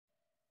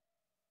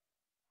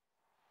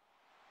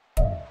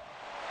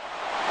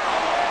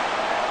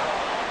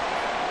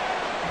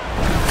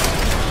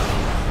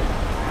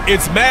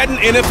It's Madden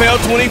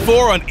NFL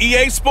 24 on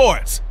EA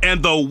Sports,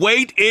 and the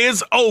wait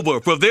is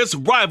over for this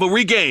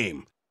rivalry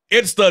game.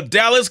 It's the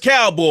Dallas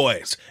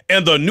Cowboys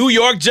and the New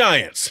York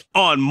Giants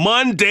on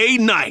Monday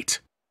night.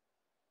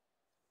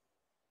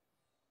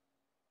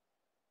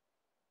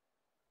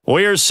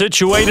 We are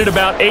situated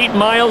about 8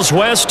 miles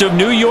west of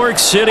New York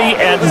City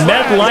at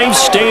MetLife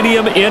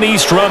Stadium in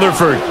East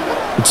Rutherford.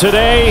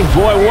 Today,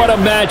 boy, what a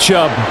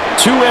matchup.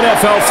 Two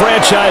NFL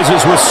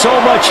franchises with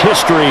so much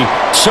history,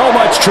 so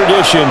much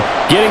tradition,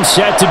 getting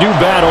set to do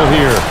battle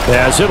here.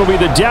 As it'll be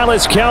the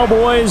Dallas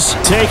Cowboys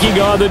taking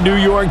on the New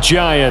York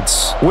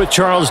Giants. With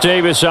Charles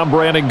Davis, I'm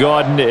Brandon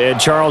Gaudin. And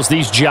Charles,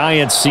 these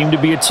Giants seem to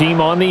be a team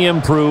on the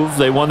improve.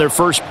 They won their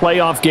first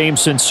playoff game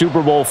since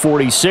Super Bowl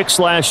 46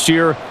 last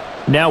year.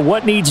 Now,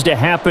 what needs to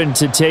happen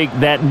to take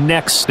that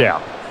next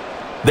step?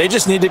 They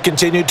just need to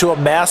continue to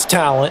amass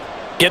talent,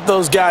 get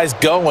those guys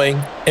going,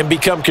 and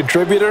become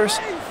contributors.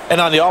 And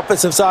on the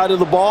offensive side of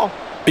the ball,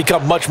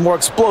 become much more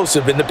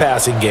explosive in the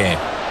passing game.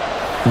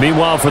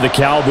 Meanwhile, for the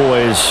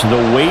Cowboys,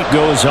 the wait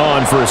goes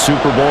on for a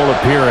Super Bowl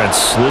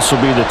appearance. This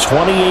will be the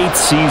 28th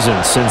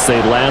season since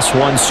they last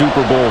won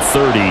Super Bowl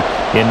 30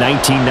 in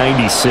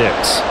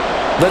 1996.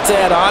 Let's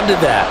add on to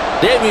that.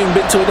 They haven't even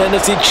been to an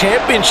NFC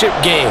Championship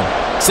game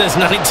since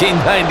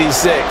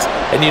 1996.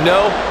 And you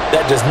know,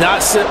 that does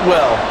not sit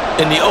well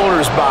in the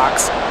owner's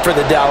box for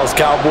the Dallas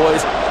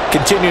Cowboys,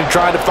 continuing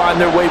trying to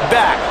find their way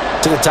back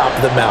to the top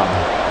of the mountain.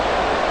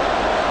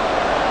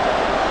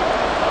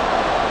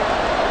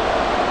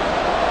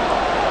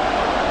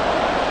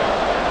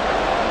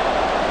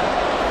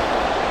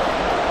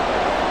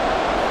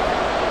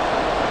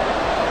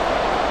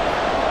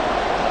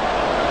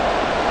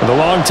 The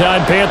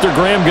longtime Panther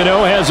Graham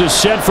Gano has us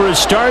set for a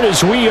start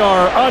as we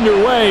are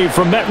underway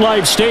from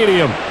MetLife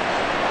Stadium.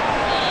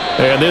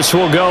 And this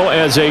will go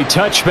as a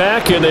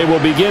touchback, and they will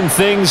begin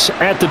things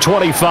at the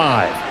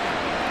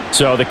 25.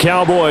 So the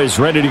Cowboys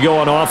ready to go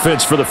on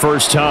offense for the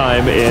first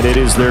time, and it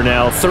is their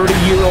now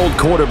 30-year-old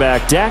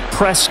quarterback, Dak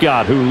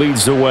Prescott, who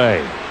leads the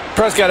way.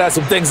 Prescott has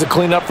some things to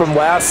clean up from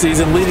last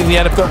season, leading the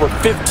NFL with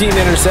 15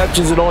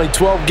 interceptions in only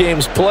 12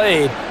 games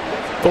played.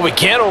 But we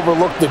can't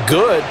overlook the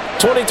good.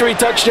 23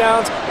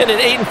 touchdowns and an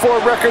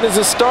 8-4 record as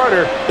a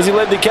starter as he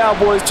led the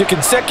Cowboys to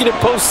consecutive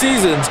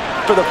postseasons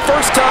for the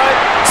first time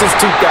since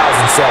 2007.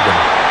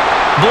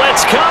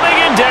 Blitz coming,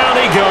 and down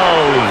he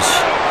goes.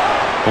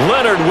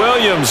 Leonard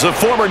Williams, the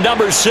former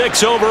number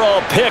 6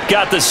 overall pick,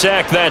 got the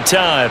sack that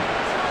time.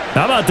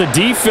 How about the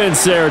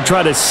defense there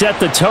trying to set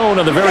the tone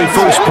on the very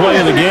first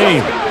play of the game?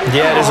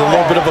 Yeah, there's a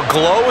little bit of a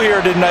glow here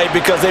tonight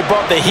because they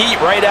brought the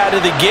heat right out of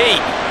the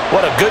gate.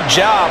 What a good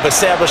job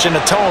establishing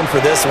a tone for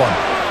this one.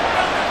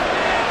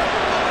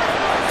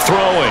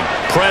 Throwing,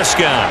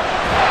 Prescott.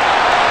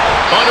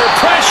 Under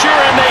pressure,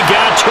 and they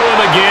got to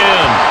him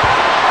again.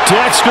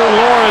 Dexter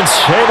Lawrence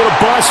able to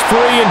bust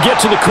free and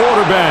get to the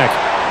quarterback.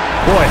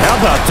 Boy, how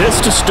about this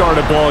to start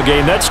a ball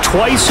game? That's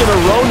twice in a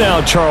row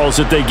now, Charles,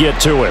 that they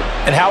get to him.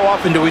 And how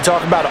often do we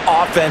talk about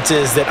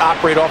offenses that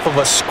operate off of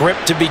a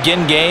script to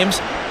begin games?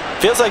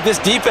 Feels like this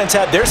defense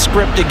had their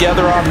script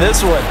together on this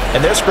one,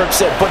 and their script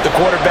said put the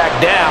quarterback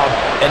down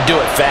and do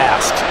it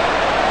fast.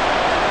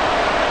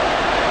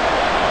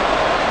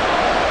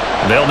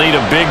 They'll need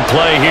a big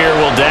play here,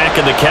 will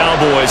Dak and the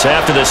Cowboys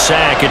after the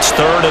sack. It's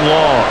 3rd and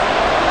long.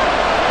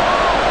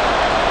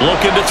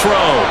 Looking to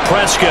throw,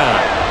 Prescott.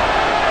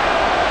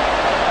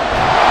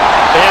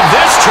 And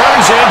this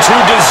turns into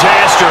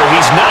disaster.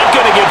 He's not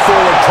going to get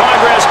forward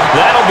progress.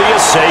 That'll be a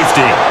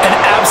safety. An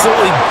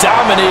absolutely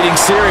dominating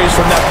series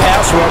from that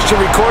pass rush to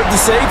record the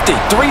safety.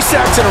 3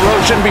 sacks in a row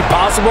shouldn't be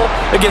possible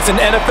against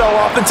an NFL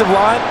offensive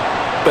line.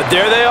 But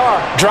there they are,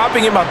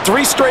 dropping him on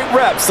 3 straight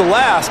reps, the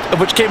last of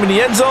which came in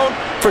the end zone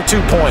for 2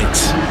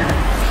 points.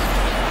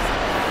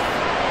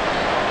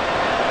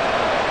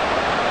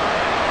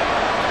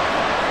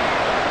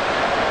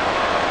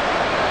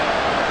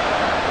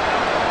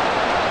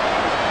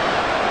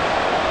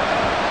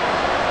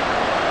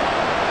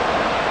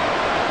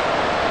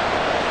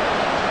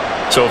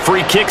 So a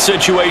free kick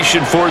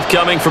situation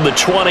forthcoming from the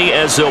 20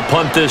 as they'll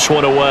punt this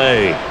one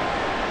away.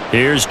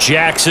 Here's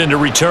Jackson to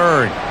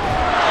return.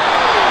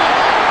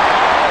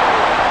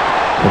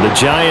 And the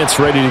Giants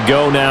ready to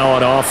go now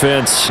on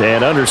offense.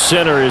 And under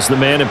center is the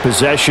man in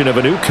possession of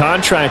a new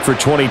contract for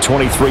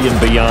 2023 and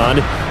beyond.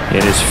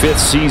 In his 5th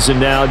season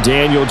now,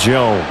 Daniel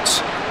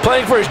Jones.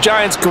 Playing for his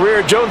Giants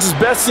career, Jones'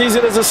 best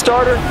season as a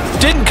starter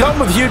didn't come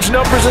with huge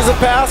numbers as a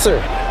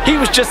passer. He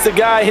was just the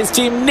guy his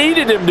team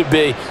needed him to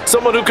be,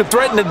 someone who could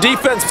threaten the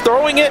defense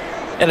throwing it,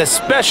 and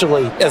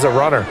especially as a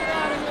runner.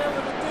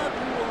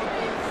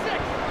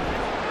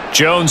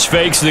 Jones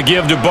fakes the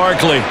give to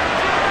Barkley.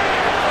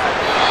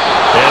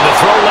 And the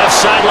throw left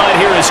sideline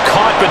here is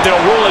caught, but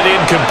they'll rule it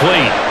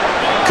incomplete.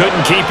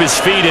 Couldn't keep his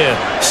feet in.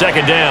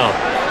 2nd down.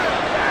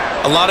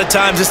 A lot of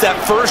times it's that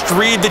first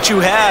read that you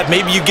have.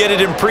 Maybe you get it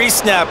in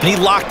pre-snap, and he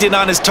locked in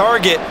on his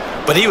target,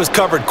 but he was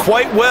covered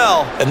quite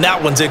well, and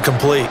that one's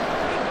incomplete.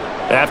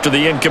 After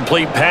the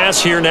incomplete pass,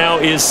 here now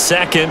is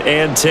 2nd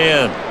and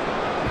 10.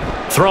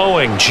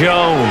 Throwing,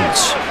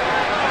 Jones.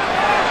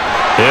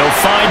 He'll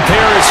find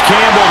Paris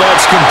Campbell.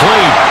 That's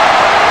complete.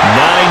 9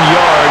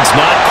 yards,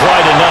 not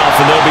quite enough,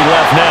 and they'll be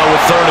left now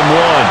with 3rd and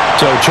 1.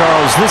 So,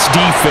 Charles, this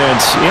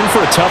defense in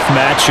for a tough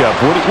matchup.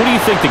 What do you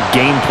think the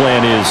game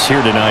plan is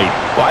here tonight?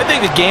 Well, I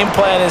think the game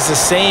plan is the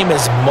same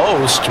as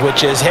most,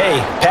 which is,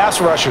 hey, pass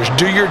rushers,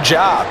 do your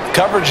job.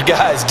 Coverage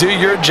guys, do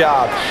your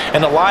job.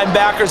 And the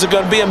linebackers are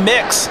going to be a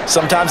mix.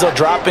 Sometimes they'll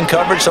drop in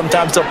coverage.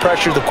 Sometimes they'll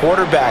pressure the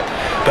quarterback.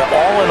 But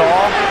all in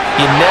all,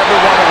 you never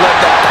want to let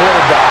that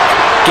quarterback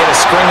get a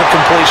string of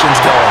completions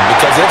going,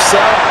 because if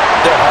so,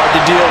 they're hard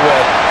to deal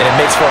with, and it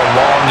makes for a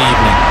long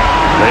evening.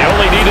 They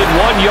only needed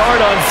 1 yard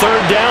on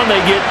 3rd down.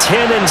 They get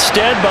 10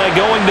 instead by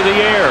going to the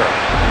air.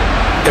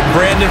 And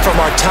Brandon, from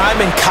our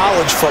time in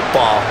college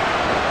football,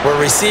 where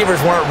receivers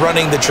weren't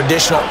running the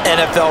traditional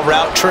NFL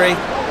route tree,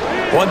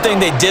 one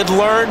thing they did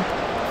learn,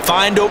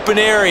 find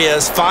open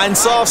areas, find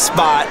soft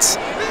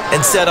spots, and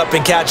set up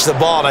and catch the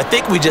ball. And I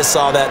think we just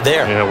saw that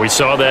there. Yeah, we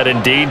saw that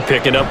indeed,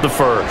 picking up the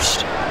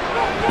first.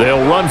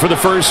 They'll run for the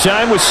first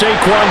time with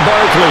Saquon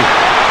Barkley.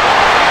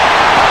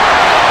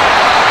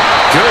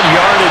 Good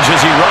yardage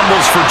as he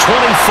rumbles for 24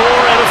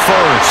 and a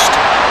first.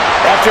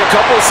 After a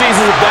couple of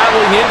seasons of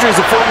battling injuries,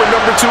 the former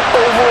 #2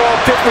 overall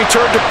pick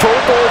returned to Pro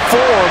Bowl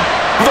form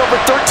with over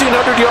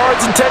 1,300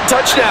 yards and 10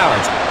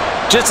 touchdowns.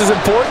 Just as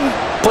important,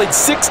 played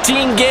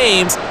 16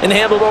 games and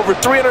handled over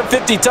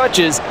 350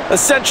 touches,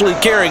 essentially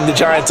carrying the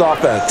Giants'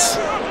 offense.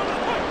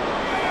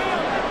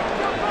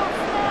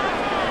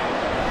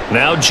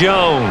 Now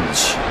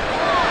Jones.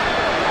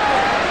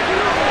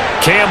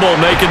 Campbell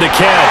making the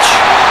catch.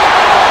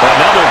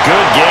 Another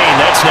good gain.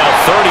 That's now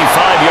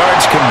 35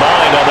 yards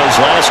combined on those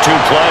last 2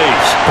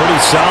 plays. Pretty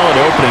solid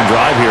opening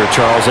drive here,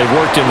 Charles. They've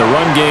worked in the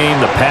run game,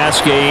 the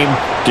pass game,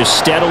 just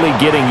steadily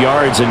getting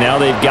yards, and now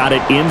they've got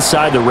it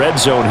inside the red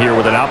zone here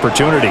with an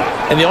opportunity.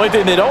 And the only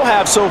thing they don't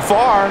have so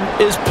far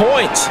is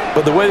points.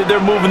 But the way that they're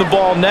moving the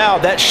ball now,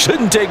 that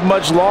shouldn't take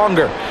much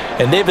longer.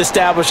 And they've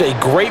established a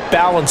great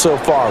balance so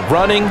far.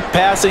 Running,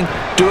 passing,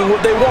 doing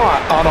what they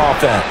want on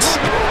offense.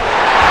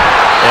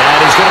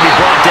 And he's going to be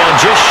brought down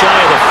just shy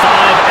of the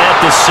 5 at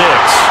the 6.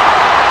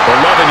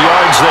 11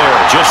 yards there,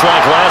 just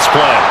like last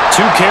play.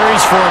 2 carries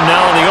for him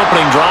now on the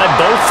opening drive,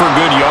 both for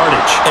good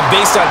yardage. And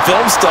based on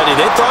film study,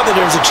 they thought that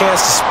there was a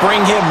chance to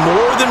spring him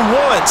more than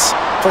once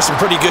for some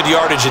pretty good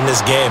yardage in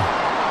this game.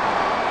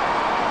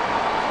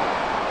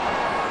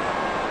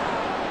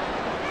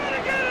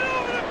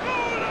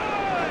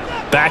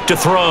 Back to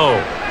throw.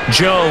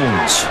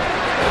 Jones.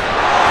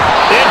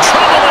 In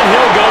trouble, and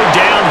he'll go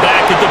down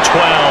back at the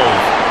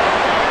 12.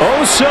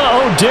 Osa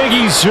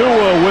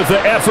Odighizuwa with the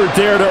effort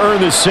there to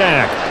earn the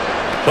sack.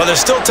 Well,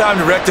 there's still time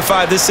to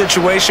rectify this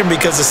situation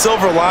because the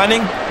silver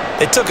lining,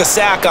 they took a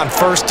sack on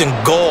 1st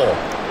and goal.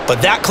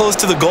 But that close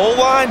to the goal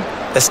line,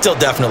 that still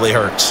definitely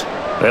hurts.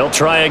 They'll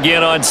try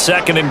again on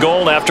 2nd and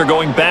goal after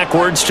going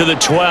backwards to the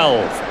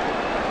 12.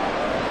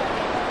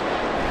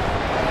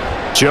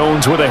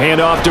 Jones with a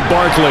handoff to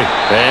Barkley.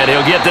 And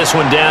he'll get this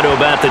one down to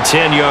about the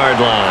 10-yard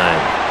line.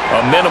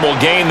 A minimal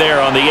gain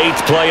there on the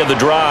 8th play of the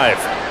drive.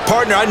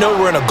 Partner, I know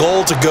we're in a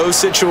goal-to-go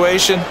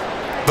situation,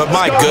 but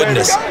my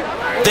goodness,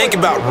 think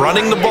about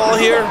running the ball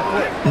here,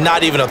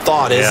 not even a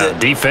thought, is it?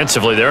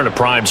 Defensively, they're in a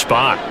prime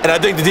spot. And I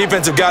think the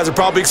defensive guys are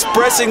probably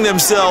expressing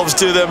themselves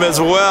to them as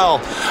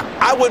well.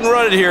 I wouldn't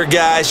run it here,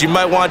 guys. You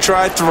might want to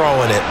try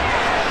throwing it.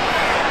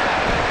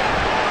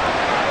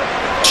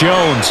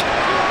 Jones.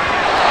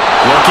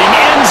 Looking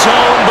end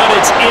zone, but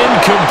it's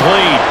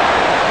incomplete.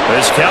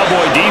 This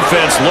Cowboy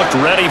defense looked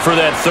ready for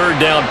that 3rd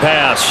down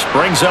pass.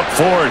 Brings up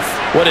 4th.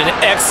 What an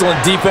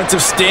excellent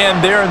defensive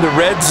stand there in the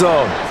red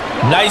zone.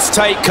 Nice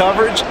tight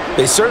coverage.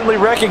 They certainly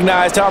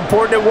recognized how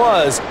important it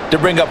was to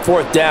bring up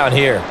 4th down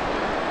here.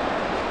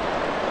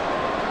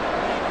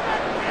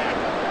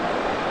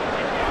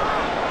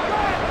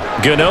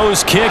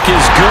 Gano's kick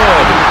is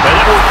good, and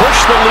it will push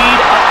the lead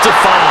up to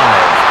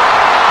 5.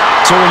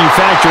 So when you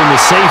factor in the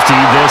safety,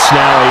 this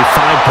now a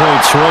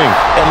 5-point swing.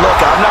 And look,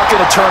 I'm not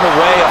going to turn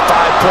away a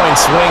 5-point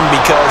swing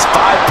because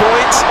 5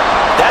 points,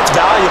 that's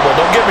valuable.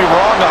 Don't get me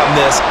wrong on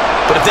this.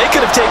 But if they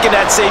could have taken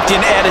that safety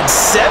and added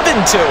 7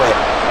 to it,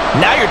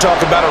 now you're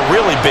talking about a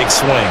really big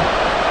swing.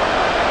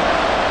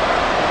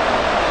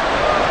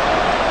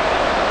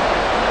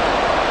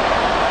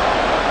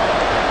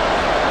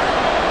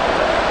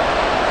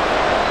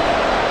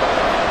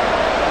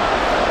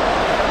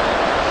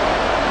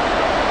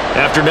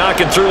 After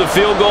knocking through the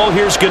field goal,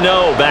 here's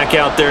Gano back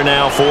out there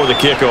now for the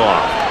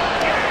kickoff.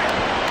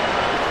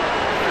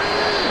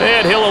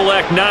 And he'll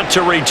elect not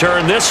to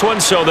return this one,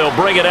 so they'll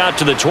bring it out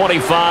to the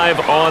 25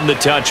 on the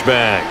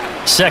touchback.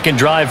 2nd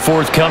drive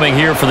forthcoming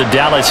here for the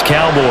Dallas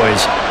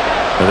Cowboys.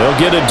 And they'll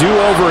get a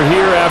do-over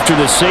here after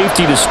the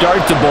safety to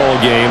start the ball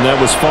game. That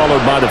was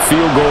followed by the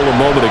field goal a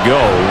moment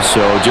ago.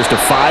 So just a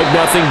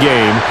 5-0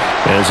 game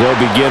as they'll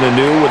begin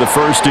anew with a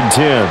 1st and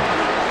 10.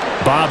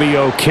 Bobby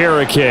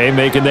Okereke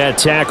making that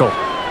tackle.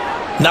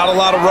 Not a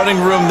lot of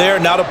running room there,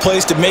 not a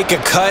place to make a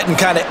cut and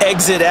kind of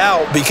exit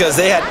out because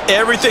they had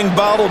everything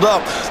bottled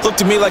up. Looked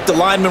to me like the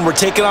linemen were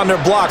taking on their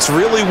blocks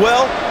really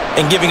well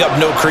and giving up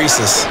no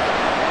creases.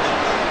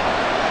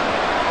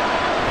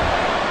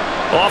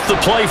 Off the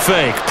play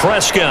fake,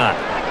 Prescott.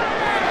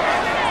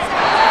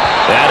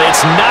 And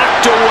it's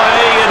knocked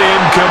away and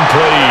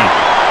incomplete.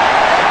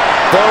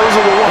 Those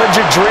are the ones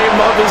you dream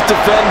of as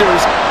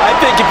defenders. I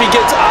think if he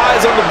gets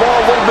eyes on the ball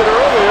a little bit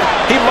earlier,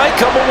 he might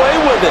come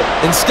away with it.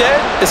 Instead,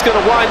 it's going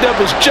to wind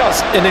up as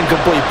just an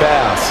incomplete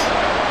pass.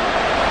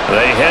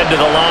 They head to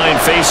the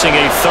line facing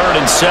a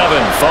 3rd and 7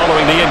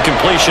 following the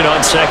incompletion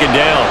on 2nd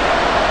down.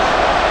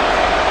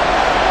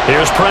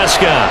 Here's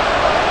Prescott.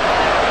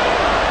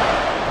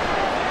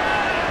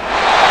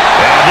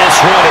 And this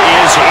one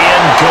is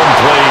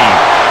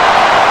incomplete.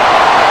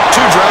 2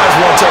 drives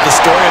won't tell the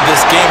story of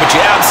this game, but you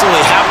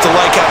absolutely have to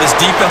like how this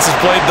defense has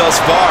played thus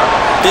far.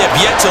 They have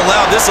yet to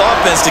allow this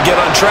offense to get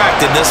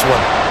untracked in this one.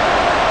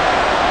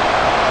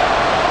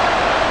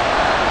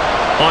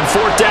 On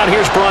 4th down,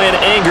 here's Brian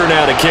Anger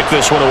now to kick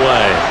this one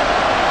away.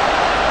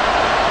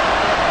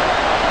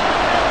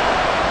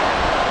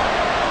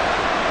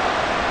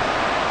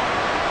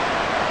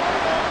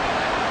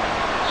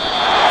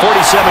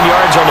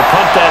 Yards on the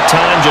punt that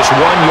time, just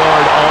 1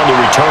 yard on the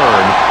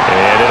return.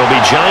 And it'll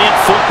be Giant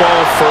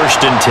football,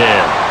 1st and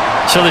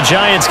 10. So the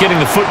Giants getting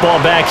the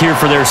football back here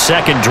for their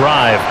 2nd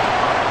drive.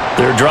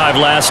 Their drive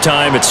last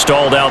time, it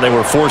stalled out. They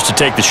were forced to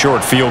take the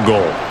short field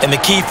goal. And the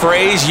key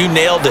phrase, you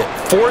nailed it,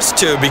 forced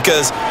to,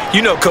 because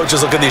you know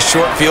coaches look at these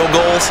short field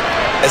goals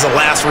as a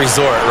last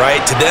resort,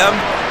 right? To them,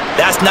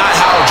 that's not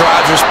how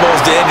drives are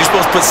supposed to end. You're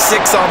supposed to put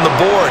 6 on the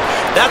board.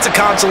 That's a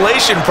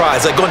consolation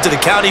prize, like going to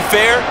the county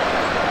fair.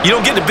 You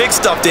don't get the big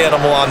stuffed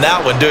animal on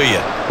that one, do you?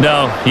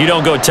 No, you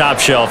don't go top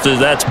shelf.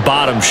 That's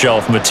bottom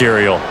shelf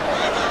material.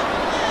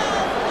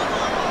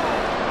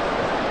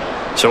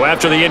 So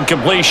after the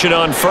incompletion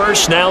on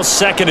 1st, now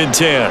 2nd and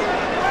 10.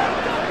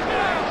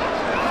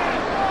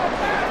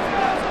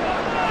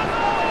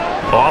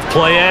 Off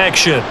play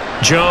action.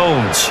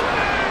 Jones.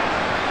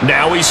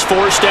 Now he's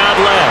forced out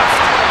left.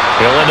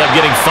 He'll end up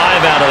getting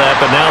 5 out of that,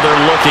 but now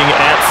they're looking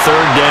at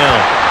 3rd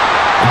down.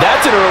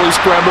 That's an early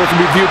scramble that can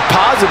be viewed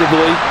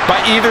positively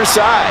by either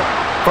side.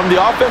 From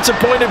the offensive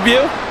point of view,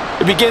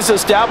 it begins to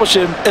establish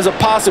him as a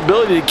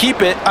possibility to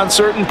keep it on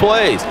certain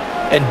plays.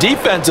 And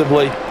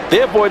defensively, they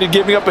avoided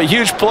giving up a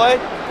huge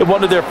play in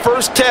one of their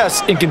first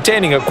tests in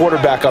containing a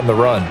quarterback on the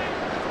run.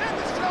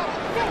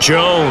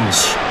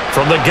 Jones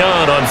from the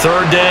gun on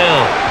 3rd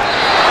down.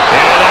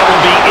 And that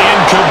will be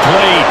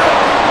incomplete.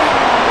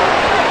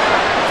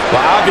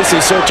 Well, obviously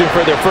searching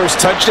for their first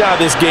touchdown of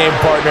this game,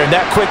 partner, and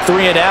that quick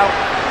 3 and out,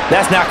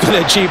 that's not going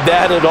to achieve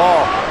that at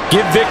all.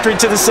 Give victory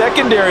to the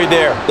secondary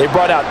there. They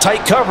brought out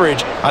tight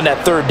coverage on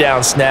that 3rd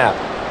down snap.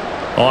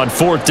 On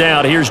 4th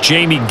down, here's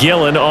Jamie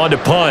Gillen on to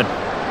punt.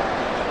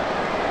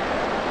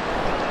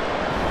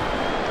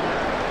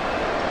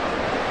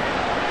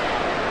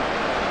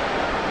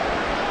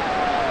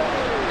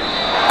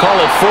 Call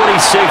it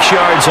 46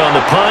 yards on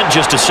the punt,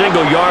 just a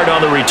single yard on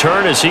the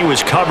return as he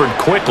was covered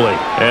quickly.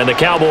 And the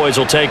Cowboys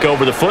will take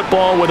over the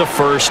football with a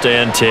 1st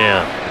and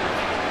 10.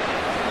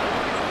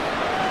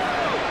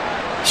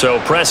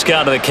 So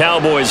Prescott of the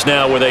Cowboys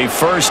now with a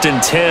 1st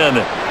and 10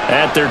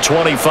 at their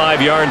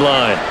 25-yard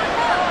line.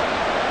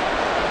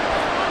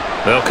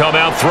 They'll come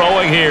out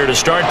throwing here to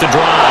start the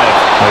drive.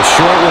 A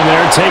short one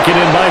there taken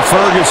in by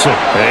Ferguson.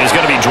 And he's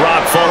going to be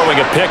dropped following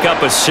a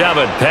pickup of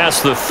 7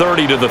 past the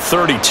 30 to the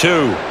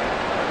 32.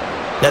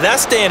 Now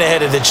that's staying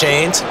ahead of the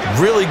chains.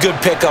 Really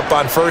good pickup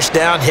on 1st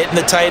down, hitting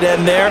the tight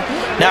end there.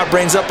 Now it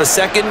brings up a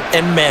 2nd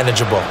and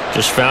manageable.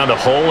 Just found a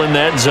hole in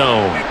that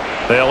zone.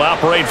 They'll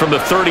operate from the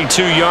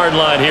 32-yard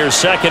line here,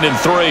 2nd and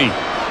 3.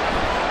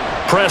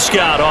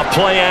 Prescott off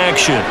play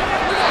action.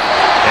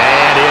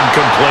 And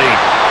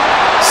incomplete.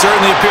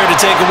 Certainly appeared to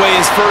take away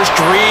his first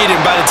read, and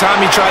by the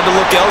time he tried to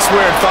look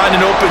elsewhere and find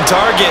an open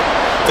target,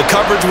 the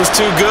coverage was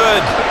too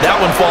good. That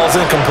one falls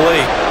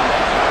incomplete.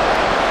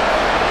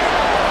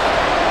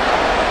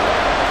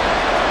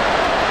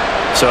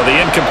 So the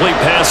incomplete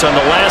pass on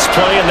the last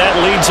play, and that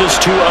leads us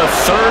to a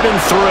 3rd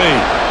and 3.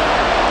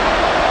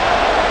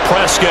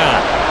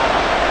 Prescott.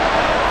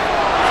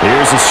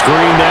 Here's a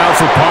screen now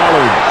for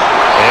Pollard.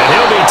 And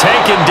he'll be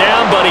taken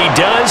down, but he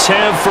does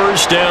have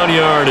 1st down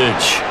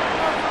yardage.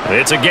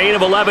 It's a gain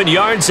of 11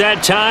 yards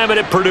that time, and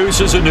it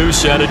produces a new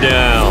set of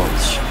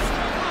downs.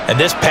 And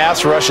this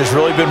pass rush has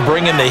really been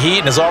bringing the heat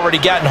and has already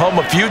gotten home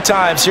a few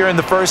times here in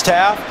the first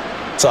half.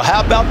 So how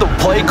about the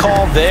play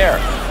call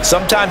there?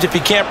 Sometimes if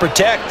you can't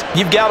protect,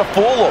 you've got to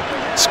fool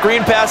them.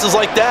 Screen passes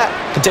like that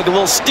can take a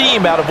little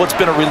steam out of what's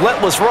been a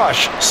relentless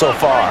rush so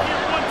far.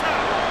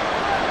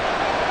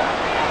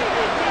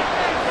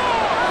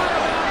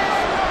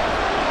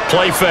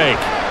 Play fake.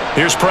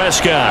 Here's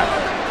Prescott.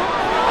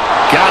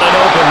 Got an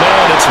open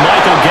man. It's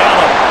Michael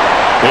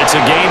Gallup. It's a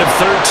gain of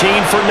 13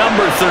 for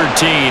number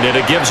 13, and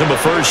it gives him a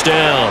 1st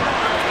down.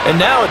 And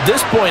now at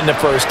this point in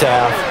the first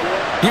half,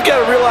 you've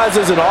got to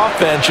realize as an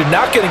offense, you're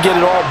not going to get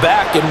it all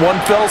back in one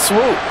fell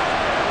swoop.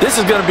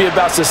 This is going to be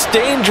about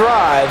sustained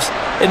drives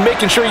and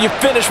making sure you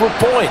finish with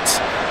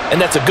points. And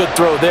that's a good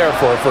throw there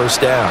for a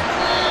 1st down.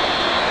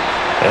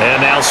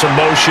 And now some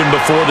motion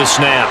before the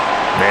snap.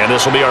 And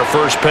this will be our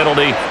first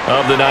penalty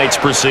of the night's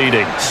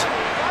proceedings.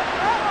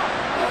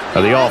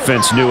 The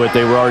offense knew it.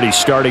 They were already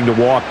starting to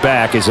walk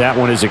back as that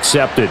one is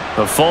accepted.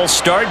 A false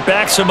start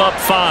backs him up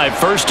 5,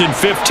 1st and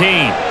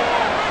 15.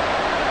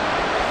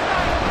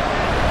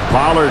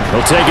 Pollard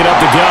will take it up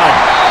the gut.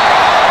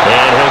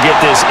 And he'll get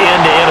this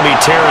into enemy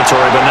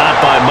territory, but not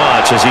by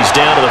much as he's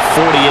down to the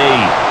 48.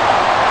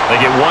 They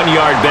get 1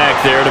 yard back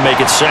there to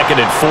make it 2nd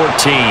and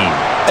 14.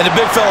 And the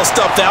big fella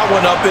stuffed that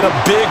one up in a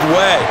big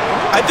way.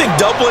 I think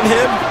doubling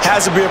him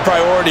has to be a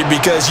priority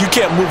because you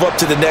can't move up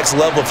to the next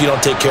level if you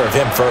don't take care of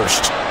him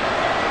first.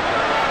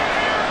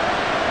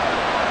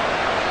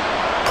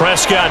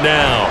 Prescott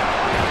now.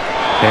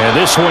 And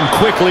this one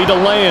quickly to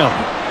Lamb.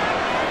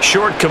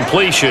 Short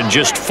completion,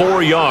 just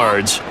 4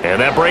 yards.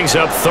 And that brings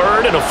up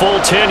 3rd and a full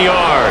 10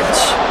 yards.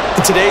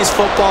 In today's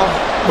football,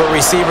 where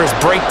receivers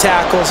break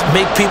tackles,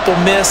 make people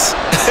miss,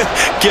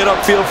 get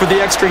upfield for the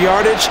extra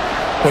yardage,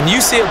 when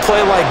you see a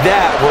play like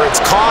that where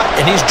it's caught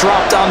and he's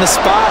dropped on the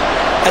spot,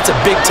 that's a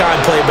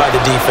big-time play by the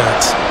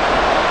defense.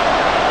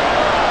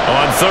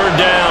 On 3rd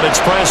down,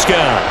 it's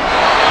Prescott.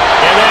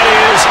 And that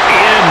is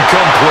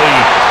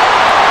incomplete.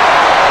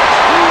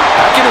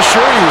 I can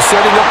assure you,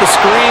 setting up a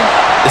screen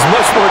is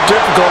much more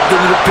difficult than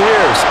it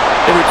appears.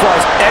 It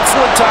requires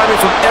excellent timing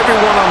from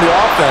everyone on the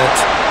offense,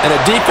 and a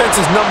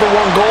defense's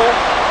 #1 goal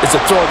is to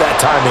throw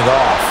that timing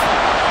off.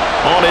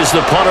 On is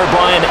the punter,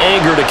 Brian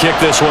Anger, to kick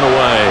this one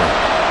away.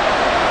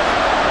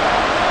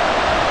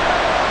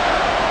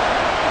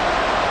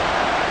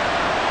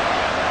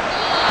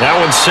 That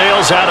one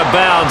sails out of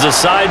bounds. The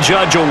side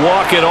judge will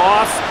walk it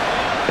off,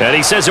 and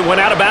he says it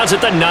went out of bounds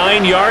at the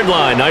 9-yard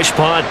line. Nice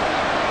punt.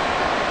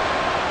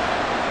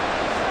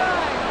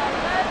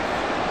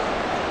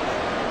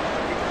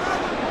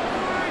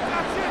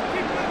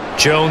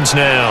 Jones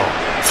now,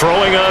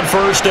 throwing on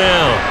 1st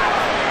down.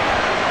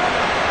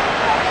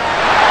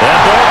 That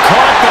ball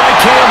caught by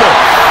Campbell.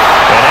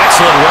 An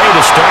excellent way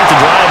to start the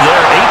drive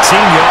there,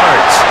 18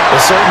 yards.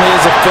 Well, certainly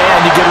as a fan,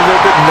 you get a little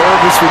bit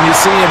nervous when you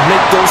see him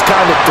make those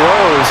kind of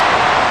throws.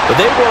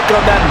 But they work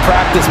on that in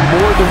practice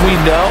more than we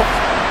know.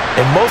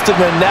 And most of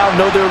them now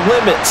know their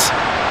limits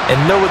and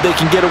know what they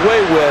can get away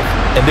with.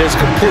 And there's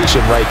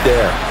completion right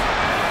there.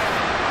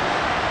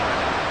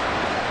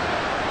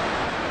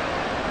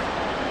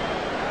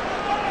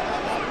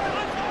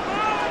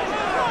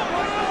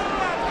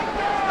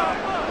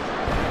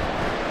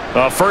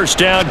 A 1st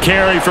down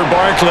carry for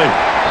Barkley.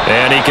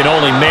 And he can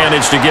only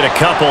manage to get a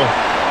couple.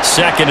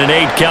 2nd and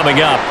 8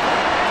 coming up.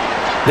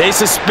 They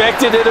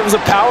suspected it was a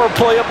power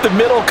play up the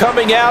middle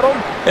coming at them.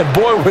 And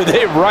boy, were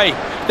they right.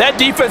 That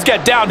defense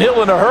got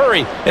downhill in a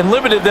hurry and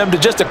limited them to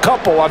just a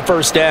couple on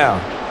 1st down.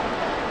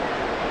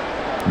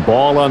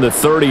 Ball on the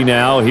 30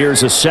 now.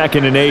 Here's a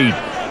 2nd and 8.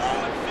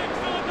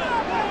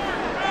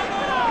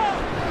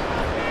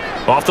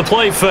 Off the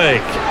play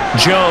fake.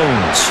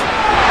 Jones.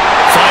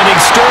 Finding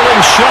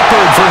Sterling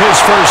Shepard for his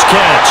first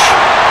catch.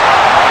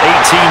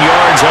 18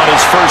 yards on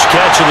his first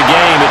catch of the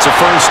game. It's a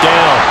 1st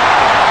down.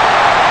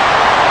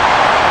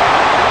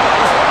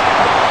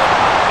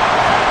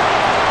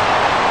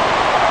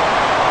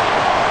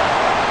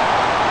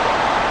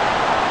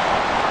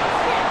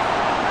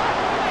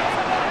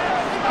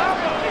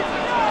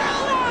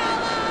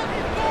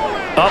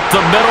 Up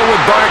the middle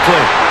with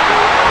Barkley.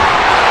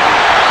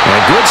 A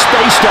good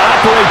space to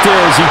operate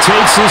there as he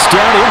takes this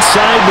down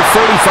inside the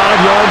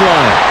 35-yard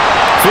line.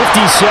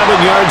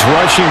 57 yards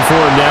rushing for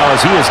him now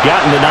as he has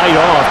gotten the night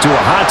off to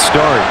a hot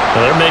start.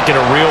 Well, they're making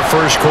a real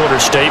first-quarter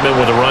statement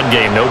with a run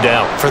game, no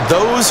doubt. For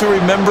those who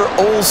remember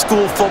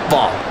old-school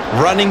football,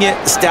 running it,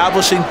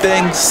 establishing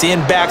things,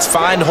 seeing backs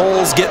find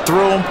holes, get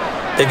through them,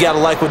 they've got to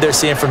like what they're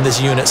seeing from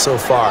this unit so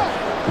far.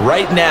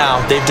 Right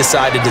now, they've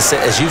decided to,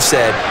 as you've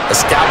said,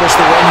 establish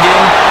the run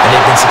game, and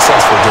they've been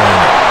successful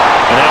doing it.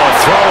 And now a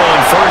throw on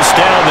 1st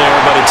down there,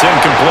 but it's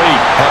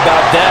incomplete. How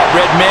about that?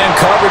 Red man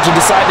coverage and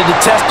decided to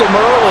test them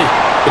early.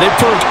 But they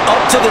proved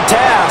up to the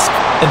task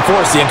and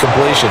forced the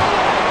incompletion.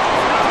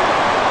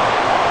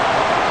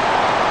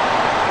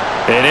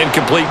 An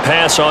incomplete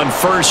pass on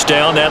 1st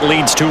down. That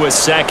leads to a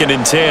 2nd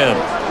and 10.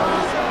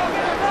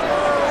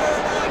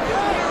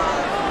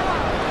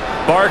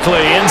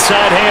 Barkley,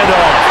 inside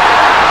handoff.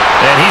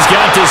 And he's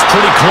got this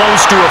pretty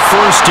close to a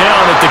 1st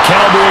down at the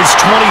Cowboys'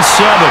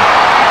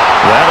 27.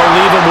 That'll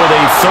leave them with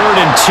a 3rd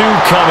and 2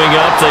 coming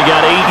up. They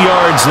got 8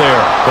 yards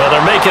there. Well,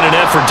 they're making an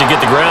effort to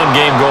get the ground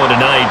game going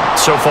tonight.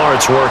 So far,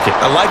 it's working.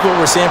 I like what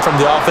we're seeing from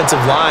the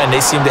offensive line.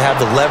 They seem to have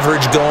the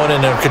leverage going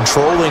and they're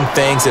controlling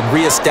things and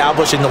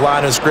reestablishing the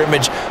line of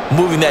scrimmage,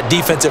 moving that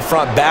defensive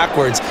front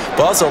backwards,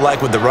 but also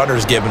like what the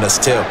runner's giving us,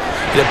 too.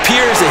 It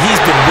appears that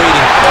he's been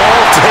waiting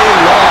all day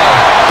long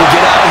to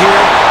get out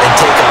here and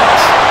take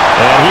off.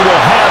 And he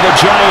will have a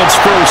Giants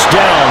 1st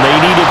down. They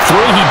needed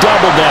 3. He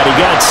doubled that. He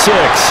got 6.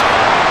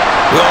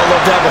 We all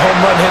love to have a home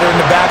run hitter in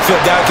the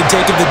backfield, guy who can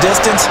take it the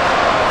distance.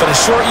 But in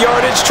short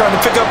yardage, trying to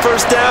pick up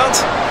 1st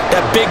downs,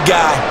 that big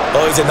guy,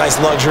 always a nice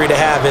luxury to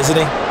have, isn't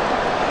he?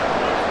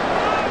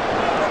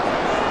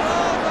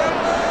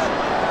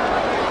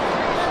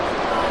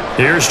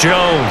 Here's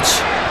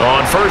Jones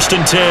on 1st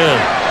and 10.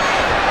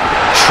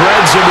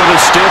 shreds him with a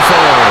stiff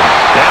arm.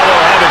 Now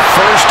they'll have it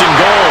 1st and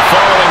goal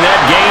following that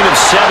gain of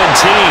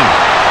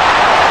 17.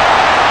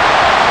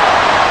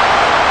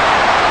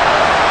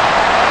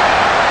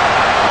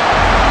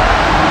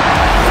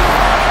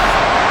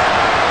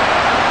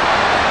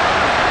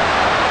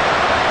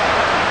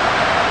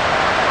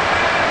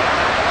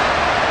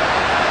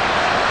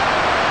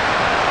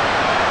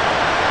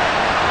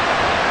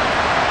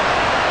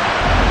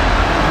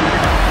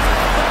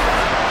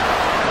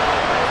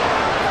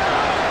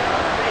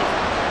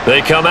 They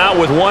come out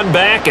with 1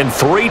 back and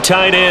 3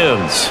 tight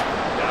ends.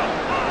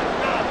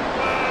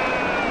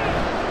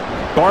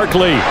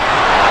 Barkley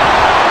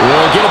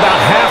will get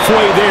about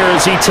halfway there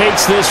as he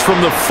takes this from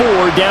the 4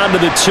 down to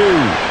the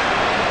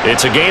 2.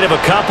 It's a gain of a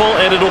couple,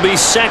 and it'll be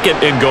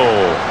 2nd and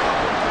goal.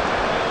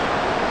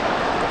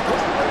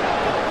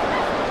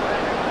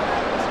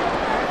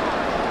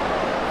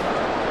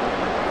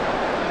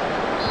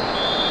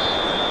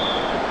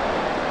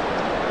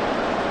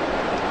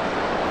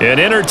 An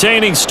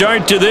entertaining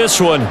start to this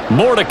one.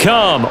 More to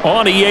come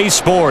on EA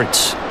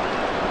Sports.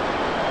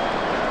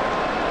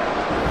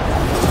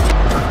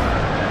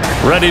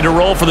 Ready to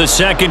roll for the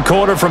 2nd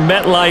quarter from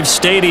MetLife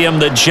Stadium.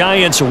 The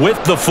Giants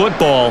with the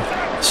football.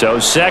 So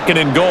 2nd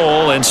and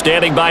goal, and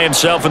standing by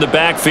himself in the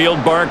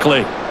backfield,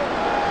 Barkley.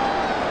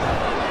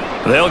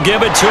 They'll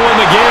give it to him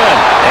again.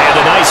 And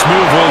a nice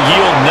move will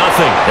yield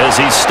nothing as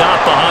he's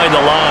stopped behind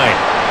the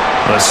line.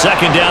 A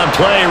 2nd down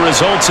play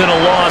results in a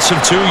loss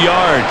of 2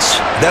 yards.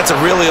 That's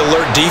a really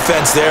alert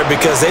defense there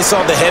because they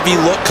saw the heavy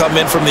look come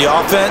in from the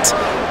offense,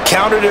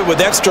 countered it with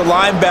extra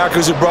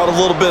linebackers who brought a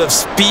little bit of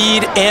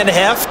speed and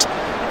heft,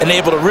 and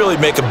able to really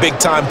make a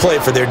big-time play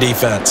for their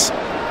defense.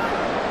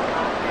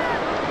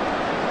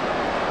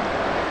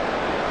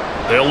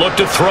 They'll look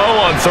to throw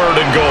on 3rd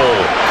and goal.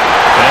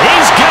 And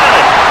he's got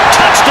it.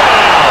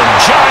 Touchdown,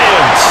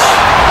 Giants.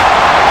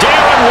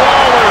 Darren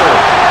Waller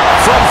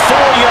from 4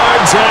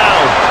 yards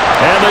out.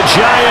 And the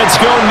Giants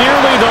go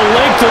nearly the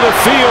length of the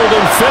field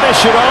and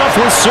finish it off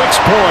with 6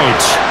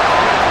 points.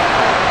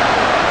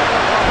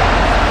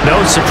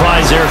 No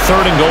surprise there.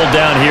 3rd and goal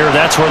down here.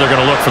 That's where they're going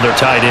to look for their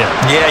tight end.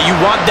 Yeah, you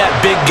want that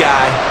big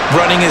guy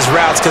running his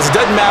routes because it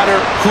doesn't matter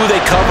who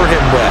they cover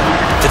him with.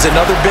 If it's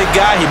another big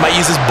guy, he might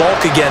use his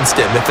bulk against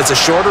him. If it's a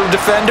shorter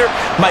defender,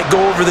 might go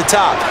over the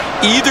top.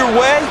 Either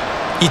way,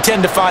 you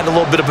tend to find a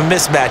little bit of a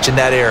mismatch in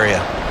that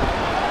area.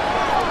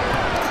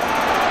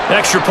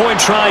 Extra point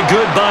try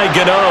good by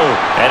Gano,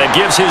 and it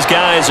gives his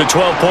guys a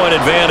 12-point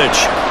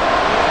advantage.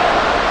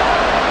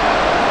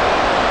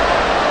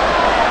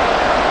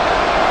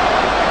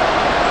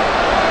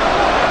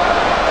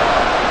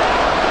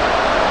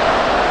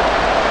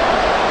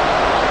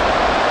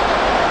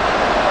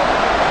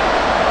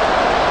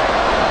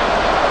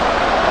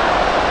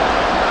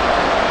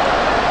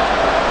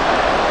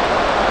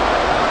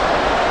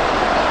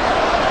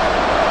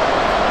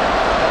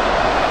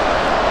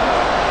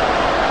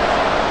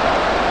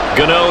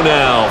 Gano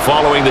now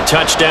following the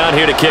touchdown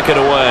here to kick it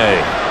away.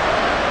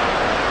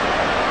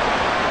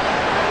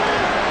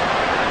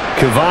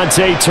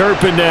 Kevontae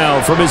Turpin now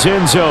from his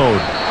end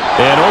zone.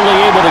 And only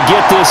able to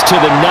get this to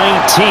the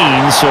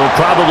 19, so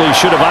probably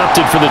should have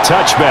opted for the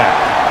touchback.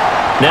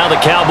 Now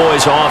the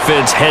Cowboys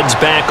offense heads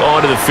back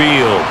onto the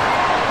field.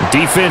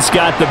 Defense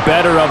got the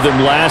better of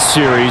them last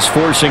series,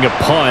 forcing a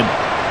punt.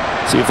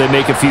 See if they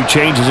make a few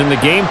changes in the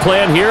game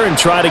plan here and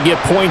try to get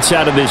points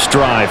out of this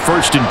drive.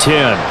 1st and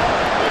 10.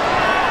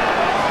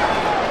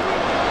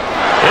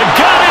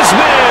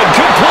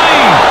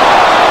 Complete.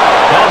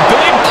 A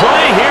big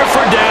play here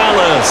for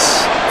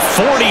Dallas.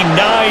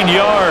 49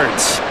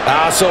 yards.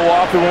 So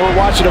often when we're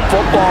watching a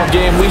football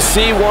game, we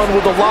see one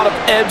with a lot of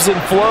ebbs and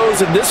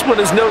flows, and this one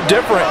is no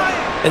different.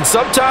 And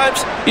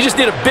sometimes you just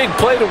need a big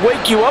play to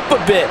wake you up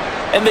a bit.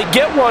 And they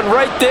get one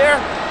right there.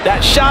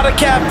 That shot of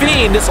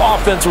caffeine this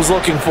offense was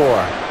looking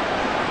for.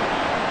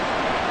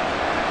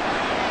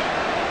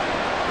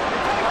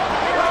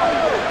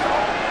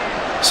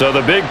 So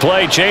the big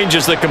play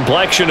changes the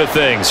complexion of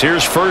things.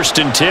 Here's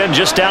 1st and 10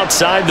 just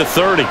outside the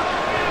 30.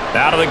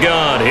 Out of the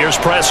gun. Here's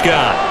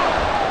Prescott.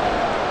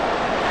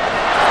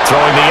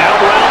 Throwing the out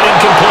route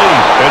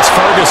incomplete. It's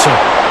Ferguson.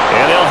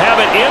 And they'll have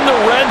it in the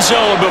red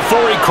zone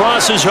before he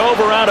crosses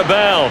over out of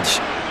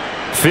bounds.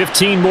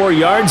 15 more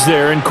yards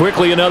there and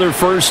quickly another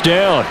 1st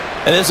down.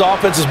 And this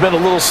offense has been a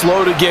little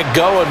slow to get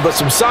going, but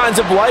some signs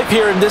of life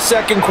here in this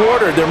 2nd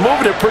quarter. They're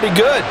moving it pretty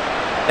good.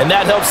 And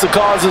that helps the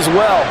cause as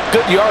well.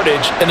 Good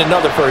yardage and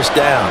another 1st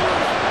down.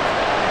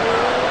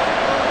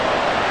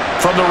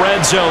 From the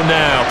red zone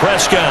now,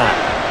 Prescott.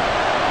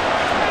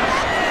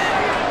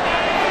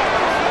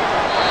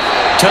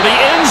 To the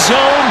end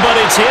zone, but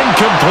it's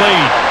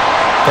incomplete.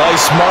 Well,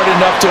 he's smart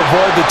enough to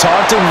avoid the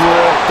taunting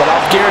rule, but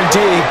I'll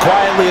guarantee he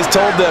quietly has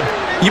told them,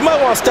 you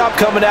might want to stop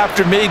coming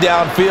after me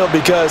downfield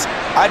because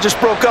I just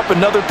broke up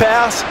another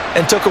pass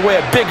and took away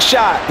a big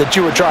shot that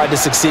you were trying to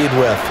succeed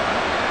with.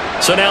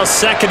 So now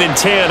 2nd and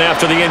 10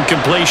 after the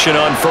incompletion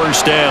on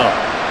 1st down.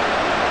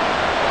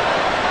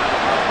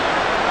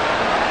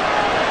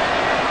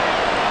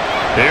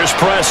 Here's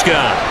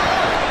Prescott.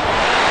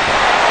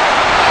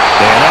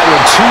 And that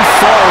one too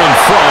far in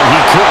front.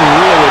 He couldn't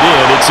reel it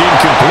in. It's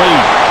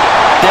incomplete.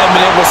 They haven't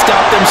been able to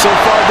stop them so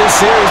far this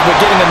series, but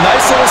getting a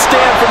nice little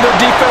stand from their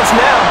defense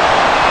now.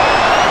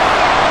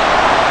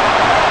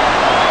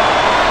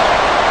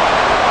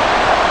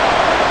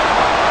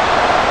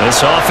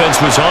 This offense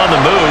was on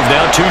the move.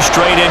 Now 2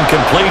 straight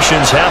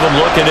incompletions have them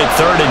looking at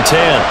 3rd and 10.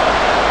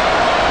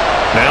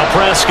 Now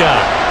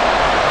Prescott.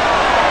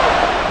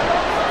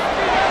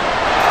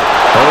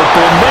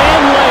 Open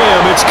man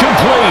Lamb. It's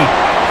complete.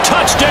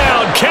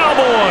 Touchdown,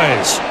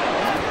 Cowboys.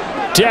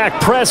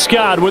 Dak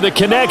Prescott with a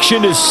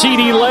connection to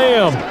CeeDee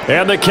Lamb.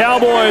 And the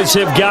Cowboys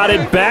have got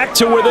it back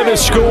to within a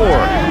score.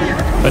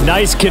 A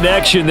nice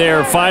connection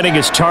there, finding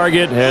his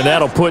target, and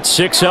that'll put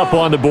 6 up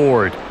on the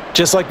board.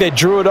 Just like they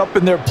drew it up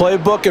in their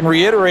playbook and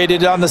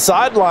reiterated it on the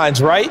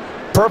sidelines, right?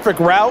 Perfect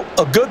route,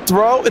 a good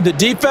throw, and the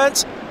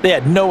defense, they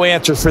had no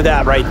answer for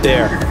that right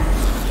there.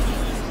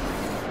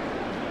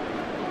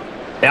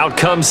 Out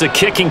comes the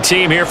kicking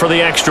team here for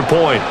the extra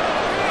point.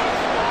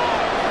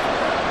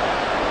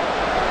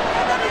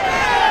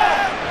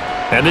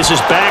 And this is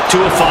back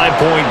to a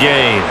 5-point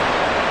game.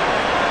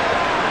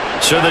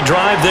 So the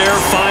drive there,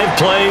 5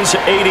 plays,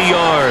 80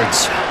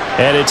 yards.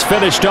 And it's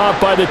finished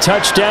off by the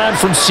touchdown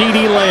from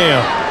CeeDee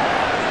Lamb.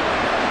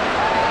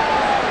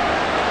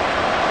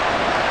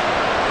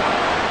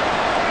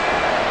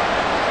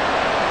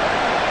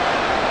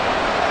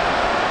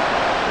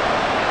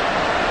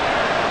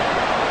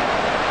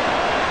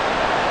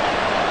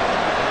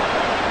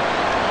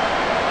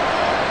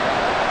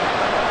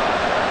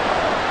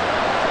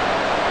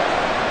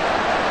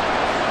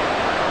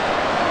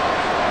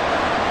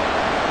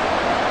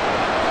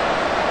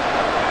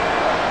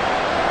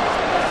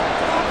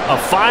 A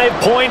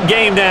 5-point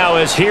game now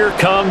as here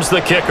comes the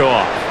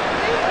kickoff.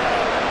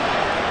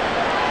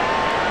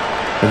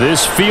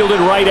 This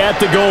fielded right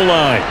at the goal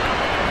line.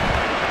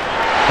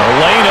 A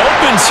lane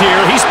opens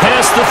here. He's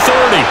past the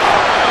 30.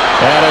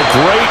 And a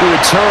great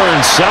return.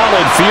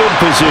 Solid field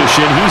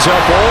position. He's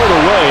up all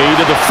the way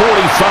to the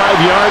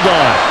 45-yard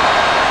line.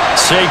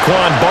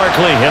 Saquon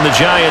Barkley and the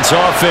Giants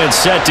offense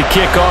set to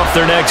kick off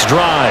their next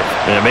drive.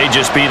 And it may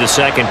just be the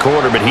second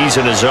quarter, but he's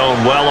in his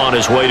zone, well on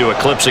his way to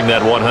eclipsing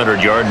that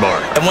 100-yard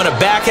mark. And when a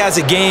back has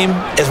a game,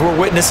 as we're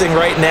witnessing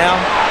right now,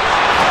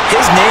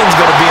 his name's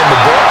going to be in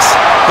the books,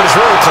 but it's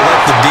really a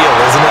collective deal,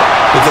 isn't it?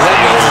 Because that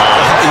means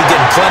he's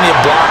getting plenty of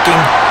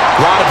blocking,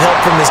 a lot of help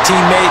from his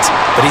teammates,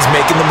 but he's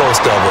making the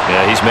most of it.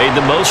 Yeah, he's made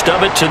the most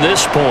of it to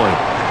this point.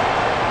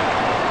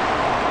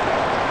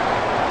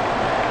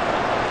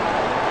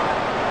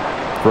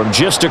 From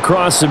just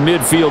across the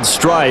midfield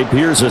stripe,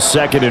 here's a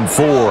 2nd and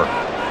 4.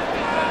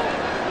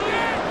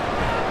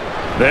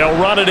 They'll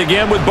run it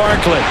again with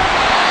Barkley.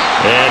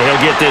 And he'll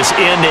get this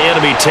into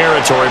enemy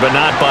territory, but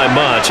not by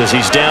much as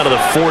he's down to the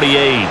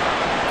 48.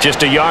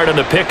 Just a yard on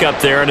the pickup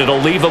there, and it'll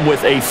leave him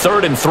with a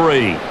 3rd and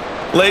 3.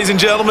 Ladies and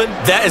gentlemen,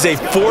 that is a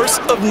force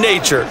of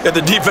nature at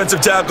the defensive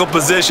tackle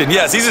position.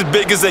 Yes, he's as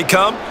big as they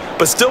come,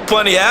 but still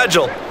plenty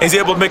agile. He's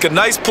able to make a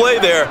nice play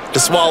there to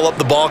swallow up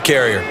the ball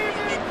carrier.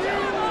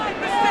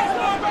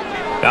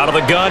 Out of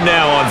the gun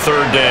now on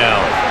 3rd down.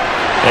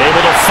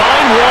 Able to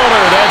find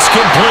Warner. That's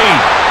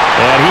complete.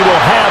 And he will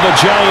have a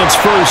Giants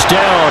first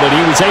down, and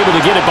he was able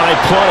to get it by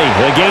plenty.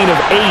 A gain of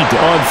 8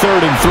 on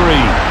 3rd and 3.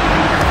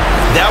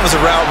 That was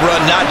a route run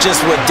not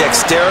just with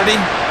dexterity,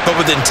 but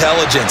with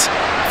intelligence.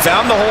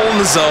 Found the hole in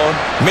the zone,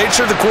 made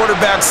sure the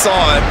quarterback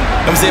saw it,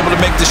 and was able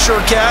to make the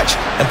sure catch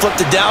and flip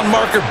the down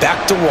marker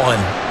back to 1.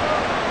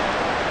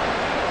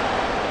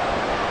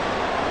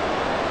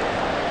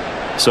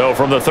 So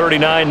from the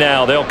 39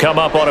 now, they'll come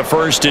up on a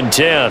 1st and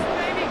 10.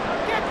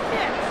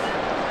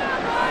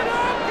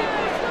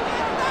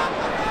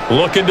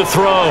 Looking to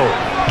throw.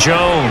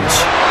 Jones.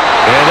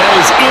 And that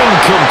is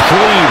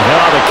incomplete.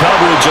 The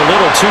coverage a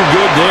little too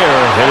good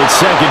there, and it's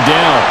 2nd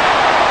down.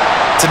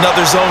 It's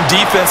another zone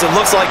defense. It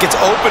looks like it's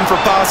open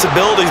for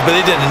possibilities, but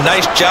they did a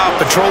nice job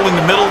patrolling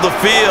the middle of the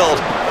field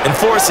and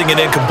forcing an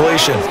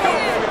incompletion.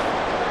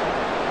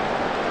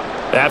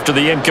 After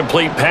the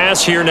incomplete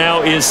pass, here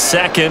now is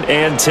 2nd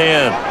and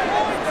 10.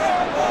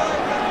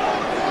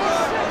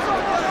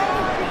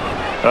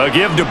 A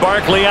give to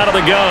Barkley out of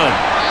the gun.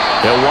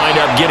 They'll wind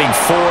up getting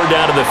 4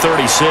 down to the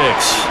 36.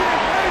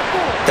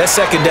 That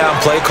 2nd down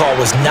play call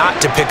was not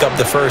to pick up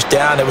the 1st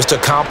down. It was to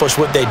accomplish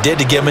what they did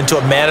to get them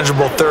into a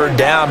manageable 3rd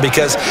down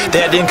because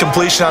they had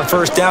incompletion on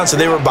 1st down, so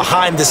they were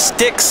behind the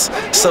sticks,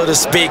 so to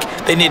speak.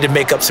 They needed to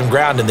make up some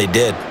ground, and they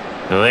did.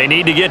 They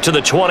need to get to the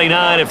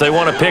 29 if they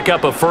want to pick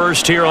up a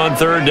first here on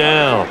 3rd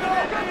down.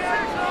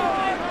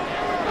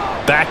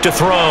 Back to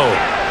throw.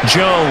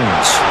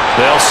 Jones.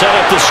 They'll set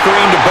up the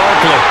screen to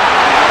Barkley.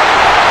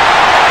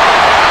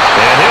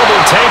 And he'll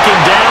be taken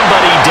down,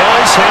 but he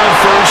does have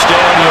 1st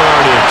down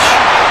yardage.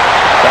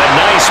 A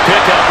nice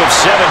pickup of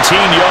 17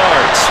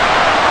 yards.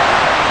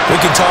 We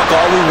can talk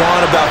all we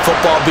want about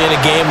football being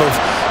a game of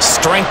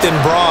strength and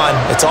brawn.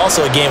 It's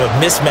also a game of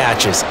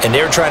mismatches, and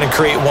they're trying to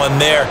create one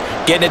there,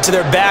 getting it to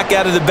their back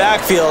out of the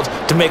backfield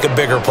to make a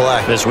bigger play.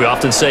 As we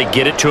often say,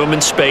 get it to him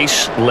in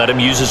space, let him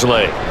use his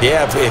leg.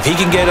 Yeah, if he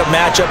can get a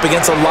matchup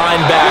against a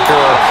linebacker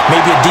or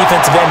maybe a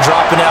defensive end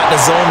dropping out in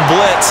a zone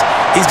blitz,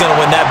 he's going to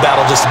win that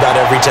battle just about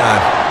every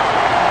time.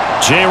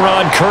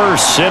 J-Ron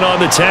Kearse in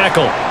on the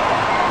tackle.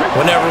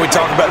 Whenever we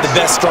talk about the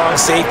best strong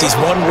safeties,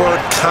 one word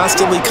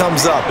constantly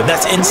comes up, and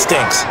that's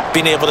instincts.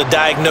 Being able to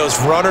diagnose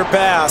run or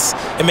pass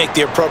and make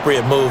the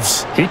appropriate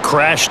moves. He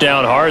crashed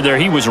down hard there.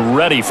 He was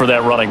ready for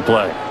that running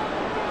play.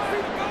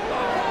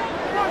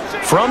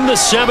 From the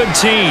 17,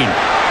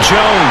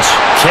 Jones.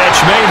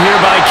 Catch made here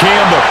by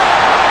Campbell.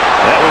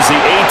 That was the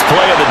 8th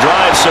play of the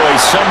drive, so a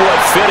somewhat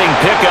fitting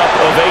pickup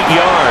of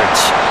 8 yards.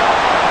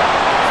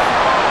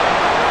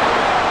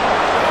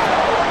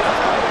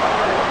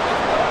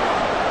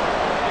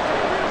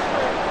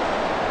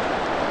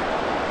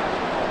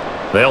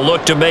 They'll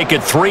look to make it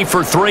 3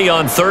 for 3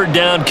 on third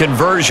down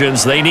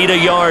conversions. They need a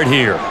yard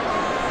here.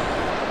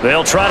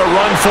 They'll try to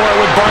run for it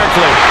with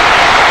Barkley.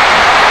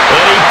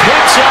 And he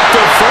picks up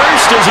the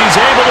first as he's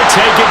able to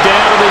take it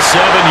down to the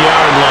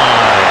 7-yard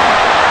line.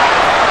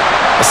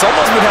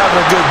 Someone's been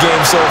having a good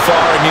game so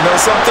far, and you know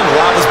something? A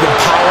lot has been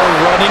power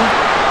running.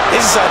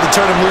 They decided to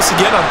turn him loose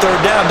again on third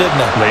down, didn't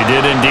they? They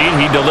did indeed.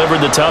 He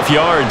delivered the tough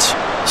yards.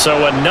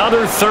 So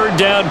another third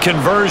down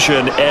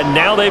conversion, and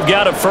now they've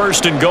got a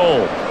 1st and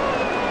goal.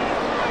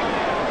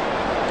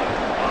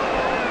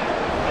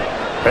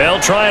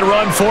 They'll try and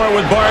run for it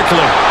with Barkley.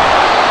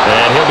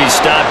 And he'll be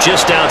stopped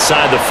just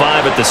outside the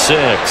 5 at the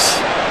 6.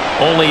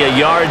 Only a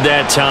yard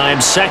that time,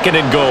 2nd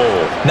and goal.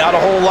 Not a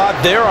whole lot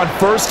there on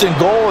 1st and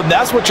goal, and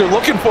that's what you're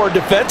looking for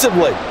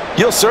defensively.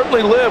 You'll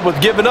certainly live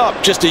with giving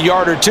up just a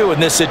yard or 2 in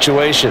this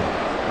situation.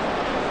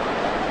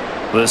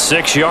 The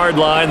 6-yard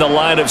line, the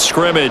line of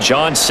scrimmage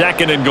on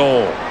 2nd and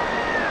goal.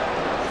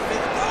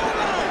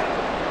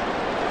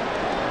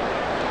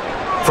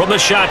 From the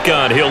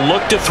shotgun, he'll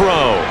look to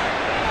throw.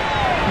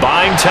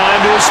 Buying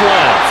time to his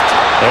left.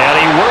 And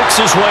he works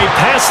his way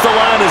past the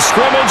line of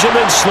scrimmage and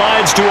then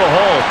slides to a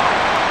halt.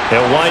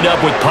 He'll wind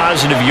up with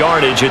positive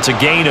yardage. It's a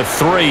gain of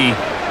 3,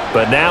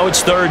 but now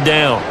it's 3rd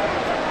down.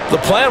 The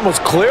plan was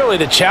clearly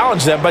to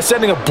challenge them by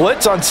sending a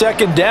blitz on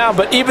 2nd down,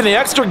 but even the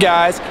extra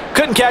guys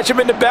couldn't catch him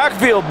in the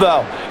backfield,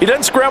 though. He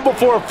doesn't scramble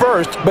for a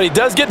first, but he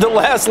does get the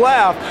last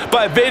laugh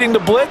by evading the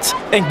blitz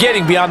and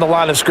getting beyond the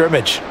line of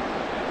scrimmage.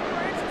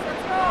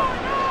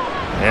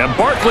 And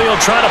Barkley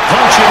will try to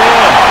punch it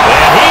in.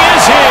 And he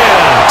is in.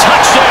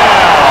 Touchdown,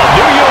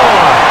 New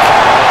York.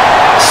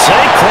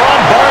 Saquon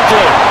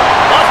Barkley,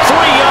 a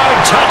 3-yard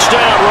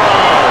touchdown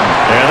run.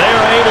 And they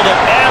are able to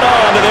add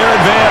on to their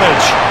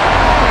advantage.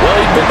 Well,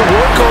 he's been the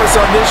workhorse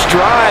on this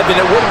drive, and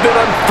it would have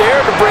been unfair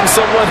to bring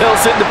someone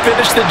else in to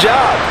finish the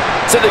job.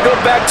 So they go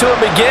back to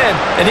him again,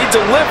 and he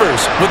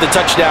delivers with a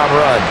touchdown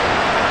run.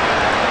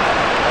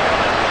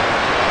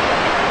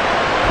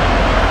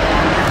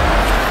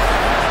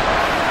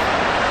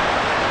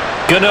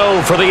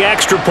 Gano for the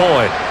extra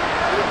point.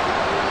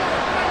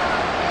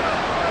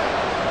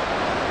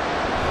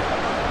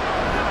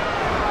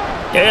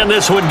 And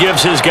this one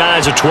gives his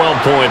guys a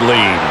 12-point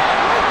lead.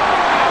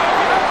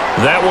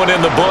 That one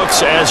in the books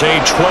as a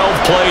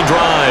 12-play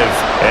drive.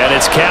 And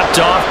it's capped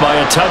off by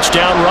a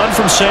touchdown run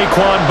from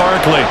Saquon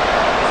Barkley.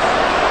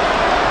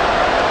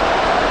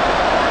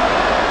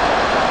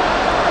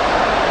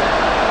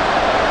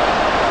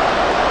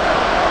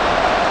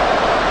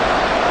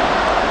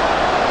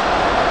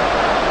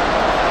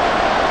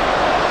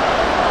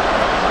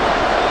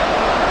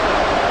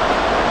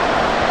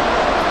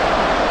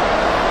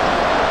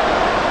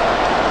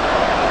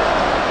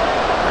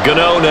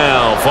 Gano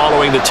now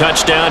following the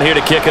touchdown here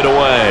to kick it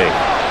away.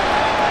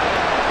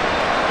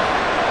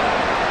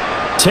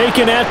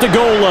 Taken at the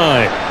goal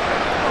line.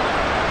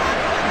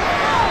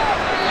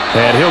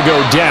 And he'll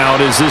go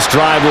down as this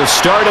drive will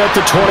start at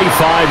the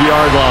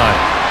 25-yard line.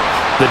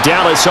 The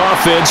Dallas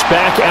offense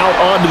back out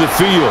onto the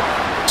field.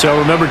 So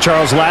remember,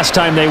 Charles, last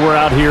time they were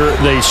out here,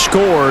 they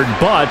scored,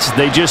 but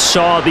they just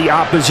saw the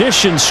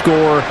opposition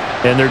score,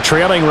 and they're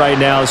trailing right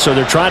now, so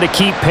they're trying to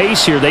keep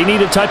pace here. They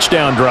need a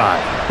touchdown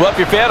drive. Well, if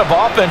you're a fan of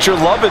offense, you're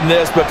loving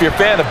this, but if you're a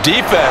fan of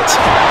defense,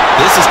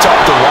 this is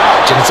tough to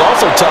watch, and it's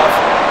also tough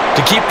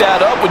to keep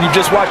that up when you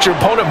just watch your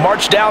opponent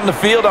march down the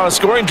field on a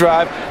scoring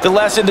drive that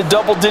lasts into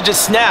double-digit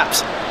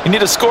snaps. You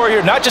need a score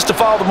here, not just to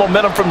follow the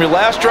momentum from your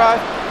last drive,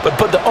 but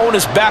put the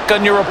onus back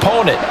on your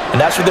opponent.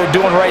 And that's what they're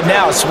doing right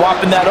now,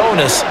 swapping that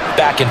onus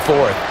back and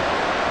forth.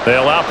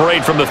 They'll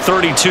operate from the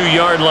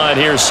 32-yard line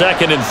here,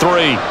 2nd and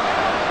 3.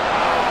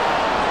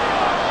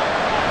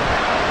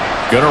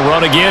 Gonna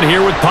run again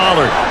here with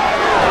Pollard.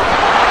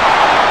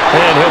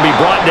 And he'll be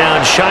brought down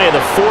shy of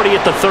the 40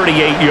 at the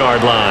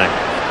 38-yard line.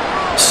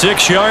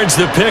 6 yards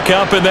the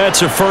pickup, and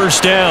that's a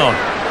 1st down.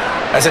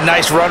 That's a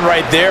nice run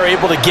right there,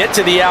 able to get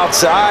to the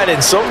outside.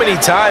 And so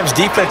many times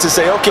defenses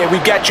say, okay,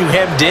 we've got you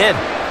hemmed in.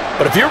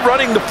 But if you're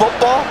running the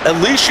football,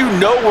 at least you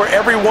know where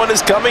everyone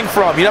is coming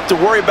from. You don't have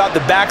to worry about the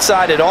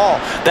backside at all.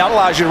 That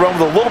allows you to run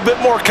with a little bit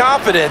more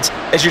confidence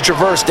as you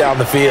traverse down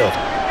the field.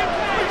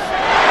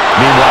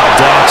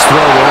 Next throw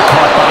there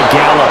caught by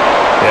Gallup.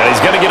 And he's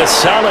going to get a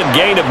solid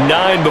gain of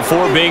 9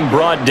 before being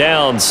brought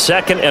down.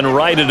 Second and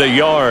right at a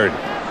yard.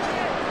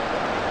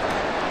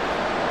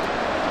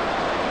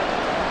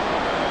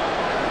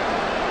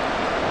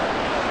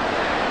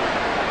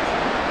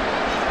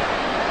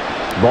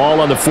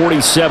 Ball on the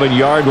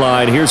 47-yard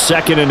line. Here's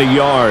second and a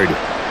yard.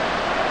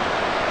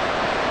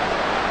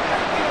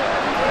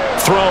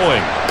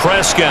 Throwing.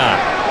 Prescott.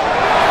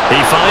 He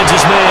finds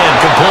his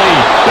man.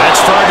 Complete. That's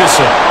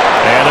Ferguson.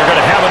 And they're going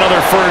to have another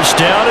first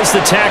down as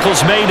the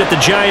tackle's made at the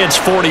Giants'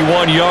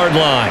 41-yard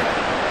line.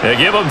 They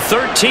give them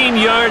 13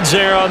 yards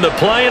there on the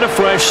play and a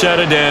fresh set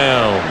of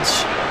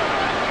downs.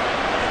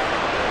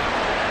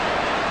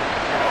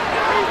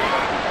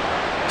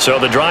 So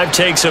the drive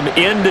takes them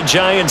into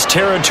Giants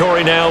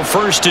territory now.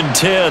 First and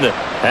 10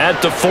 at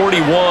the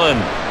 41.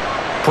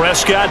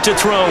 Prescott to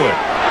throw it.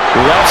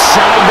 Left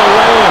side to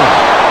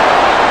Lamb.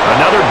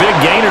 Another big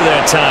gainer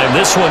that time.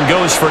 This one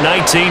goes for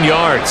 19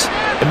 yards.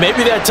 And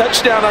maybe that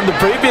touchdown on the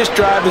previous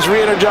drive has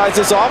re-energized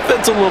this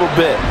offense a little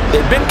bit.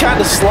 They've been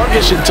kind of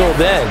sluggish until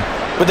then,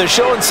 but they're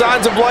showing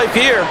signs of life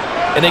here,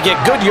 and they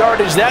get good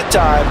yardage that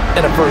time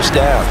and a first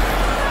down.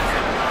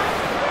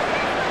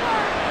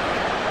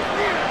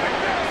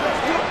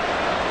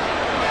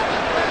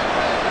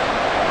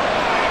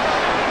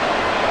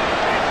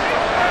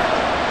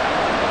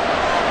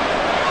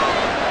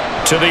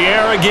 To the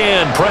air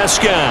again,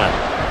 Prescott.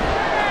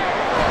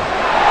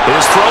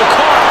 His throw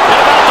caught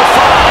at about the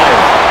 5.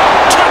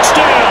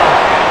 Touchdown!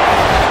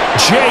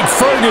 Jake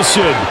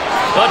Ferguson,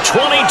 a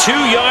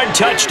 22-yard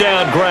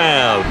touchdown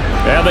grab.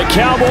 And the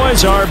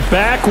Cowboys are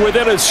back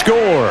within a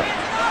score.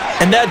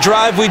 And that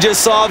drive we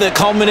just saw that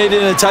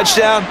culminated in a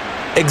touchdown,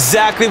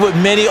 exactly what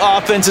many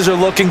offenses are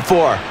looking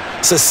for.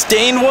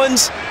 Sustained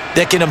ones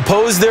that can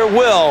impose their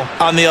will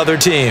on the other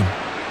team.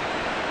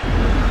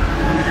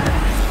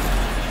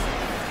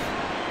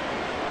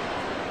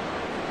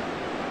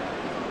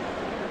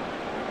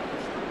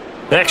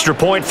 Extra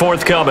point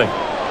forthcoming.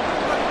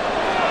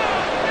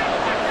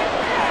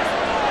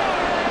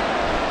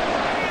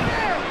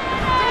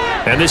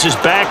 And this is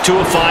back to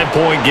a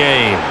 5-point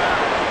game.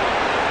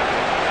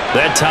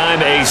 That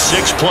time a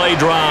 6-play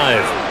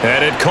drive.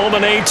 And it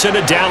culminates in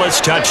a Dallas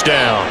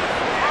touchdown.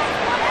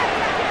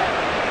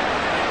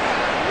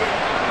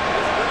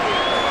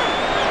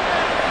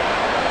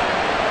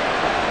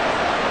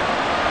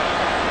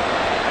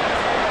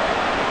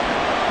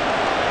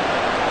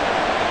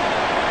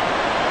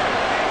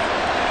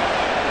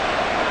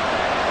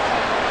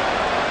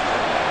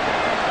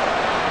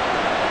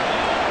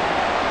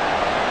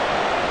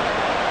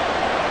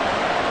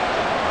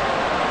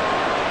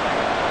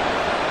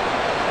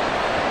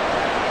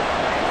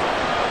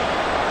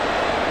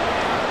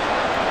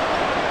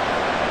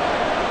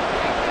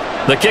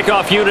 The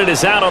kickoff unit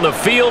is out on the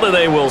field, and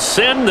they will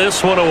send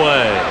this one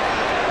away.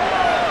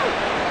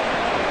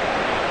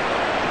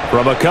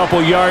 From a couple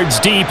yards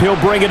deep, he'll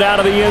bring it out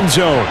of the end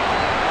zone.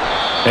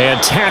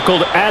 And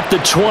tackled at the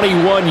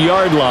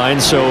 21-yard line,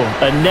 so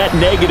a net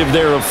negative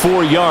there of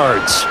 4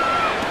 yards.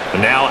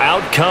 Now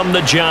out come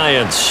the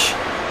Giants.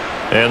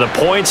 And the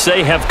points,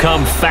 they have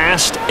come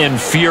fast and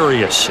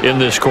furious in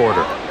this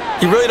quarter.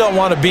 You really don't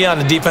want to be on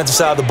the defensive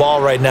side of the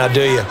ball right now,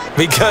 do you?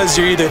 Because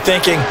you're either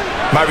thinking,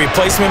 my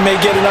replacement may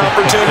get an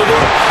opportunity.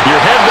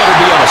 Your head better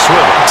be on a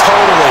swivel.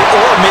 Totally.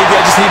 Or maybe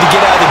I just need to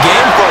get out of the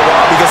game for a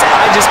while because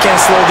I just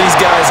can't slow these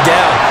guys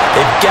down.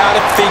 They've got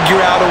to figure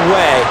out a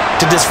way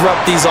to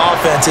disrupt these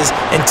offenses.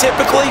 And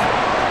typically,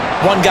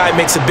 one guy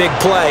makes a big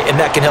play,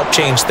 and that can help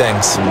change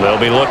things. They'll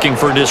be looking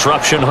for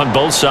disruption on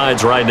both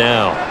sides right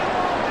now.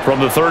 From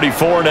the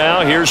 34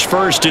 now, here's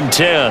first and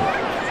 10.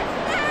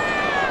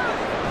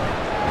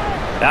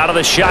 Out of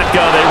the shotgun,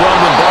 they run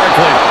with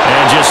Barkley.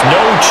 And just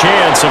no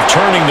chance of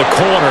turning the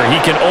corner. He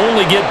can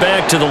only get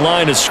back to the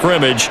line of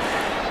scrimmage.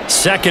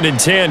 Second and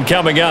 10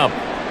 coming up.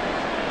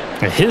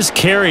 His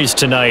carries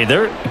tonight,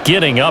 they're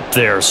getting up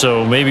there,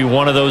 so maybe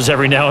one of those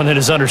every now and then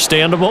is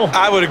understandable.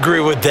 I would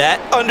agree with that.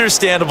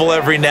 Understandable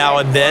every now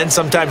and then.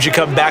 Sometimes you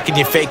come back and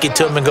you fake it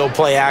to him and go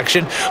play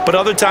action. But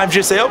other times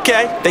you say,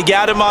 okay, they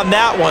got him on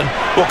that one.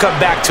 We'll come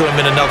back to him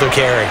in another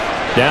carry.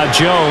 Now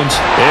Jones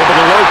able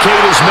to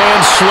locate his man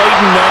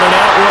Slayton on an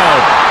out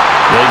route.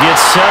 They get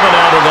 7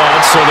 out of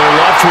that, so they're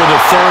left with a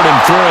 3rd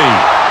and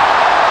 3.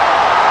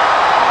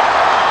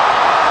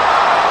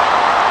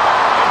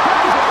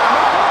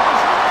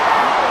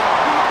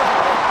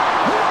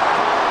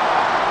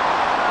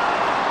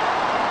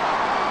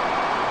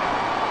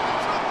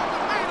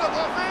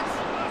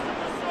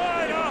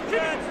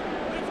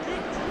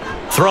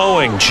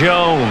 Throwing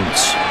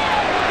Jones.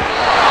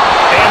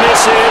 And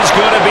this is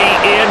going to be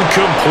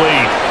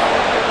incomplete.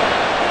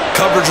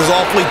 Coverage was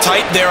awfully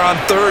tight there on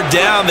 3rd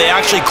down. They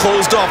actually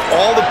closed off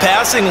all the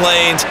passing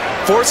lanes,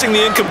 forcing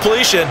the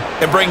incompletion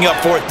and bringing up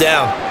 4th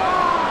down.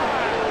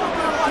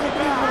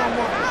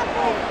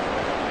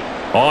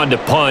 On to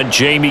punt,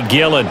 Jamie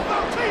Gillen.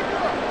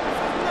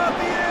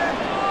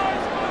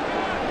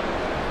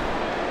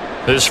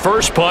 His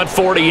first punt,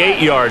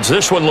 48 yards.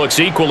 This one looks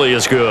equally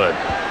as good.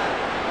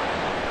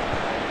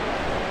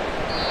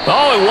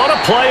 Oh, and what a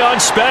play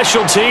on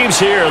special teams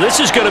here. This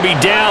is going to be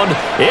down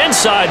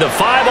inside the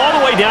 5, all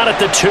the way down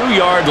at the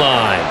 2-yard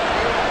line.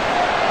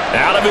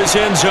 Out of his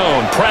end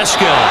zone,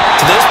 Prescott.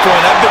 To this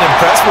point, I've been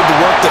impressed with the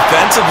work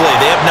defensively.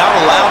 They have not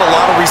allowed a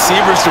lot of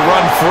receivers to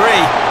run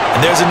free.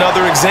 And there's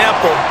another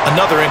example,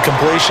 another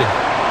incompletion.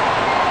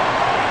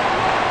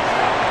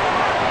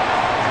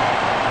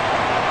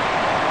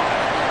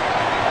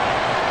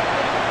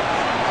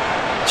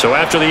 So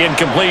after the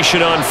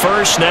incompletion on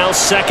first, now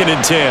 2nd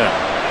and 10.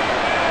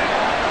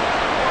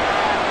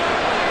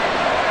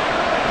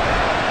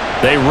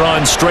 They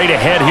run straight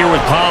ahead here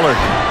with Pollard.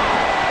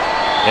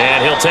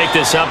 And he'll take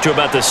this up to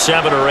about the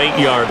 7 or 8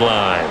 yard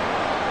line.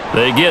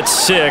 They get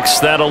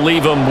 6. That'll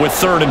leave them with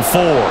 3rd and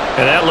 4.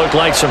 And that looked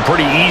like some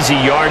pretty easy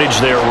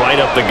yardage there right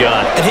up the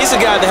gut. And he's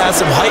a guy that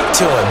has some height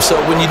to him. So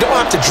when you don't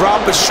have to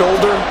drop a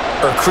shoulder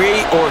or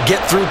create or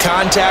get through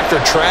contact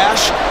or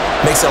trash,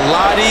 makes it a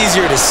lot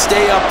easier to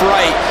stay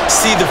upright,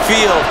 see the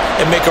field,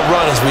 and make a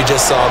run as we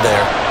just saw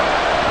there.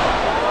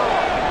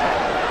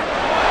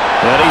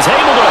 And he's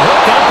able to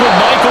hook up with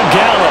Michael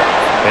Gallup.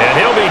 And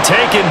he'll be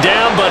taken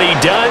down, but he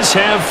does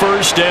have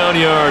first down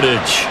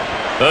yardage.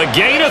 A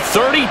gain of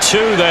 32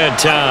 that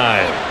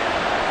time.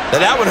 Now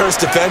that one hurts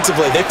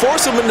defensively. They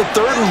force him into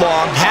 3rd and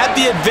long, had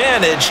the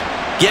advantage,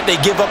 yet they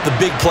give up the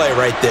big play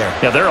right there.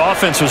 Yeah, their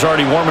offense was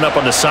already warming up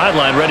on the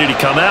sideline, ready to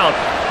come out.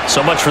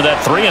 So much for that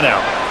 3 and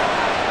out.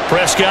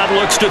 Prescott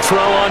looks to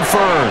throw on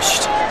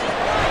first.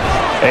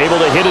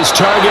 Able to hit his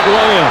target,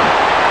 Lamb.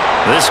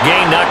 This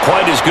game not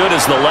quite as good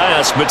as the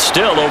last, but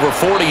still over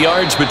 40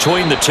 yards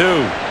between the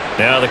two.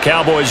 Now the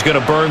Cowboys going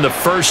to burn the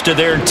first of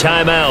their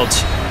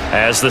timeouts,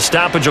 as the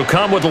stoppage will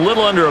come with a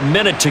little under a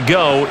minute to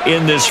go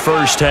in this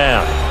first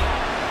half.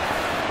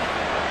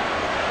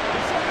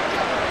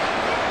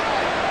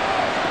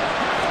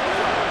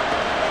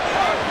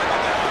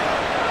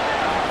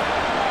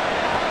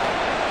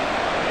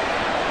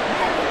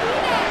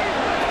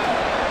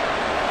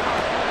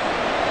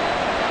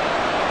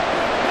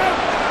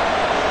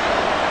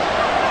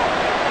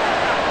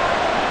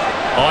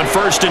 On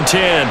 1st and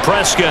 10,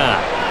 Prescott.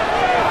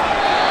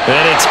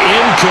 And it's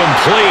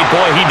incomplete.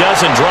 Boy, he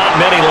doesn't drop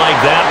many like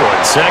that one.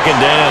 2nd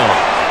down.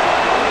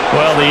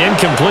 Well, the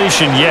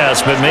incompletion,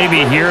 yes, but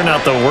maybe here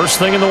not the worst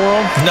thing in the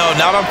world? No,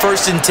 not on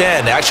 1st and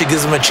 10. It actually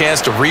gives them a chance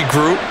to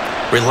regroup,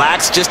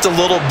 relax just a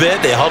little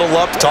bit. They huddle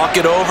up, talk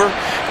it over.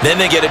 Then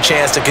they get a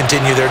chance to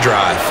continue their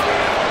drive.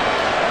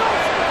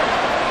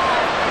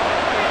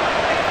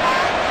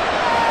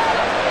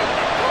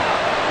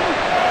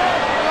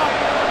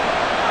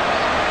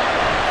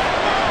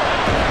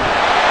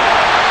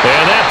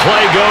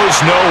 Play goes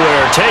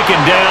nowhere. Taken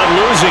down,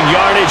 losing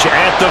yardage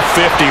at the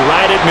 50,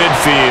 right at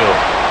midfield.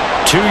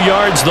 2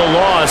 yards the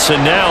loss,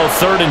 and now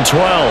 3rd and 12.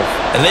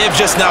 And they have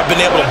just not been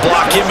able to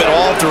block him at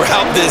all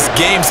throughout this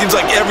game. Seems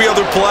like every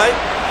other play,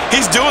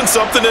 he's doing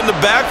something in the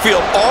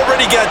backfield.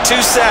 Already got 2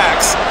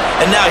 sacks,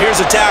 and now here's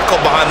a tackle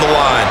behind the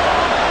line.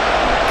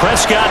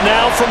 Prescott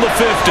now from the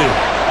 50.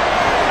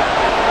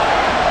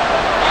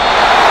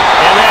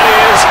 And that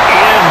is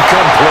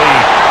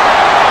incomplete.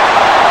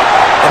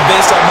 And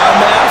based on my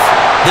math,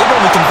 they've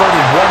only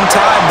converted 1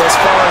 time thus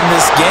far in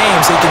this game,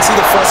 so you can see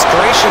the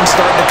frustration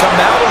starting to come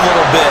out a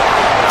little bit.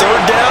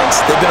 3rd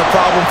downs, they've been a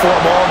problem for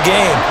them all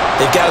game.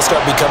 They've got to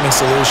start becoming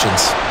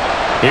solutions.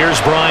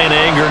 Here's Brian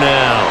Anger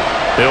now.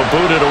 He'll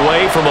boot it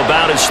away from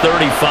about his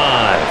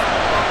 35.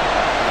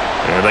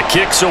 And the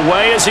kick's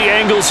away as he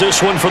angles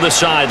this one for the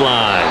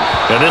sideline.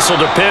 And this will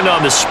depend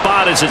on the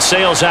spot as it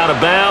sails out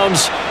of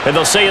bounds. And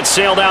they'll say it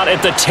sailed out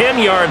at the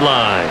 10-yard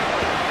line.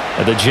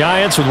 And the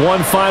Giants with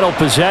one final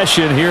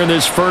possession here in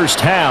this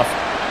first half.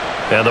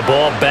 And the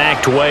ball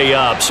backed way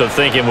up. So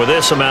thinking with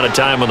this amount of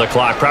time on the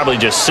clock, probably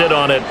just sit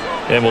on it,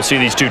 and we'll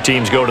see these two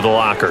teams go to the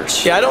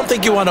lockers. Yeah, I don't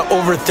think you want to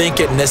overthink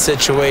it in this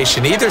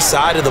situation. Either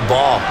side of the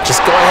ball.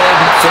 Just go ahead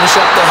and finish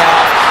up the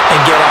half and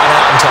get on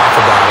out and talk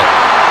about it.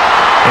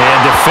 And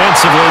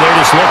defensively, they're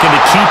just looking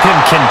to keep him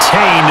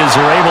contained as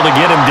they're able to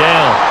get him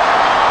down.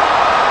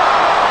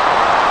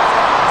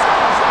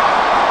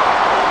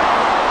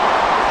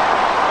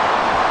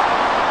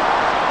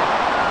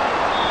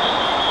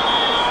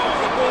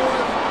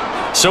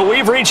 So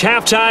we've reached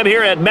halftime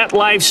here at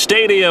MetLife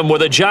Stadium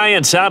with the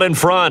Giants out in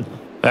front.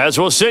 As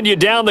we'll send you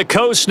down the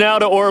coast now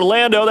to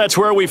Orlando, that's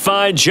where we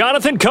find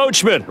Jonathan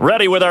Coachman,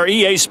 ready with our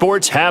EA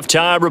Sports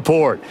Halftime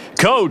Report.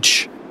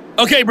 Coach.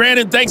 Okay,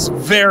 Brandon, thanks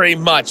very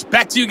much.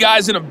 Back to you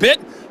guys in a bit.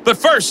 But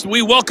first,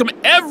 we welcome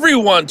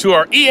everyone to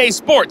our EA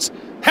Sports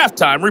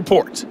Halftime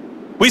Report.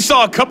 We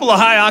saw a couple of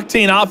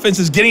high-octane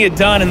offenses getting it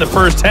done in the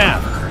first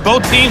half.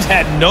 Both teams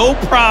had no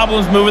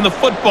problems moving the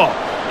football.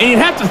 And you'd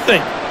have to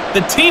think, the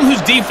team whose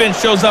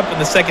defense shows up in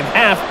the second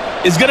half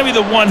is going to be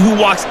the one who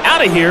walks out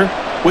of here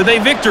with a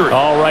victory.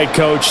 All right,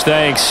 Coach,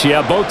 thanks.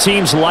 Yeah, both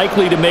teams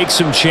likely to make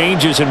some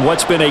changes in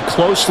what's been a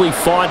closely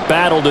fought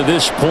battle to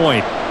this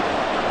point.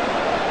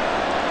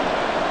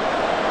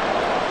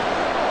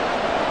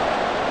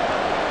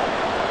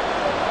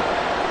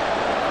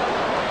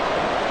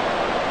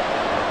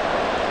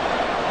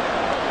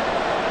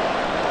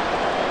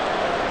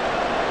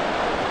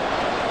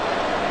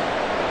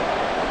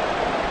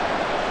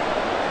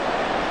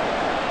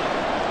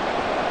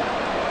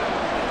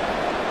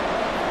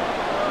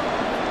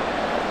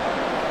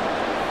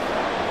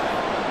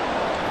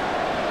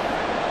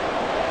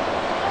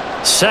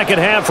 Second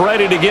half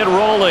ready to get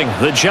rolling.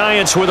 The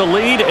Giants with a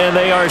lead, and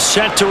they are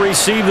set to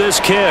receive this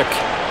kick.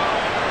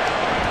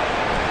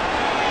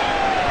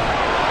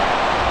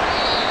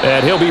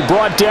 And he'll be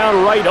brought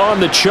down right on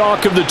the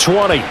chalk of the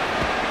 20.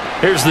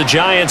 Here's the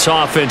Giants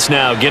offense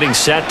now getting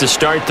set to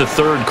start the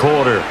third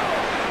quarter.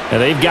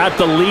 And they've got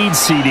the lead,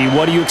 CD.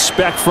 What do you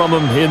expect from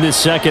them in this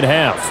second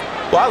half?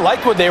 Well, I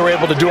like what they were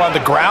able to do on the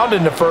ground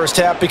in the first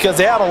half because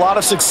they had a lot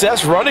of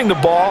success running the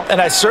ball, and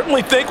I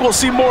certainly think we'll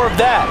see more of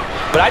that.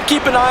 But I'd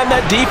keep an eye on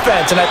that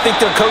defense, and I think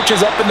their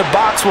coaches up in the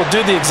box will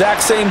do the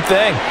exact same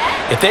thing.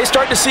 If they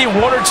start to see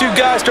one or two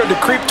guys start to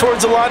creep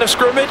towards the line of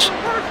scrimmage,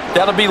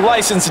 that'll be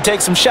licensed to take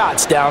some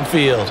shots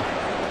downfield.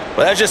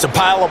 Well, that's just a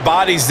pile of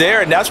bodies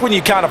there, and that's when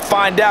you kind of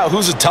find out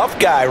who's a tough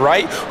guy,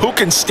 right? Who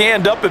can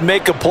stand up and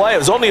make a play. It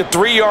was only a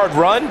 3-yard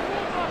run.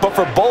 But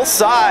for both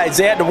sides,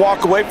 they had to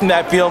walk away from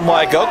that feeling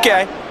like,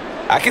 okay,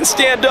 I can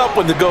stand up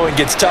when the going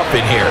gets tough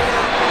in here.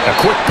 A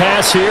quick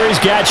pass here. He's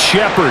got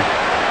Shepard.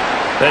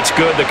 That's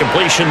good. The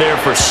completion there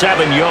for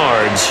 7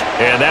 yards,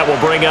 and that will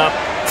bring up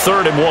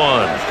 3rd and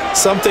 1.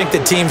 Some think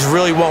that teams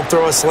really won't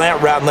throw a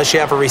slant route unless you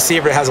have a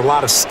receiver that has a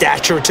lot of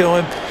stature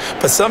to him.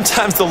 But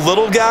sometimes the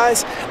little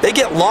guys, they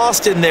get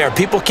lost in there.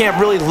 People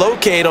can't really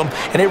locate them,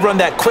 and they run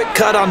that quick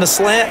cut on the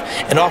slant,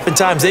 and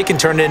oftentimes they can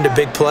turn it into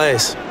big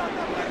plays.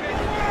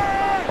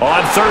 On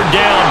 3rd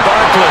down,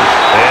 Barkley.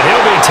 And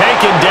he'll be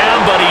taken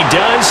down, but he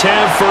does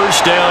have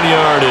first down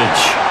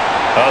yardage.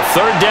 A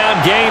 3rd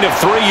down gain of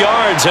 3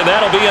 yards, and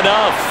that'll be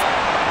enough.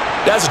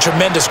 That's a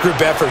tremendous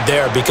group effort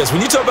there because when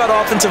you talk about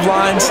offensive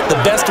lines, the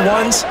best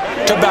ones,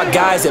 talk about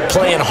guys that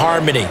play in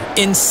harmony,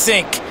 in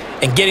sync,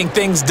 and getting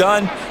things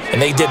done,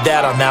 and they did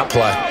that on that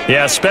play.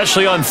 Yeah,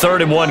 especially on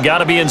 3rd and 1. Got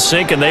to be in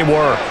sync, and they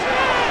were.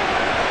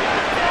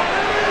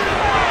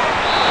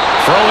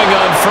 Throwing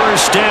on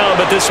first down,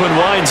 but this one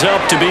winds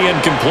up to be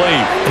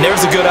incomplete. And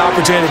there's a good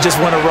opportunity to just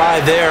went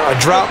awry there. A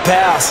drop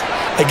pass.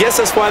 I guess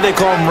that's why they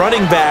call them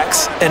running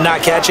backs and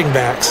not catching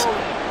backs.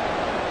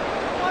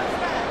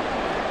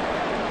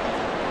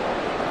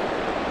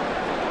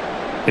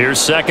 Here's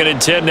 2nd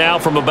and 10 now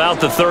from about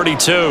the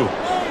 32.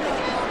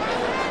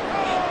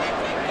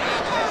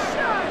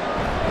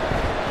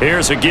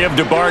 Here's a give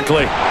to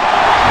Barkley.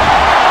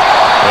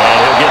 And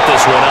he'll get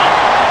this one up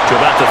to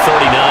about the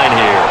 39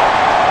 here.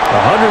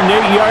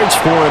 108 yards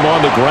for him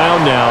on the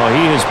ground now.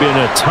 He has been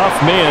a tough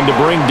man to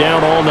bring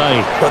down all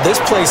night. Well,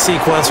 this play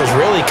sequence was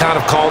really kind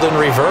of called in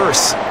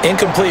reverse.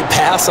 Incomplete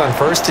pass on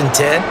 1st and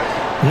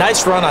 10.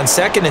 Nice run on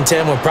 2nd and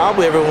 10 when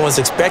probably everyone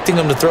was expecting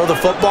him to throw the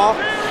football.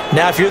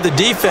 Now, if you're the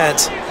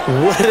defense,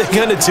 what are they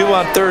going to do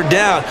on 3rd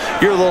down?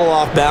 You're a little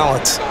off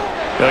balance.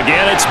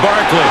 Again, it's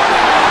Barkley.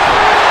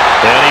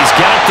 And he's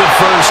got the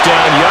first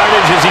down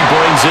yardage as he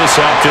brings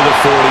this up to the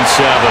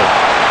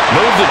 47.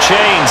 Move the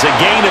chains, a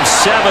gain of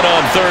 7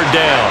 on 3rd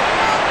down.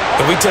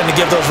 And we tend to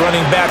give those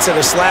running backs that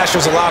are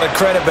slashers a lot of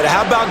credit, but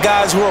how about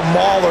guys who are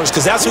maulers?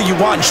 Because that's who you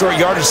want in short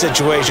yardage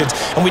situations,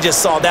 and we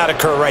just saw that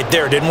occur right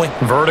there, didn't we?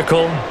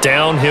 Vertical,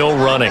 downhill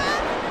running.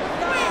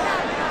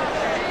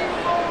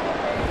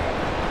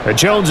 And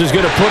Jones is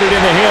going to put it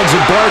in the hands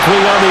of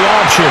Barkley on the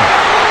option.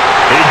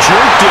 He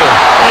jerked him,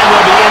 and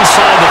they'll be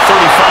inside the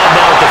 35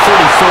 now at the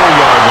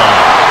 34-yard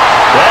line.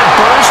 That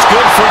burst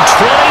good for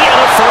 20 and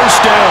a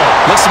first down.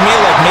 Looks to me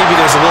like maybe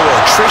there's a little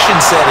attrition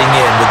setting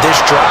in with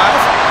this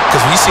drive, because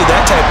when you see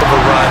that type of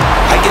a run,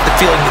 I get the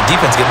feeling the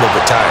defense gets a little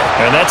bit tired.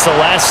 And that's the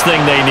last thing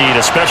they need,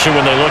 especially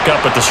when they look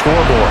up at the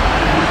scoreboard.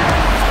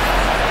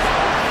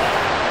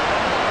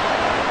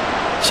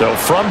 So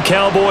from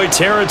Cowboy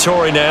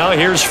territory now,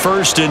 here's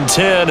 1st and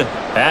 10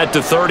 at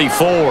the 34.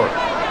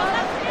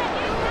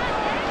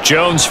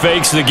 Jones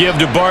fakes the give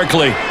to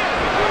Barkley.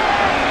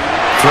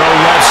 Throw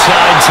left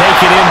side,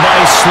 taken in by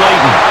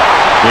Slayton.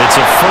 It's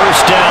a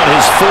first down,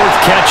 his 4th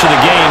catch of the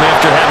game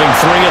after having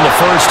 3 in the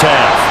first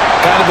half.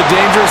 Kind of a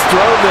dangerous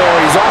throw there.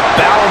 He's off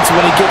balance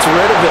when he gets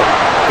rid of it.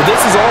 But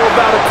this is all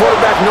about a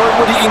quarterback knowing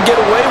what he can get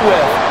away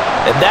with.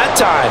 At that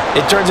time,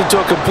 it turns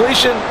into a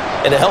completion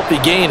and a healthy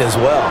gain as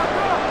well.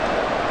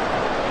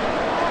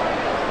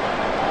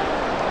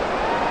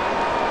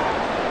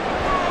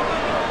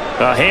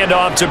 A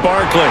handoff to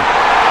Barkley.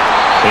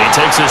 And he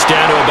takes us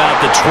down to about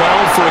the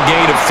 12 for a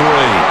gain of 3.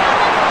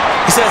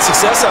 He's had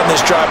success on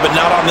this drive, but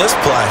not on this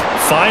play.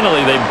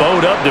 Finally, they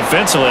bowed up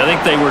defensively. I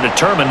think they were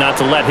determined not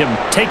to let him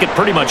take it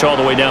pretty much all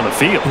the way down the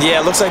field.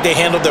 Yeah, it looks like they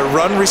handled their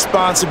run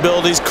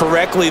responsibilities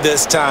correctly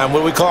this time.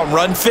 What we call them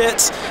run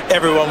fits,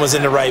 everyone was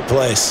in the right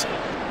place.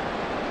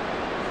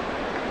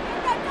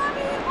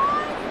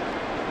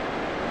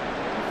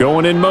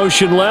 Going in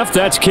motion left,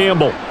 that's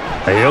Campbell.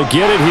 He'll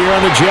get it here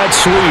on the jet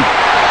sweep.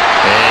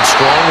 And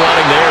strong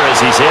running there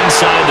as he's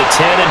inside the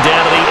 10 and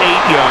down to the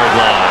 8-yard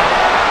line.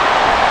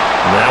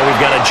 Now we've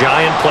got a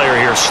Giant player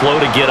here slow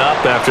to get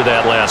up after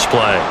that last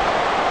play.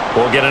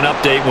 We'll get an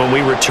update when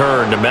we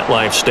return to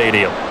MetLife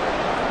Stadium.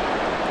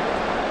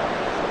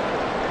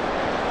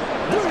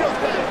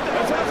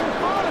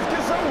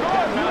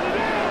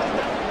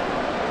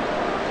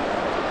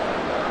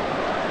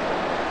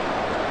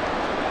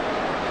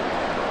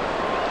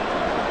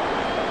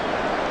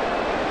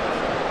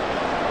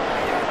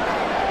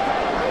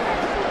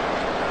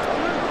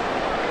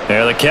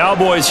 And the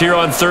Cowboys here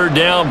on third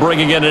down,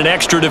 bringing in an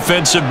extra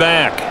defensive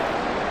back.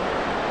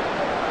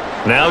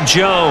 Now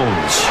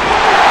Jones.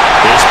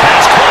 His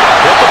pass caught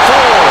at the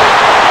 4.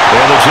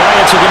 And the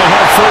Giants are going to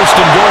have first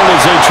and goal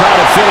as they try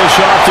to finish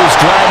off this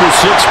drive with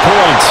 6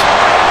 points.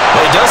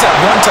 Well, he does have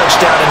 1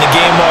 touchdown in the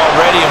game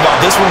already, and while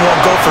this one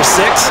won't go for 6,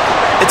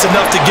 it's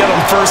enough to get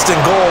him first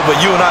and goal.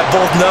 But you and I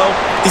both know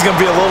he's going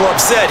to be a little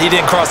upset he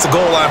didn't cross the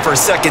goal line for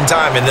a second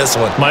time in this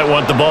one. Might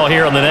want the ball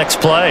here on the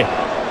next play.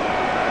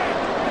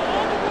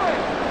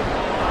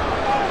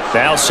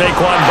 Now Saquon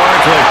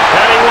Barkley,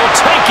 and he will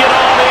take it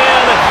on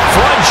in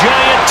for a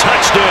Giant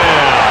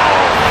touchdown.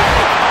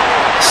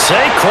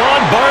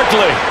 Saquon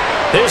Barkley,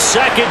 his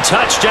second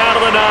touchdown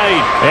of the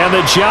night. And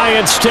the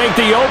Giants take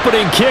the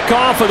opening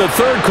kickoff of the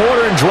third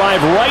quarter and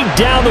drive right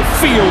down the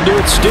field to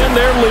extend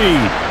their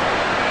lead.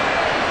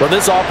 Well,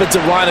 this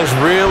offensive line has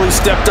really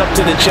stepped up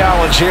to the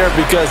challenge here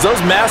because those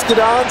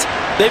Mastodons,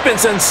 they've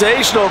been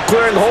sensational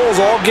clearing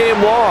holes all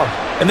game long.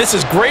 And this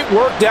is great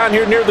work down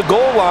here near the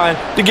goal line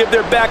to give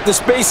their back the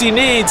space he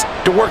needs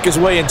to work his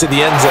way into the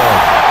end zone.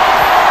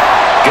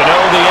 Gano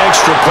the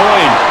extra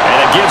point, and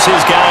it gives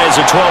his guys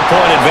a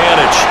 12-point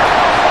advantage.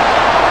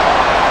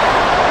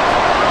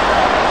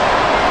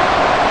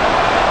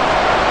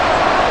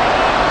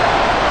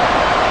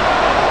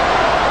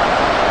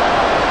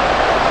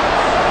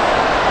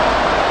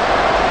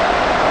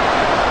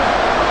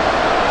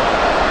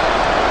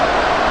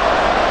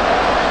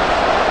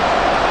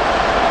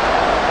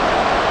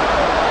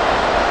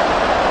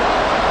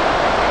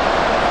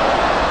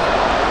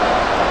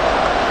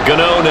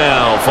 Gano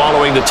now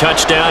following the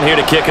touchdown here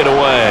to kick it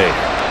away.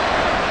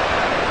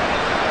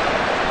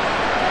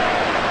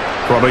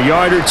 From a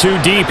yard or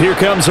two deep, here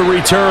comes a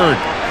return.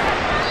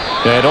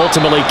 And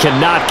ultimately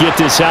cannot get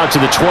this out to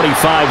the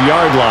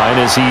 25-yard line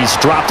as he's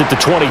dropped at the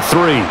 23.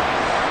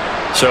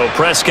 So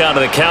Prescott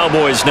of the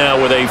Cowboys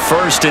now with a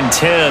 1st and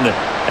 10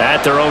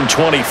 at their own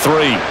 23.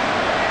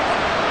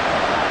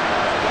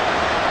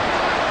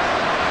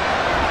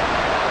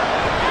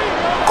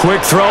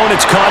 Quick throw, and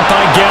it's caught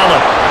by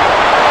Gallup.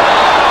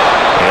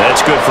 And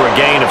that's good for a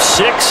gain of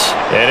 6,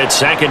 and it's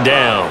 2nd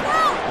down.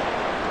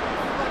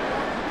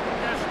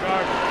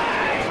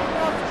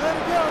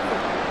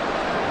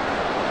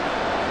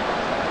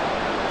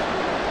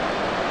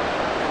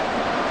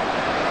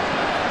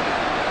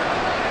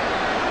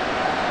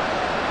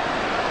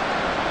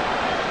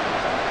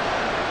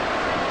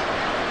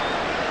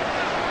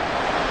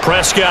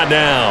 Prescott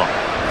now.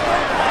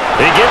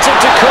 He gets it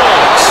to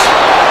Cooks.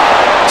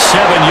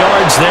 7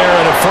 yards there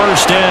and a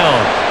 1st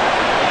down.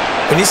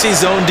 When you see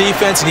zone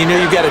defense and you know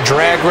you've got a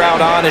drag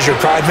route on as your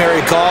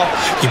primary call,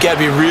 you've got to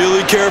be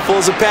really careful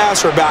as a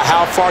passer about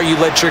how far you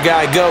let your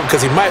guy go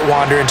because he might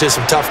wander into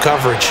some tough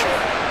coverage.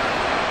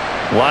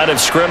 Line of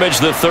scrimmage,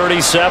 the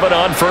 37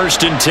 on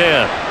 1st and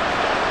 10.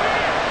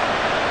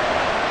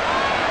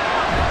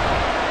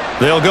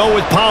 They'll go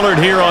with Pollard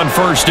here on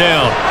 1st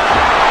down.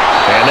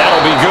 And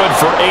that'll be good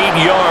for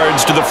 8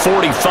 yards to the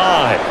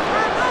 45.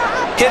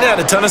 Getting had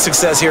a ton of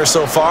success here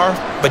so far,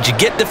 but you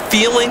get the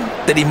feeling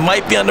that he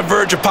might be on the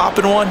verge of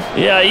popping one.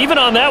 Yeah, even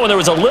on that one, there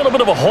was a little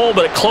bit of a hole,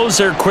 but it closed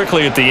there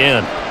quickly at the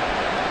end.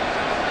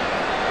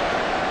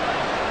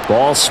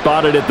 Ball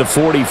spotted at the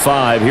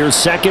 45. Here's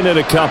 2nd and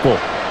a couple.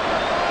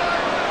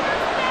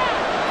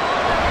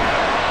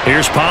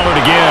 Here's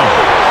Pollard again.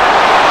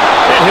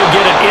 And he'll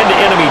get it into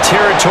enemy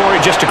territory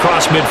just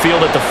across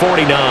midfield at the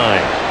 49.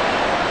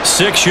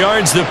 6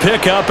 yards the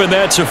pickup, and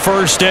that's a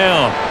 1st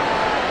down.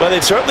 Well,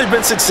 they've certainly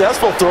been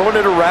successful throwing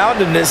it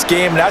around in this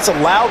game, and that's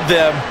allowed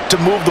them to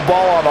move the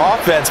ball on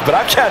offense. But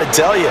I've got to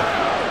tell you,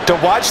 to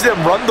watch them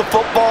run the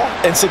football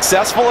and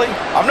successfully,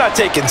 I'm not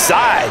taking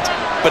sides.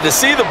 But to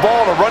see the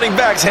ball in a running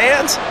back's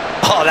hands,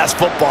 oh, that's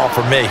football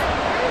for me.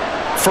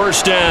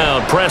 1st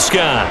down,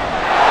 Prescott.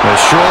 A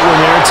short one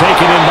there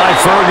taken in by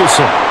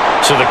Ferguson.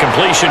 So the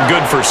completion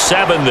good for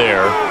 7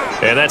 there.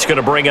 And that's going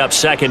to bring up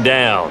 2nd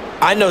down.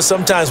 I know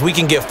sometimes we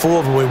can get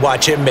fooled when we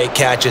watch him make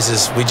catches,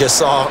 as we just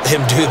saw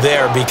him do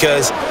there,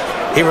 because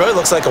he really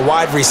looks like a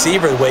wide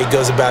receiver the way he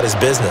goes about his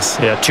business.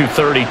 Yeah,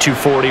 230,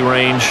 240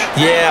 range.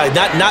 Yeah,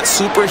 not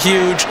super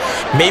huge.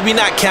 Maybe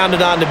not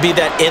counted on to be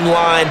that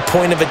inline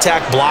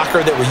point-of-attack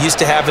blocker that we used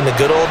to have in the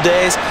good old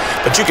days,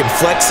 but you can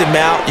flex him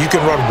out. You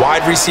can run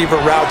wide receiver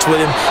routes with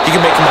him. You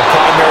can make him a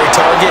primary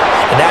target,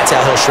 and that's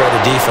how he'll shred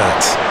a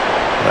defense.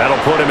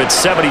 That'll put him at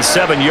 77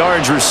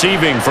 yards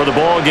receiving for the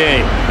ball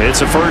game.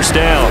 It's a 1st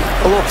down.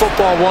 A little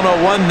football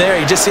 101 there.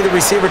 You just see the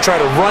receiver try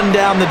to run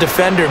down the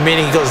defender,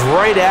 meaning he goes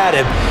right at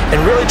him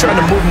and really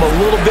trying to move him a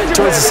little bit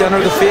towards the center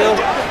of the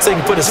field so he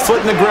can put his foot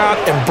in the ground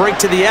and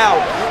break to the out,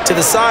 to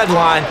the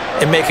sideline,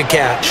 and make a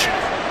catch.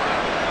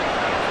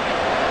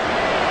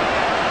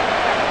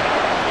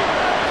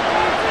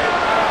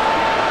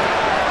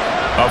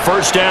 A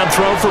 1st down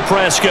throw for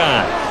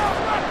Prescott.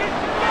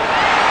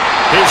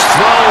 His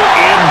throw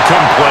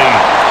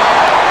incomplete.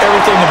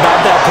 Everything about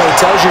that play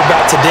tells you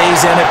about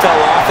today's NFL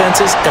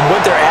offenses and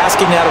what they're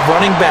asking out of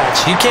running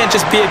backs. You can't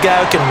just be a guy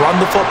who can run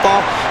the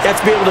football. You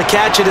have to be able to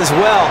catch it as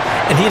well,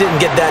 and he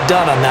didn't get that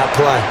done on that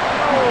play.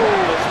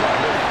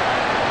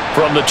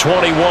 From the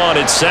 21,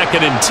 it's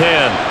 2nd and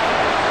 10.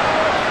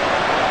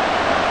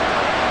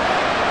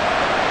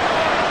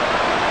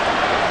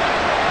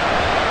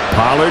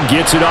 Pollard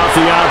gets it off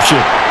the option.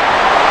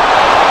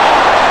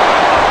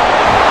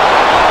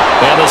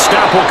 And the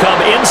stop will come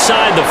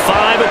inside the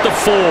 5 at the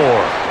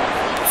 4.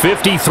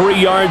 53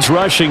 yards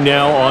rushing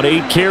now on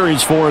 8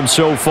 carries for him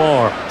so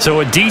far.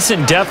 So a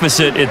decent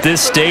deficit at this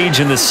stage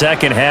in the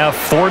second half.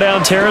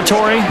 4-down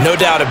territory? No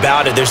doubt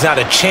about it. There's not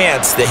a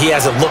chance that he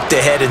hasn't looked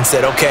ahead and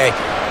said, okay,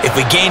 if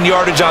we gain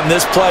yardage on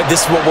this play,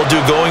 this is what we'll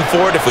do going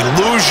forward. If we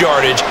lose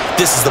yardage,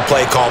 this is the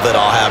play call that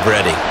I'll have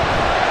ready.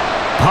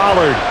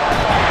 Pollard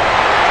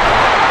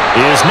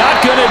is not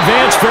going to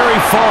advance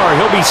very far.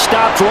 He'll be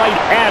stopped right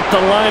at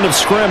the line of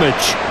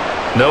scrimmage.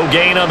 No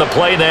gain on the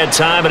play that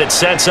time, and it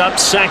sets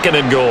up 2nd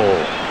and goal.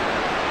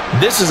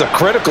 This is a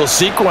critical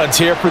sequence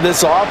here for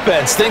this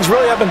offense. Things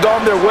really haven't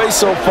gone their way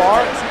so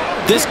far.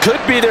 This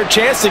could be their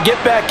chance to get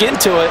back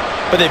into it,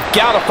 but they've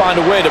got to find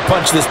a way to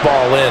punch this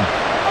ball in.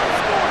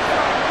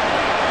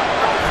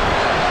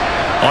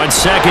 On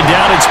 2nd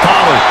down, it's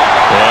Pollard.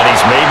 And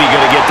he's maybe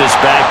going to get this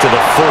back to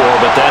the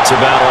 4, but that's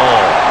about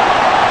all.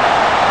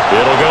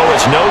 It'll go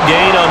as no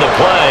gain on the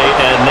play,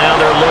 and now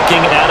they're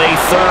looking at a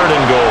 3rd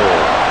and goal.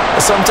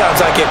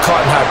 Sometimes I get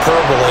caught in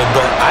hyperbole,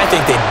 but I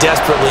think they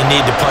desperately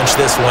need to punch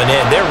this one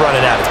in. They're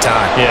running out of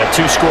time. Yeah,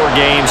 2-score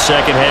game,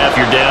 second half,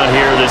 you're down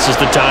here. This is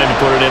the time to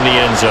put it in the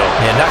end zone.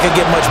 Yeah, not going to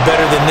get much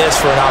better than this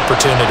for an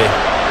opportunity.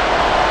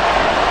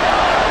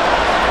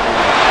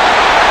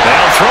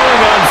 Now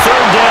throwing on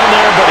 3rd down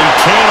there, but he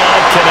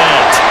cannot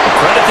connect.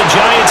 Credit the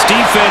Giants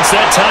defense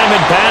that time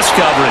in pass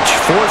coverage.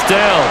 4th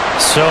down.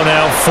 So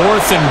now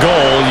 4th and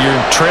goal.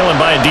 You're trailing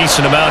by a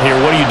decent amount here.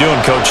 What are you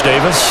doing, Coach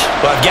Davis?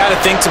 Well, I've got to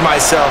think to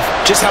myself,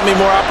 just how many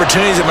more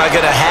opportunities am I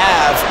going to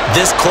have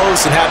this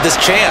close and have this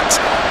chance?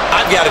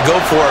 I've got to go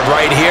for it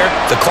right here.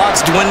 The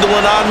clock's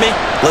dwindling on me.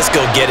 Let's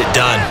go get it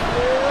done.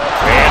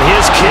 And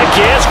his kick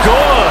is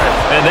good.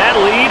 And that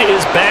lead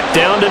is back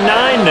down to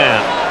 9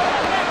 now.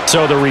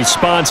 So the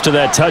response to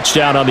that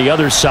touchdown on the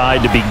other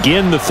side to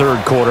begin the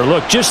 3rd quarter.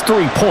 Look, just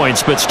 3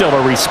 points, but still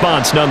a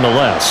response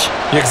nonetheless.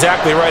 You're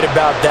exactly right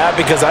about that,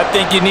 because I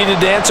think you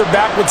needed to answer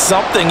back with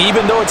something,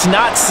 even though it's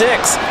not 6.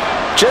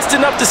 Just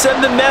enough to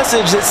send the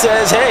message that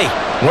says, hey,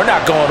 we're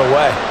not going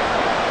away.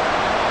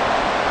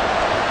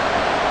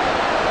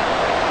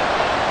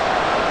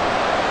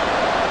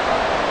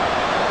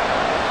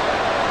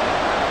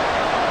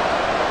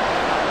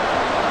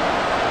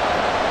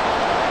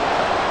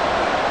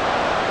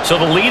 So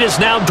the lead is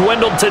now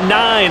dwindled to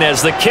 9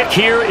 as the kick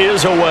here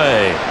is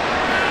away.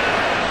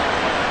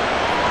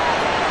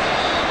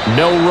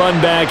 No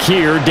run back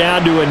here,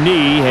 down to a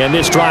knee, and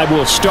this drive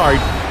will start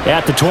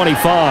at the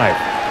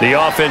 25. The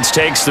offense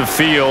takes the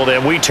field,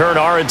 and we turn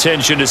our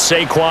attention to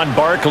Saquon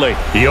Barkley.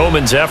 The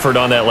Yeoman's effort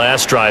on that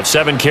last drive.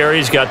 7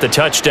 carries, got the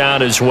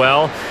touchdown as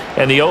well.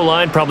 And the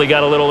O-line probably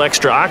got a little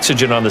extra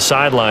oxygen on the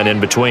sideline in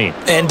between.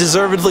 And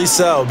deservedly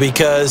so,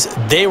 because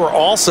they were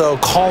also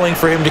calling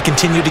for him to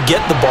continue to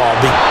get the ball.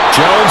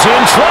 Jones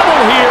in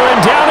trouble here,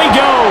 and down he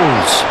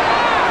goes.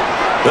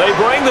 They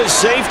bring the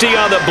safety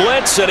on the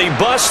blitz, and he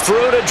busts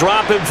through to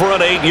drop him for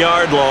an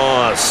 8-yard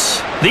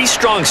loss. These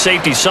strong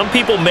safeties, some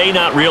people may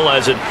not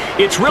realize it.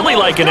 It's really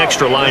like an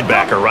extra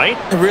linebacker, right?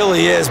 It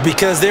really is,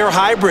 because they're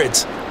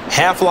hybrids.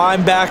 Half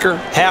linebacker,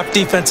 half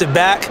defensive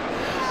back.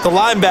 The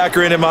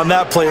linebacker in him on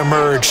that play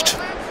emerged.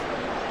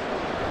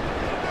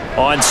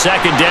 On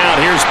 2nd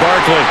down, here's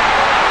Barkley.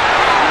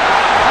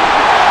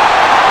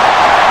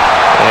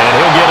 And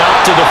he'll get up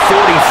to the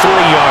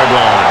 43-yard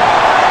line.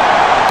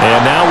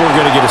 And now we're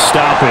going to get a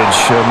stoppage.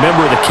 A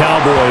member of the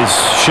Cowboys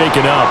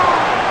shaken up.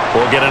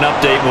 We'll get an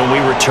update when we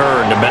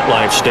return to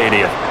MetLife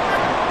Stadium.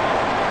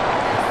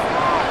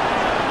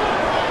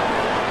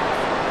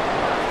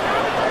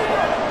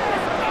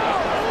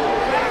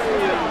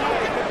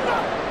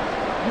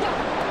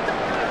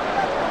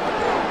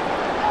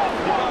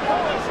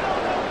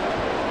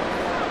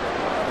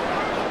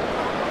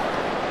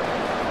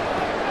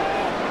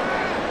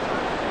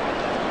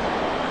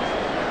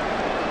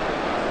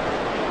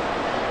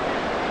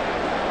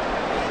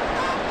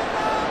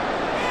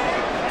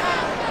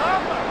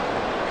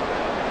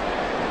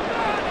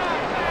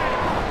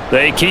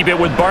 They keep it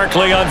with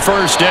Barkley on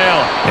 1st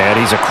down. And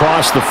he's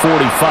across the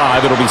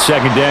 45. It'll be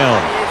 2nd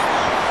down.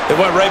 They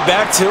went right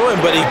back to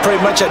him, but he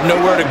pretty much had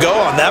nowhere to go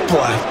on that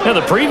play. Yeah,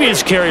 the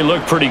previous carry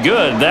looked pretty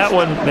good. That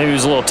one, maybe he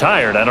was a little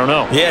tired. I don't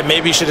know. Yeah,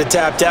 maybe he should have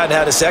tapped out and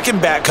had a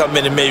second back come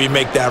in and maybe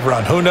make that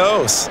run. Who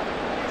knows?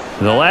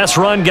 The last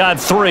run got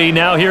 3.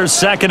 Now here's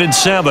 2nd and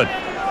 7.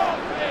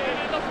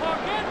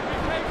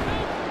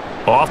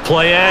 Off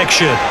play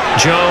action.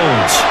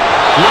 Jones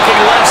looking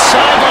left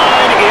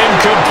sideline,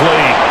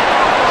 incomplete.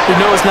 You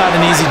know it's not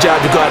an easy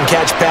job to go out and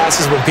catch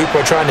passes when people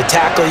are trying to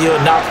tackle you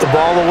and knock the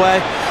ball away.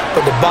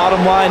 But the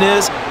bottom line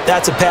is,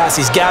 that's a pass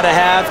he's got to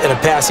have and a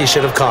pass he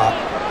should have caught.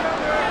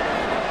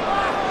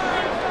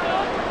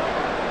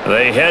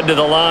 They head to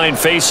the line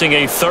facing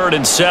a 3rd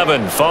and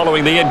 7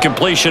 following the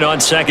incompletion on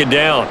 2nd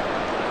down.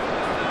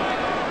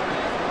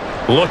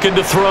 Looking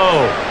to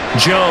throw.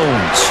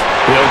 Jones.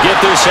 He'll get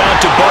this out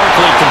to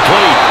Barkley,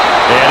 complete.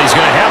 And he's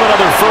going to have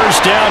another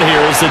first down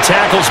here as the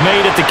tackle's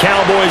made at the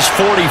Cowboys'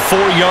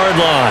 44-yard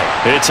line.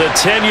 It's a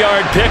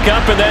 10-yard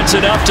pickup, and that's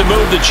enough to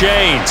move the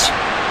chains.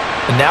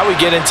 And now we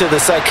get into the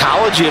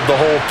psychology of the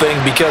whole thing,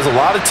 because a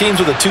lot of teams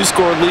with a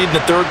 2-score lead in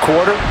the third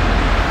quarter,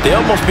 they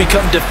almost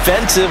become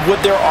defensive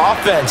with their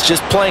offense,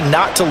 just playing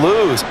not to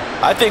lose.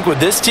 I think with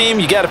this team,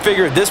 you got to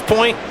figure at this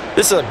point,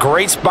 this is a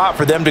great spot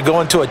for them to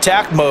go into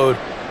attack mode,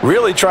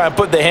 really try and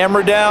put the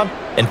hammer down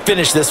and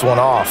finish this one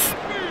off.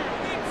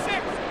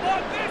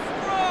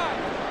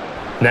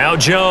 Now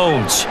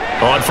Jones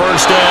on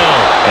first down.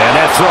 And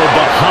that throw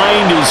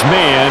behind his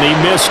man. He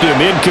missed him.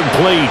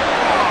 Incomplete.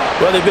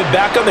 Well, they've been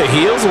back on their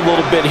heels a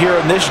little bit here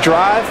in this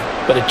drive,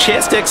 but a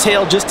chance to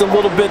exhale just a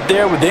little bit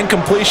there with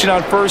incompletion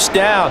on first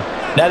down.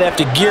 Now they have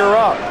to gear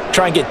up,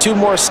 try and get 2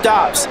 more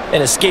stops,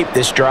 and escape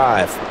this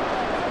drive.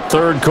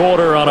 Third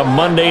quarter on a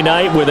Monday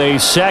night with a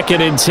 2nd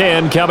and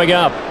 10 coming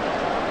up.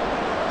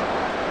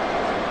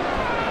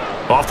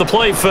 Off the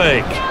play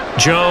fake.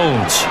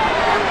 Jones.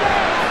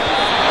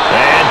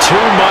 And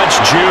too much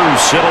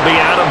juice. It'll be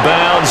out of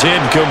bounds,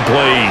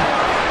 incomplete.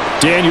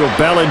 Daniel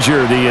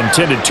Bellinger, the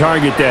intended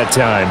target that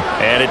time.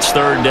 And it's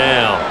third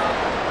down.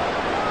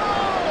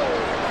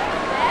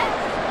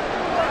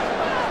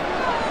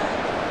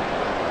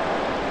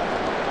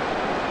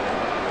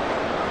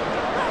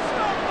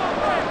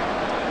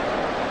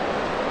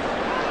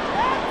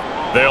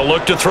 They'll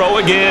look to throw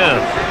again.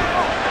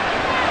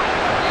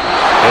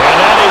 And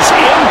that is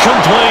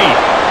incomplete.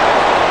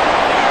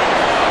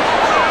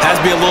 Has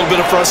to be a little bit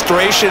of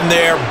frustration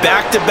there.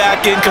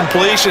 Back-to-back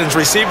incompletions.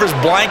 Receivers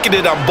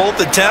blanketed on both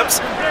attempts,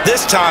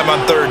 this time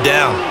on third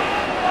down.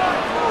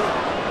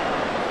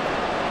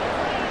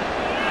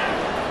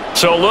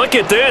 So look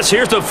at this.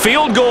 Here's the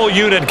field goal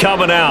unit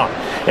coming out.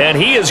 And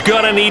he is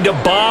going to need to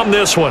bomb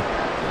this one.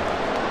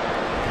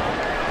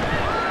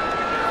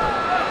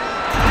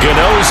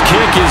 Gano's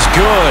kick is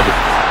good.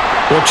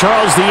 Well,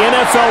 Charles, the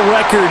NFL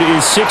record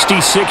is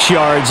 66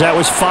 yards. That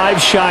was 5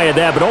 shy of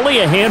that, but only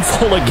a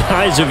handful of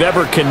guys have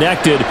ever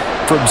connected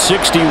from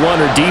 61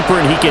 or deeper,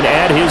 and he can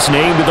add his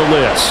name to the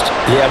list.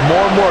 Yeah,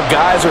 more and more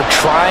guys are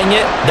trying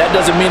it. That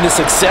doesn't mean the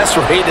success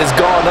rate has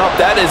gone up.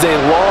 That is a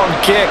long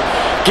kick.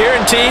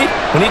 Guaranteed,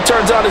 when he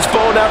turns on his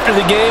phone after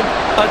the game,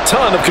 a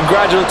ton of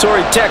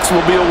congratulatory texts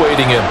will be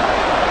awaiting him.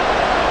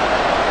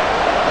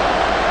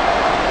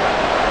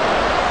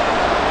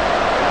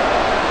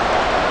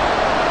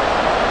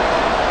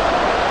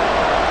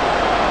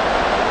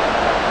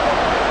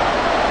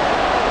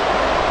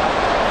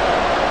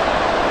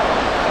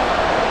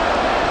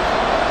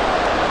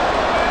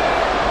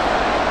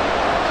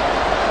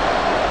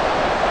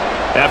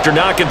 After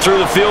knocking through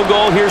the field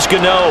goal, here's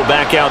Gano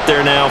back out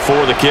there now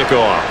for the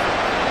kickoff.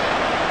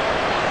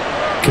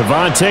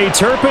 Kevontae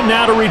Turpin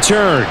now to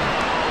return.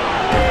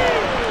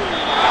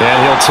 And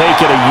he'll take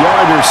it a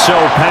yard or so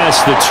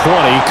past the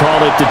 20,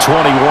 call it the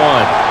 21.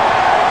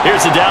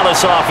 Here's the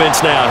Dallas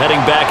offense now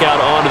heading back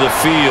out onto the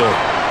field.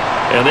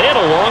 And they had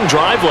a long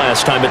drive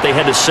last time, but they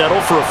had to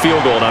settle for a field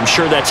goal, and I'm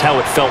sure that's how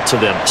it felt to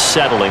them,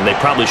 settling. They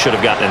probably should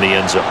have gotten in the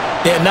end zone.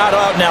 Yeah, not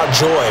out-and-out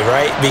joy,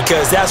 right?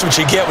 Because that's what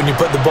you get when you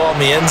put the ball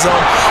in the end zone.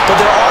 But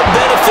there are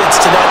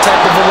benefits to that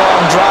type of a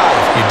long drive.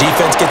 Your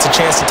defense gets a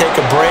chance to take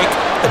a break,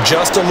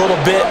 adjust a little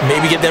bit,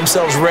 maybe get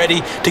themselves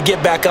ready to get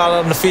back out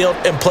on the field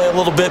and play a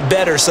little bit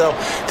better. So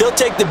they'll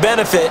take the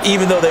benefit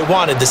even though they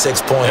wanted the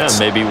 6 points.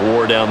 Yeah, maybe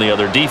wore down the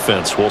other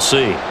defense. We'll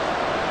see.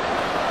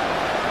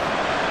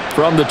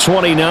 From the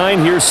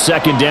 29, here's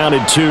 2nd down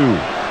and 2.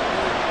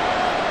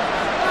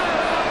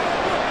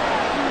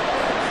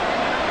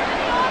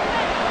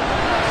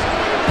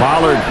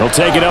 Pollard, he'll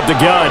take it up the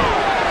gut.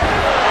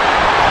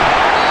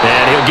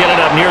 And he'll get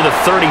it up near the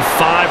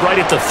 35, right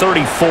at the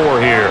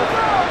 34 here.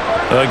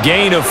 A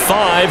gain of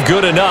 5,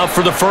 good enough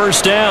for the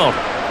first down.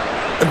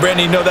 And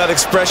Brandon, you know that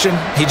expression?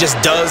 He just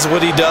does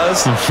what he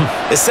does.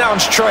 It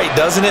sounds trite,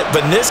 doesn't it?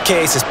 But in this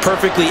case, it's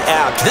perfectly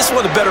apt. This is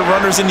one of the better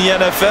runners in the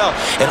NFL.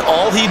 And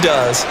all he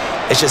does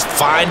is just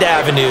find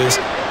avenues,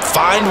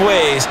 find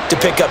ways to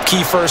pick up key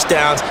first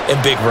downs and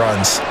big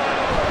runs.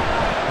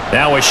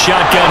 Now a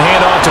shotgun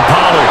handoff to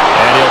Pollard.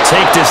 And he'll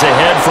take this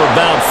ahead for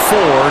about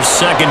 4.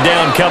 2nd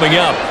down coming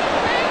up.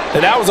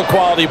 And that was a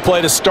quality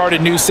play to start a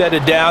new set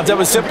of downs. That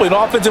was simply an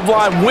offensive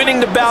line winning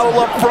the battle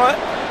up front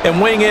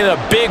and winning it in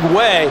a big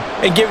way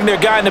and giving their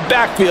guy in the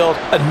backfield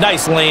a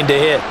nice lane to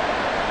hit.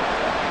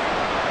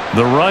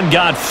 The run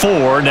got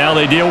 4. Now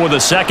they deal with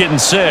a 2nd and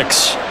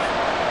 6.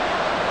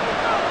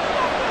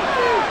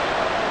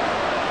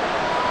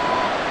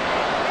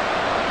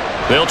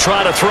 They'll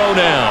try to throw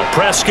now.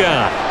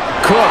 Prescott.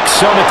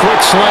 Cooks on a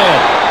quick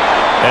slant.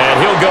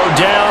 And he'll go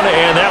down,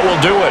 and that will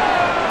do it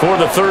for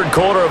the third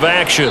quarter of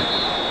action.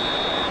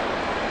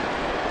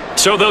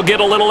 So they'll get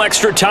a little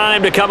extra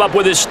time to come up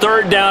with his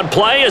third down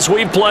play as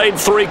we've played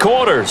 3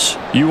 quarters.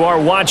 You are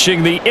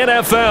watching the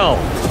NFL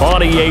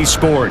on EA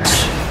Sports.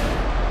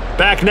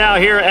 Back now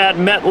here at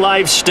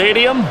MetLife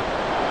Stadium.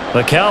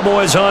 The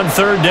Cowboys on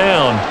third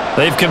down.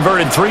 They've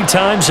converted 3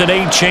 times in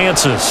 8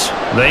 chances.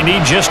 They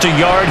need just a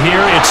yard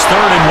here. It's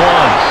 3rd and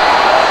 1.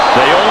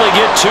 They only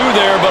get 2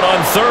 there, but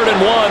on 3rd and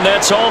 1,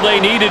 that's all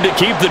they needed to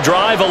keep the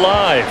drive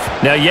alive.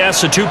 Now,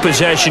 yes, a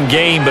 2-possession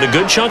game, but a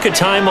good chunk of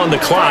time on the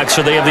clock,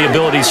 so they have the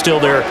ability still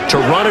there to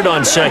run it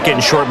on 2nd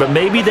and short, but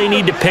maybe they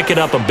need to pick it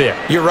up a bit.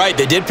 You're right.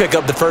 They did pick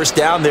up the first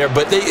down there,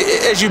 but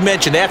as you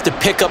mentioned, they have to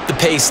pick up the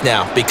pace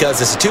now because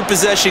it's a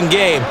 2-possession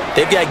game.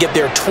 They've got to get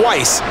there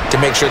twice to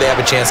make sure they have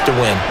a chance to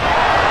win.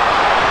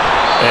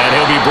 And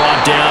he'll be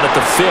brought down at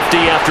the 50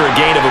 after a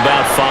gain of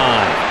about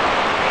 5.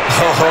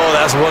 Oh,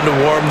 that's one to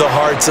warm the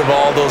hearts of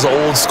all those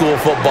old-school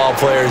football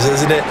players,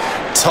 isn't it?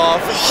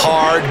 Tough,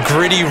 hard,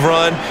 gritty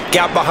run,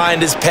 got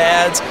behind his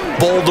pads,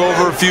 bowled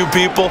over a few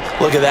people.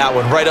 Look at that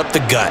one, right up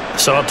the gut.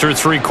 So up through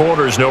 3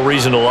 quarters, no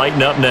reason to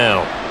lighten up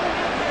now.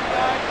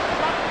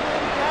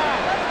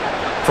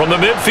 From the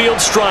midfield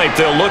stripe,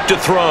 they'll look to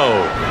throw.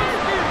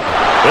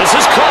 This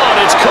is caught.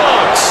 It's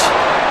Cooks.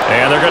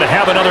 And they're going to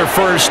have another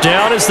first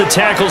down as the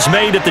tackle's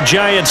made at the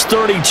Giants'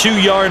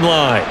 32-yard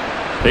line.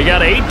 They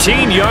got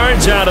 18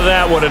 yards out of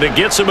that one, and it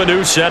gets them a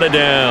new set of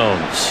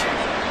downs.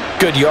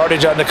 Good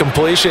yardage on the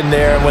completion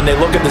there. And when they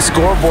look at the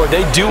scoreboard,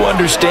 they do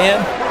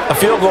understand a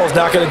field goal is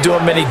not going to do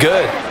them any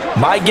good.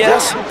 My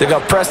guess, they're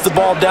going to press the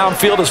ball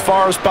downfield as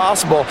far as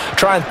possible,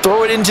 try and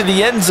throw it into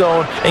the end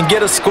zone and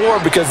get a score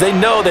because they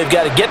know they've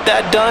got to get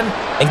that done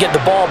and get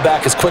the ball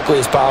back as quickly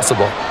as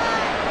possible.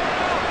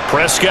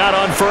 Prescott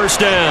on first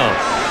down.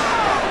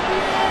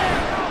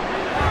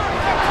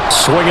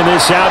 Swinging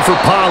this out for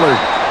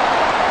Pollard.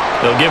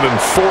 They'll give him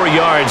 4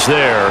 yards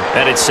there,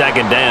 and it's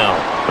 2nd down.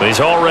 Well,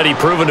 he's already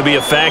proven to be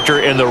a factor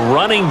in the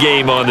running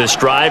game on this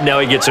drive. Now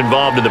he gets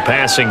involved in the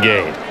passing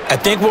game. I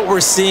think what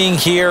we're seeing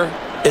here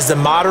is the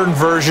modern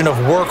version of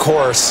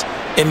workhorse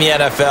in the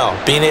NFL,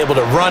 being able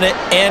to run it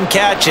and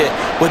catch it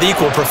with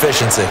equal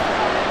proficiency.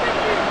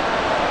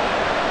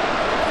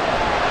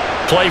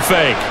 Play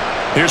fake.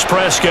 Here's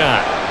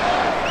Prescott.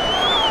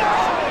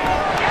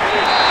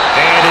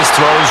 And his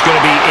throw is going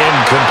to be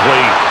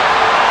incomplete.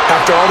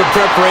 After all the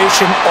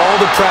preparation, all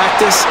the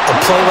practice, a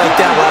play like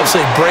that will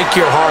absolutely break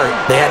your heart.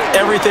 They had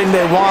everything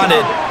they wanted,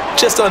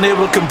 just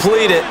unable to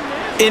complete it.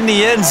 In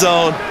the end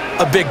zone,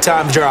 a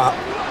big-time drop.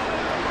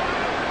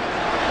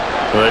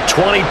 The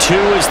 22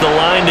 is the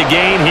line to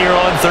gain here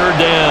on 3rd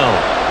down.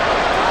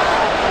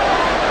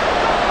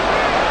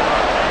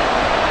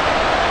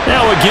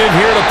 Now a give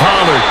here to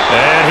Pollard.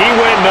 And he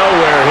went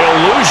nowhere.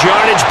 He'll lose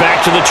yardage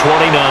back to the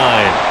 29.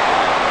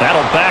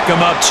 That'll back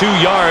him up 2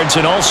 yards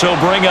and also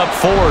bring up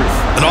 4th.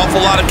 An awful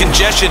lot of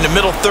congestion in the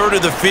middle third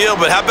of the field,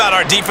 but how about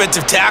our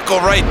defensive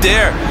tackle right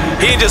there?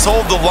 He didn't just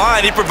hold the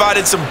line. He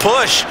provided some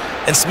push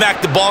and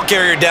smacked the ball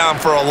carrier down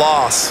for a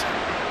loss.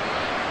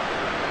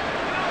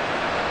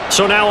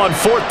 So now on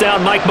 4th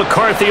down, Mike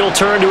McCarthy will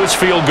turn to his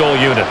field goal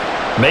unit.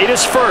 Made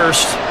his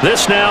first.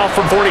 This now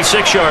from 46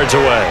 yards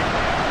away.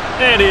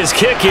 And his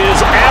kick is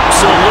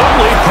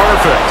absolutely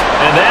perfect.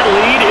 And that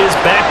lead is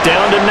back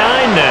down to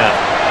 9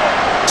 now.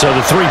 So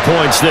the 3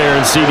 points there,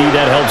 and CD,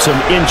 that helps them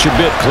inch a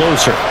bit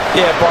closer.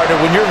 Yeah, partner,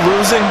 when you're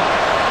losing,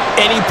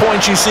 any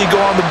points you see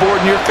go on the board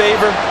in your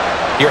favor,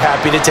 you're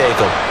happy to take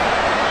them.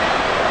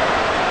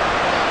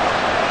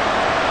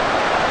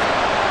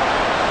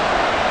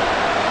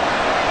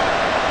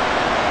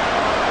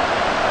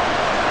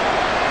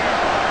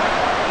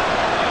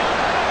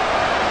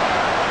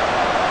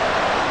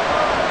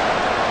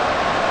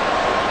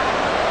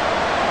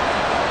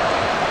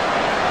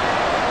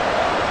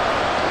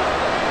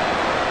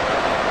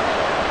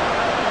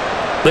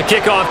 The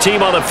kickoff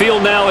team on the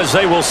field now as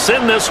they will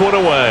send this one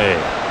away.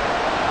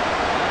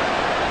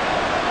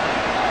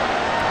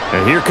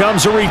 And here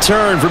comes a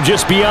return from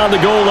just beyond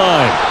the goal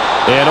line.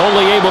 And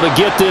only able to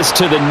get this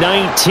to the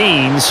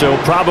 19, so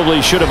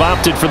probably should have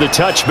opted for the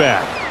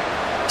touchback.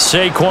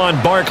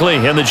 Saquon Barkley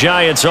and the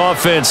Giants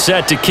offense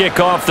set to kick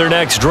off their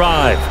next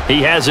drive.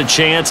 He has a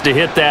chance to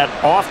hit that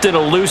often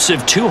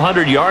elusive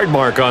 200-yard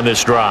mark on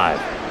this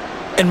drive.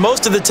 And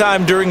most of the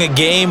time during a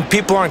game,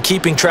 people aren't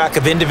keeping track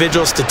of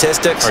individual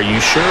statistics. Are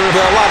you sure?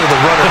 Well, a lot of the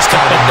runners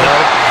kind of know.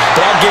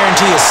 But I'll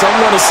guarantee you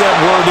someone has sent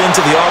word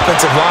into the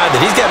offensive line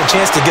that he's got a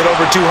chance to get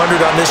over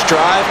 200 on this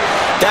drive.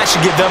 That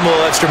should give them a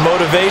little extra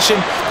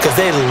motivation because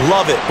they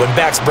love it when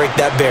backs break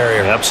that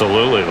barrier.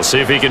 Absolutely. We'll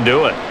see if he can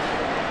do it.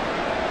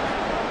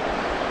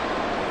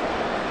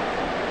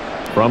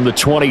 From the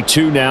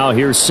 22 now,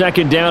 here's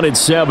 2nd down and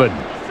 7.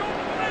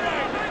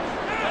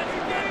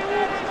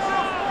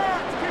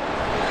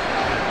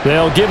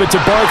 They'll give it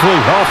to Barkley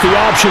off the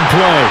option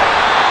play.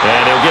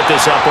 And he'll get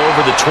this up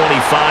over the 25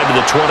 to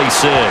the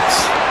 26.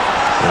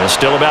 And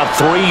still about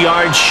 3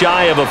 yards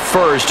shy of a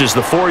first as the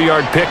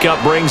 4-yard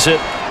pickup brings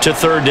it to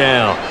 3rd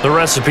down. The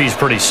recipe's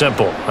pretty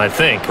simple, I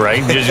think,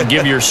 right? Just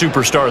give your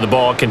superstar the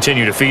ball,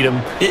 continue to feed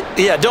him.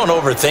 Yeah, don't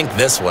overthink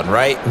this one,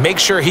 right? Make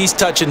sure he's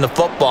touching the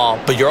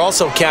football, but you're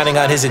also counting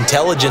on his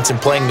intelligence in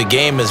playing the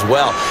game as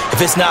well.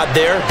 If it's not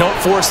there, don't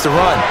force the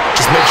run.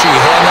 Just make sure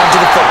you hang on to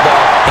the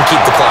football and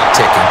keep the clock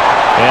ticking.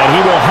 And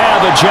he will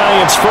have a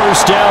Giants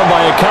first down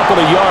by a couple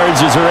of yards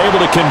as they're able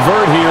to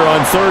convert here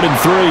on 3rd and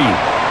 3.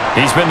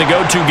 He's been the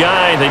go-to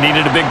guy. They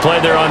needed a big play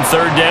there on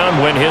third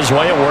down. Went his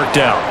way. It worked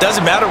out.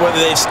 Doesn't matter whether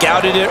they've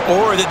scouted it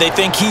or that they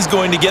think he's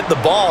going to get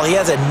the ball. He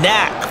has a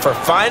knack for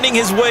finding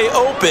his way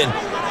open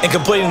and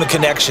completing the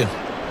connection.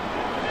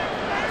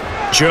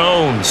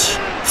 Jones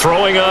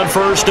throwing on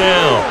first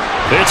down.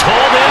 It's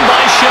hauled in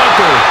by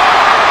Shepard.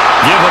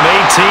 Give him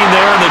 18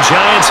 there, and the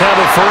Giants have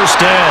a first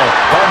down.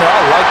 Partner,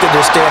 I like that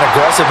they're staying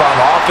aggressive on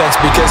offense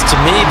because, to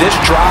me, this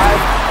drive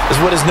is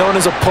what is known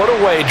as a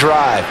put-away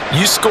drive.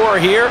 You score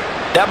here,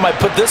 that might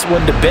put this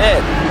one to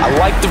bed. I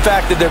like the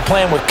fact that they're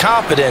playing with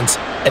confidence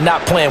and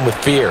not playing with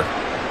fear.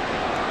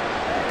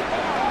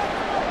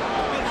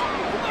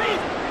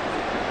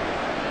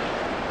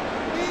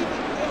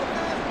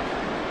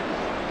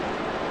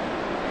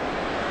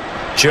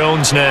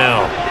 Jones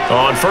now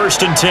on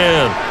 1st and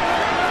 10.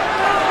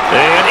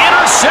 And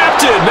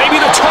intercepted. Maybe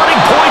the turning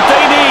point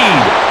they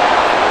need.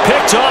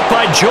 Picked off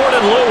by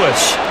Jordan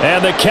Lewis.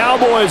 And the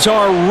Cowboys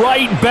are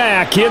right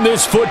back in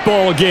this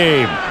football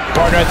game.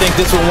 Partner, I think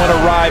this one went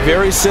awry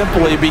very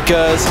simply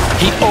because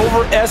he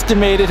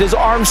overestimated his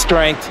arm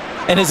strength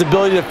and his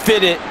ability to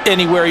fit it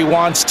anywhere he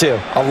wants to.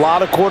 A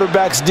lot of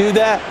quarterbacks do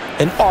that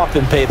and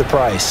often pay the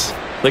price.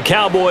 The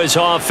Cowboys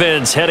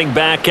offense heading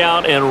back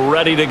out and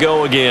ready to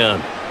go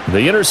again.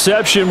 The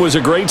interception was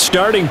a great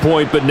starting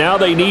point, but now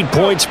they need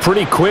points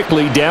pretty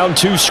quickly, down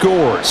 2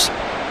 scores.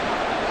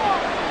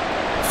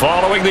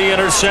 Following the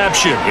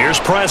interception, here's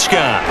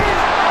Prescott.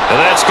 And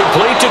that's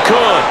complete to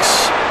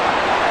Cooks.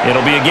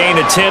 It'll be a gain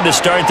of 10 to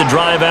start the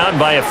drive out, and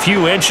by a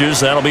few inches,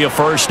 that'll be a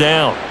first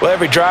down. Well,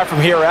 every drive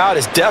from here out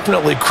is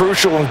definitely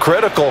crucial and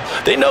critical.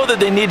 They know that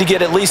they need to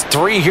get at least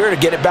 3 here to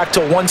get it back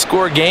to a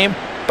 1-score game,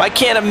 but I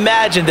can't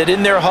imagine that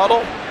in their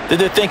huddle that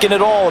they're thinking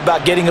at all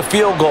about getting a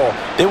field goal.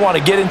 They want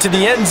to get into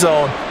the end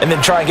zone and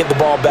then try and get the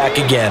ball back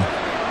again.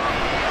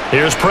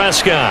 Here's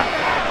Prescott.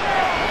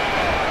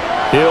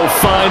 He'll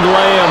find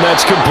Lamb.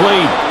 That's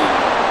complete.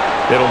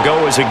 It'll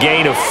go as a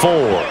gain of 4,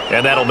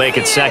 and that'll make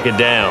it 2nd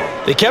down.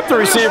 They kept the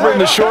receiver in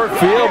the short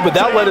field, but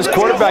that let his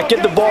quarterback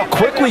get the ball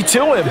quickly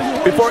to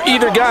him before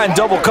either guy in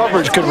double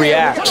coverage could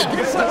react.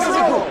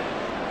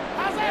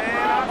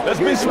 Let's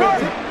be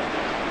smart.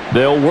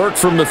 They'll work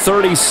from the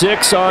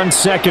 36 on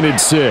 2nd and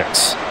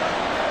 6.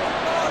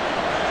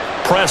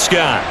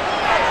 Prescott.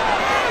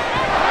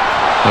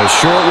 A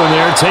short one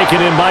there,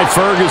 taken in by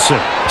Ferguson.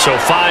 So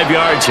 5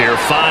 yards here,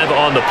 5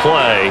 on the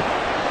play.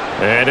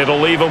 And it'll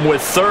leave them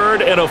with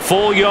 3rd and a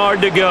full yard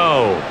to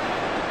go.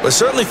 Well, it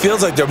certainly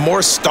feels like there are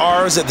more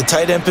stars at the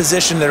tight end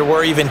position than there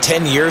were even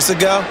 10 years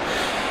ago.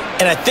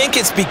 And I think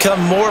it's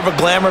become more of a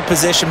glamour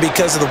position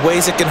because of the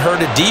ways it can hurt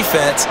a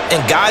defense,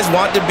 and guys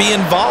want to be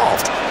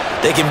involved.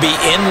 They can be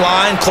in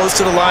line, close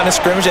to the line of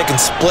scrimmage. They can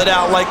split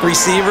out like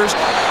receivers.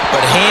 But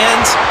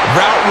hands,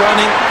 route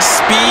running,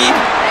 speed,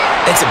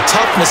 and some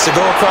toughness to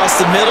go across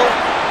the middle,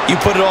 you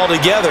put it all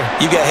together,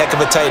 you got a heck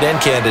of a tight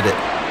end candidate.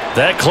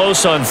 That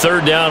close on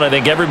 3rd down, I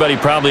think everybody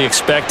probably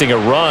expecting a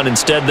run.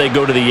 Instead, they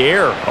go to the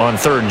air on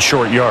 3rd and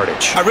short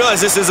yardage. I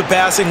realize this is a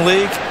passing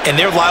league, and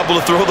they're liable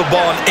to throw the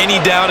ball on any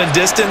down and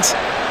distance.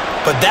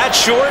 But that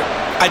short,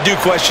 I do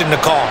question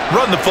the call.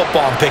 Run the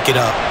football and pick it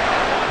up.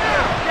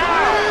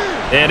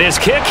 And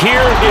his kick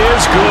here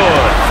is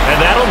good. And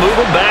that'll move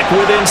him back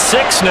within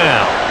 6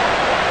 now.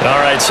 All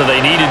right, so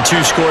they needed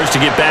 2 scores to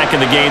get back in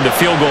the game. The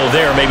field goal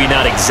there, maybe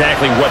not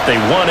exactly what they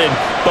wanted,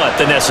 but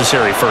the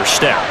necessary first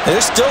step.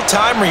 There's still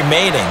time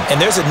remaining, and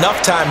there's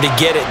enough time to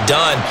get it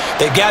done.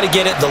 They've got to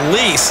get at the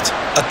least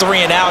a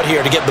 3 and out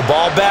here to get the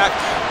ball back,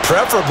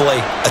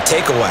 preferably a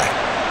takeaway.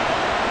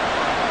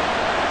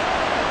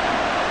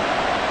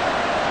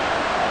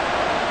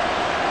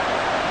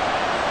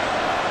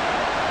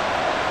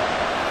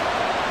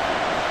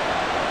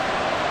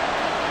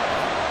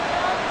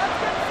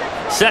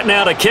 Set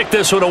now to kick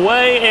this one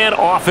away, and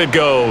off it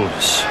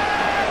goes.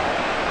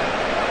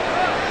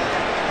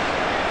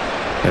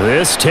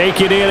 This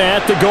taken in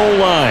at the goal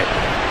line.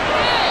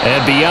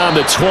 And beyond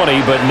the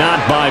 20, but not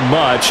by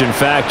much. In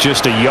fact,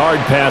 just a yard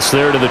pass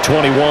there to the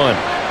 21.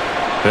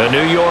 The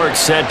New York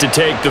set to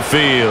take the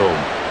field.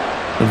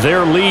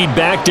 Their lead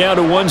back down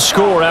to 1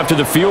 score after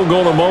the field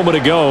goal a moment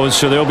ago,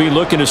 so they'll be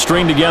looking to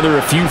string together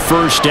a few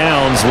first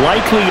downs,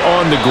 likely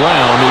on the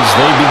ground as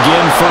they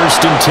begin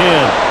 1st and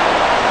 10.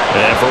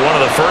 And for one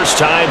of the first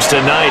times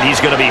tonight, he's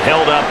going to be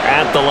held up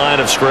at the line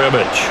of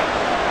scrimmage.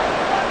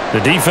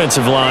 The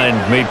defensive line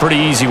made pretty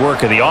easy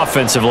work of the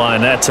offensive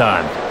line that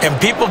time. And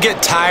people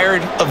get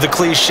tired of the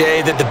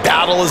cliche that the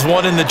battle is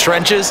won in the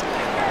trenches.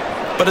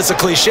 But it's a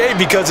cliche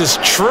because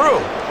it's true.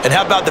 And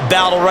how about the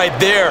battle right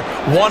there?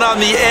 One on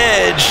the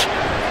edge,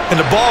 and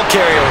the ball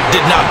carrier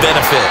did not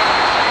benefit.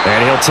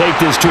 And he'll take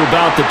this to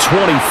about the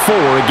 24,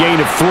 a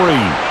gain of 3.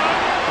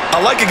 I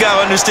like a guy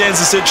who understands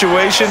the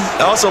situation.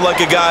 I also like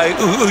a guy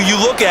who you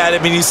look at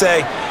him and you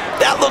say,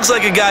 that looks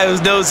like a guy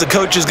who knows the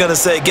coach is going to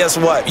say, guess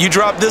what? You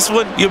drop this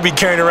one, you'll be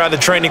carrying around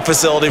the training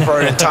facility for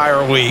an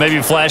entire week.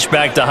 Maybe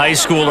flashback to high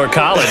school or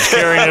college,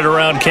 carrying it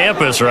around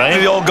campus, right?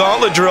 The old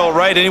gauntlet drill,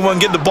 right? Anyone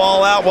get the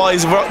ball out while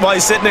he's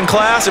sitting in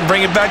class and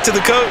bring it back to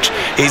the coach?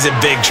 He's in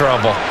big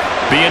trouble.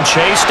 Being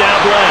chased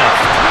out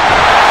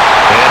left.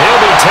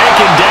 he'll be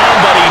taken down,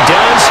 but he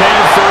does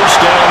have first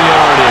down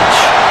yardage.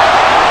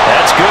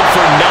 That's good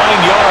for 9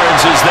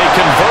 yards as they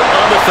convert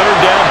on the third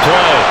down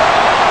play.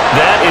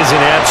 That is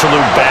an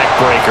absolute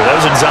backbreaker. That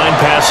was a design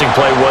passing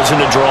play,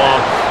 wasn't a draw.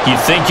 You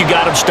think you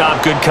got him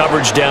stopped, good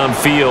coverage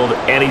downfield,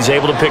 and he's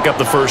able to pick up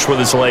the first with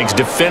his legs.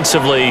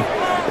 Defensively,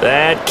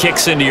 that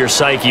kicks into your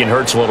psyche and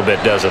hurts a little bit,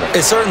 doesn't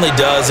it? It certainly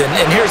does, and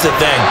here's the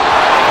thing.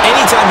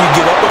 Anytime you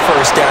give up a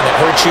first down, it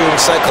hurts you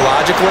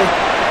psychologically,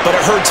 but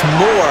it hurts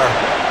more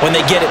when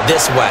they get it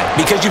this way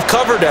because you've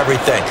covered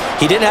everything.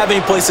 He didn't have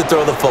any place to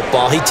throw the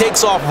football. He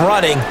takes off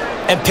running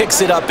and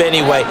picks it up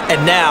anyway,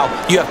 and now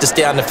you have to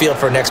stay on the field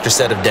for an extra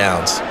set of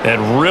downs.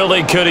 And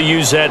really could have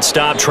used that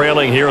stop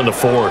trailing here in the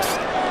fourth.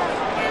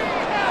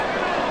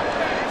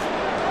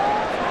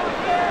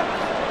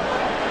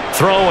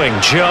 Throwing,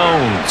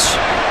 Jones.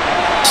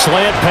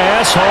 Slant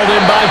pass, hauled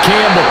in by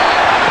Campbell.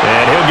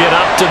 And he'll get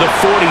up to the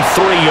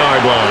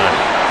 43-yard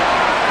line.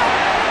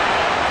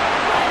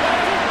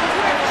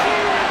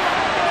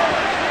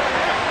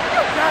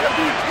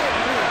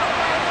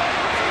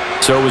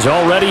 So it was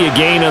already a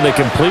gain on the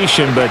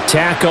completion, but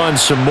tack on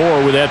some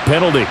more with that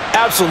penalty.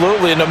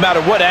 Absolutely, and no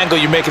matter what angle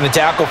you're making the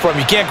tackle from,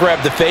 you can't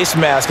grab the face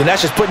mask, and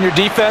that's just putting your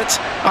defense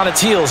on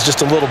its heels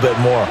just a little bit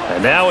more.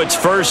 And now it's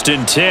 1st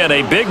and 10,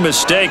 a big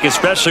mistake,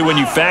 especially when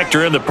you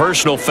factor in the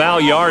personal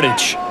foul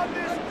yardage.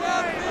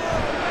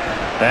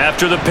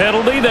 After the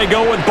penalty, they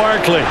go with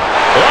Barkley. Oh,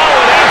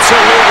 an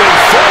absolutely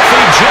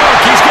filthy junk.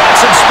 He's got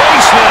some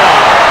space now.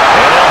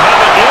 And they'll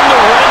have it in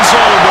the red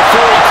zone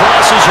before he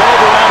crosses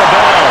over out of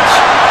bounds.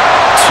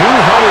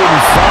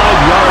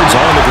 205 yards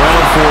on the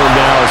ground for him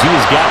now as he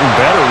has gotten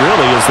better,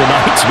 really, as the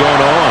night's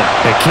gone on.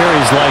 At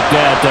carries like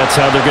that, that's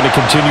how they're going to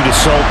continue to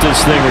salt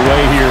this thing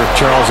away here,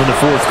 Charles, in the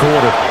fourth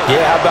quarter.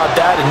 Yeah, how about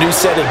that? A new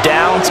set of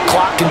downs.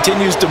 Clock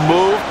continues to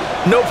move.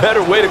 No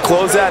better way to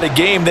close out a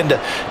game than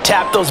to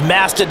tap those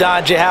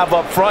mastodons you have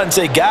up front and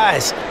say,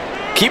 guys,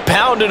 keep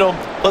pounding them.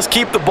 Let's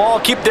keep the ball,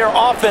 keep their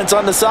offense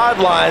on the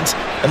sidelines,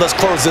 and let's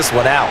close this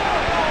one out.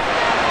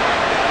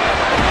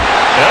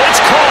 And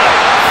it's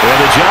caught. And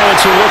the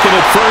Giants are looking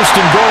at 1st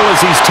and goal as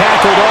he's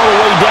tackled all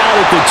the way down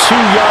at the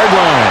 2-yard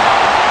line.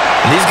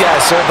 And these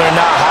guys certainly are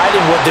not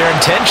hiding what their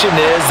intention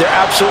is. They're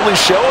absolutely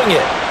showing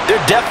it.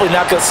 They're definitely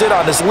not going to sit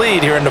on this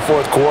lead here in the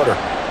fourth quarter.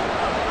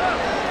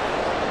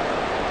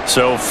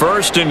 So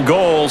 1st and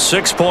goal,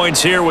 6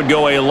 points here would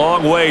go a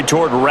long way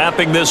toward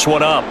wrapping this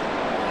one up.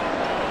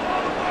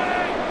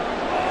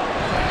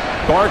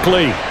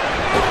 Barkley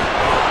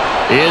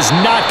is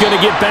not going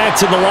to get back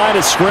to the line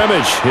of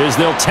scrimmage as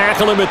they'll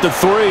tackle him at the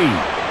 3.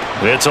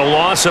 It's a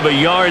loss of a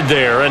yard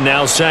there, and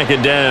now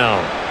 2nd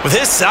down. With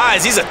his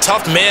size, he's a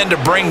tough man to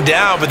bring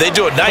down, but they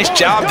do a nice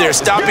job there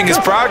stopping his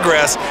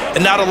progress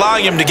and not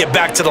allowing him to get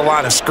back to the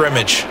line of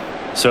scrimmage.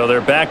 So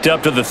they're backed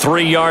up to the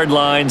 3-yard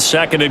line,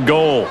 2nd and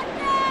goal.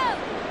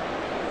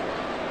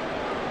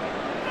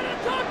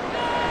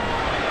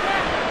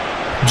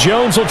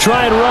 Jones will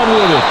try and run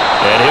with it.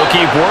 And he'll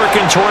keep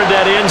working toward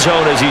that end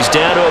zone as he's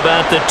down to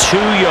about the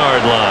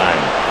 2-yard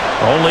line.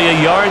 Only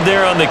a yard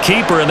there on the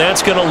keeper, and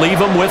that's going to leave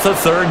him with a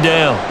 3rd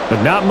down.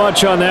 But not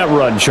much on that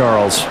run,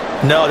 Charles.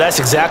 No, that's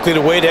exactly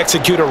the way to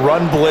execute a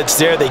run blitz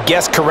there. They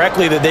guessed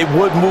correctly that they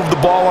would move the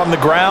ball on the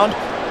ground,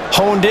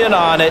 honed in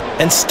on it,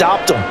 and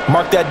stopped them.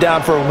 Mark that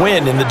down for a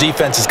win in the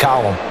defense's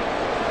column.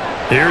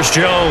 Here's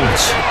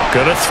Jones.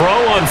 Going to throw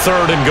on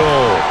 3rd and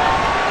goal.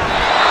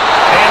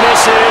 And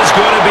this is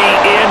going to be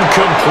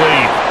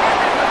incomplete.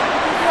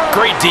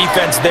 Great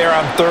defense there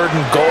on 3rd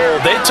and goal.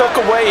 They took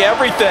away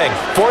everything.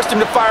 Forced him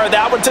to fire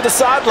that one to the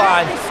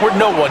sideline where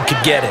no one could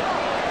get it.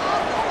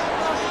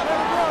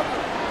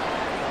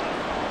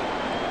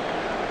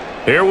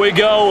 Here we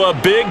go. A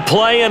big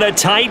play and a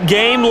tight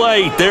game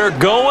late. They're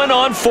going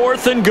on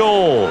 4th and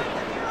goal.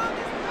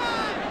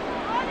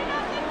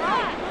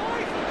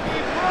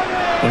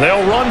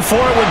 They'll run for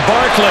it with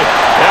Barkley.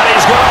 And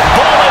he's going to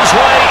pull his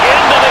way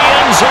into the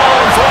end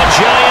zone for a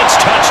Giants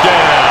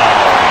touchdown.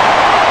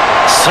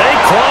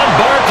 Saquon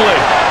Barkley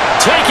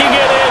taking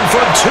it in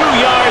from 2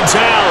 yards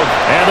out.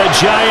 And the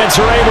Giants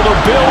are able to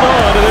build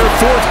on to their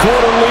fourth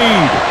quarter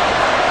lead.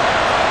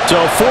 So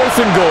 4th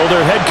and goal,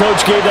 their head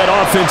coach gave that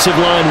offensive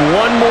line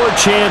one more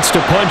chance to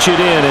punch it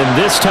in, and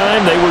this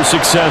time they were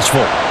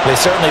successful. They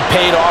certainly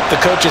paid off the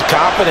coach's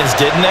confidence,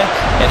 didn't they?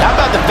 And how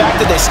about the fact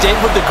that they stayed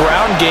with the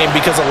ground game?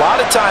 Because a lot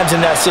of times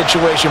in that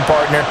situation,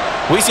 partner,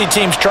 we see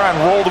teams try and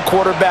roll the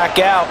quarterback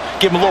out,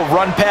 give him a little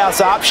run-pass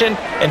option,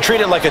 and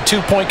treat it like a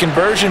 2-point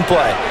conversion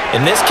play.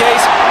 In this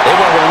case, they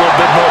went with a little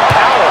bit more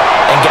power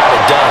and got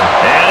it done.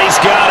 And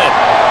he's got it.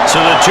 So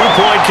the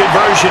 2-point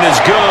conversion is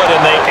good,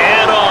 and they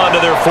add on to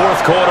their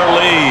fourth quarter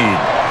lead.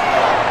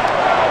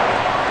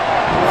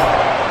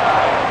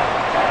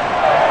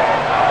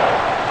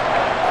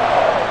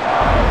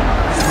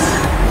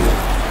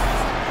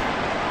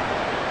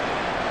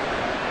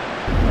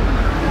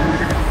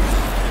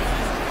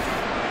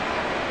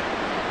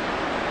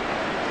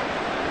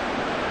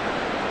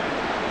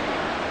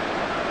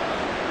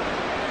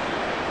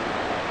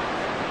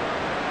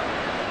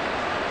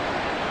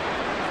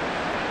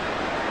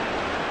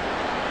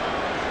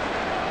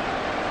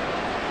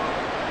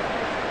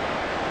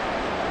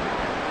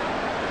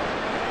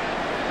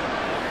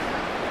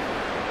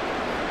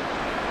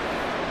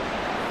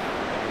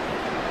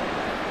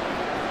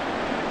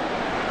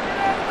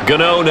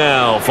 Gano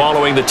now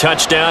following the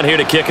touchdown here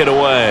to kick it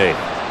away.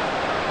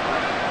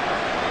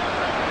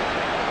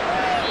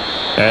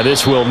 And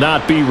this will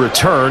not be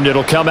returned.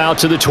 It'll come out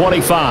to the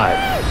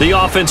 25. The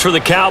offense for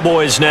the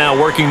Cowboys now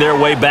working their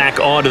way back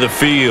onto the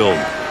field.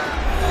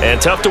 And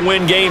tough to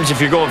win games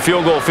if you're going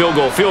field goal, field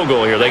goal, field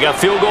goal here. They got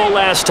field goal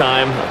last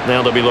time.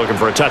 Now they'll be looking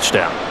for a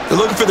touchdown. They're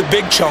looking for the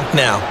big chunk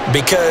now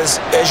because,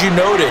 as you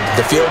noted,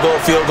 the field goal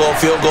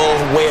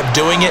way of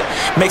doing it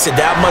makes it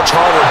that much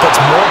harder. It puts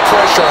more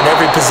pressure on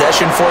every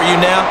possession for you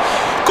now.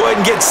 Go ahead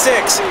and get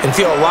 6 and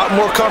feel a lot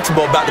more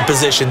comfortable about the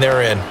position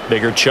they're in.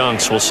 Bigger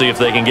chunks. We'll see if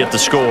they can get the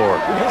score.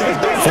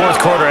 Fourth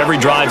quarter, every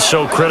drive's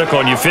so critical,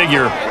 and you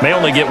figure may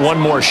only get one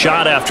more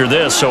shot after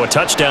this, so a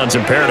touchdown's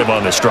imperative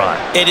on this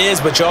drive. It is,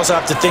 but you also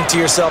have to think to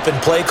yourself in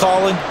play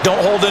calling, don't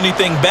hold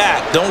anything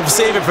back. Don't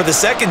save it for the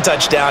second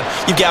touchdown.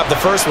 You've got the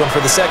first one for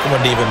the second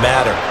one to even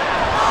matter.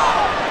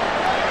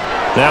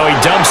 Now he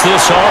dumps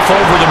this off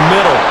over the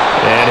middle,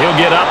 and he'll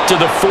get up to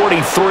the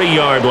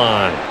 43-yard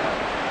line.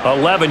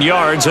 11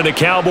 yards and a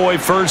Cowboy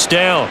first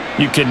down.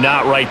 You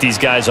cannot write these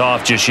guys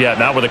off just yet,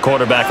 not with a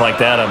quarterback like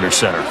that under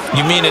center.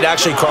 You mean it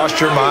actually crossed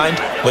your mind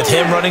with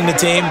him running the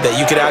team that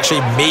you could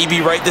actually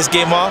maybe write this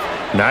game off?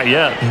 Not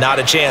yet. Not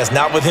a chance.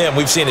 Not with him.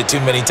 We've seen it too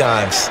many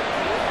times.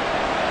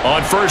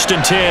 On 1st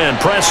and 10,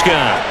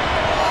 Prescott.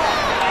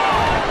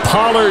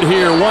 Pollard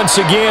here once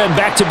again,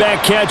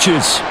 back-to-back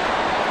catches.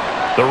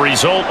 The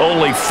result,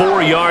 only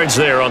 4 yards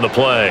there on the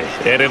play,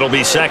 and it'll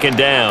be second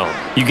down.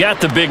 You got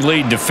the big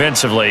lead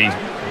defensively.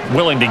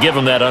 Willing to give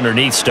them that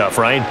underneath stuff,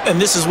 right? And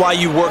this is why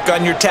you work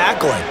on your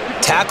tackling.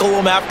 Tackle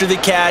them after the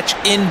catch,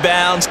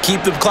 inbounds,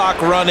 keep the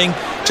clock running.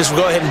 Just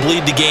go ahead and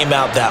bleed the game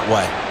out that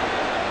way.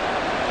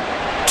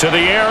 To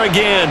the air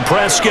again,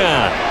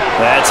 Prescott.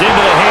 That's into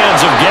the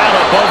hands of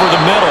Gallup over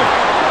the middle.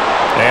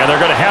 And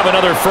they're going to have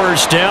another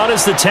first down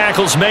as the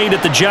tackle's made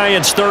at the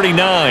Giants'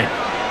 39.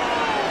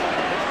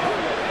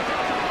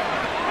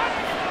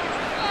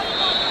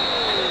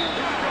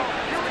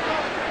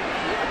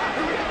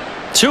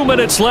 2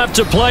 minutes left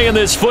to play in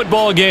this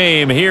football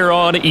game here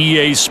on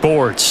EA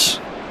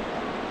Sports.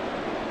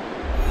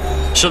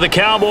 So the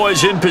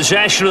Cowboys in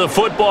possession of the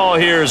football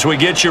here as we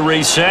get you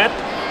reset.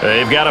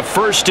 They've got a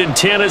 1st and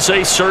 10 as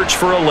they search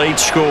for a late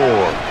score.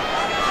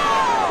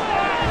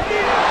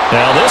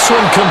 Now this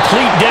one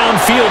complete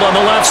downfield on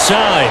the left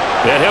side.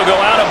 And he'll go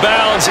out of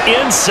bounds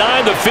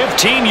inside the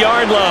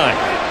 15-yard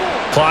line.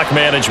 Clock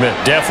management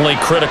definitely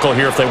critical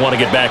here if they want to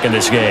get back in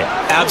this game.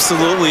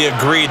 Absolutely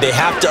agreed. They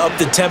have to up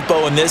the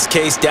tempo in this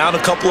case, down a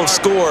couple of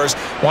scores.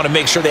 Want to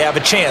make sure they have a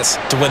chance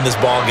to win this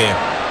ball game.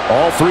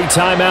 All 3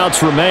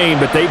 timeouts remain,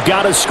 but they've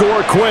got to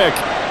score quick.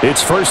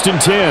 It's 1st and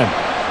 10.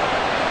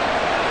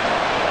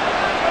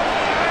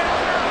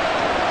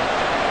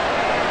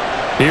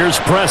 Here's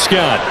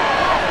Prescott.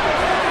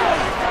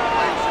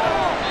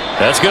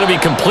 That's going to be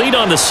complete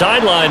on the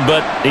sideline,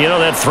 but, you know,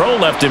 that throw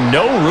left him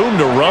no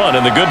room to run,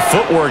 and the good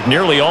footwork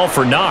nearly all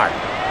for naught.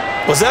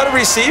 Was that a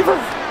receiver?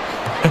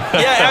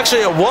 Yeah,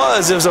 actually it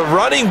was. It was a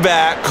running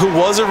back who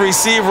was a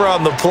receiver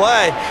on the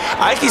play.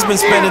 Ike's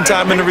been spending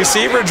time in the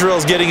receiver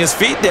drills getting his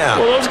feet down.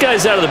 Well, those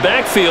guys out of the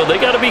backfield,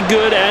 they got to be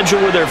good,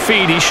 agile with their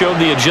feet. He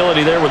showed the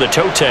agility there with a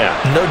toe tap.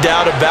 No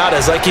doubt about it.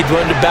 It's like he'd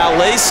went to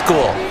ballet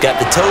school. Got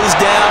the toes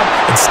down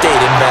and stayed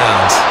in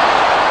bounds.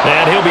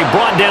 And he'll be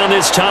brought down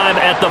this time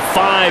at the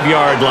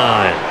 5-yard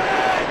line.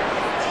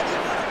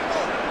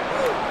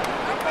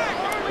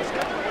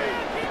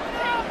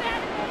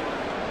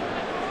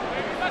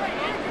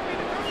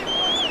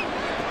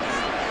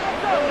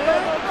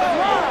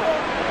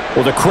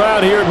 Well, the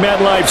crowd here at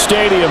MetLife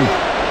Stadium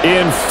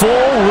in full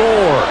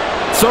roar.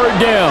 3rd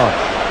down.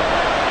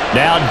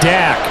 Now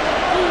Dak.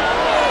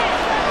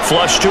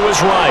 Flush to his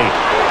right.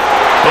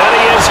 And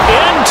he is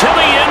into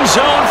the end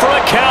zone for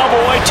a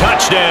Cowboy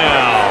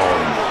touchdown.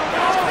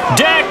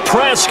 Dak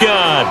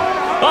Prescott,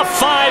 a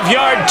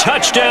 5-yard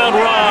touchdown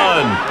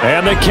run.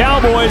 And the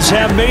Cowboys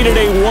have made it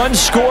a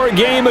 1-score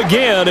game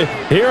again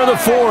here in the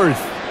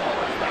 4th.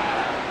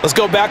 Let's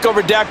go back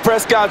over Dak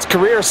Prescott's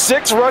career.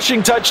 6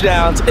 rushing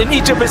touchdowns in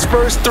each of his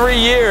first 3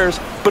 years,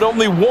 but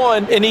only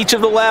 1 in each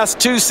of the last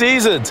 2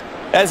 seasons.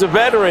 As a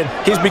veteran,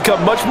 he's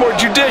become much more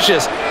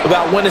judicious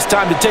about when it's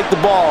time to take the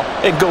ball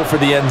and go for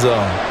the end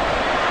zone.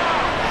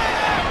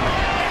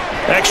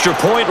 Extra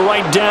point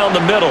right down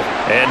the middle.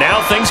 And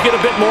now things get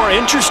a bit more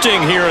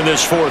interesting here in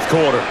this 4th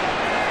quarter.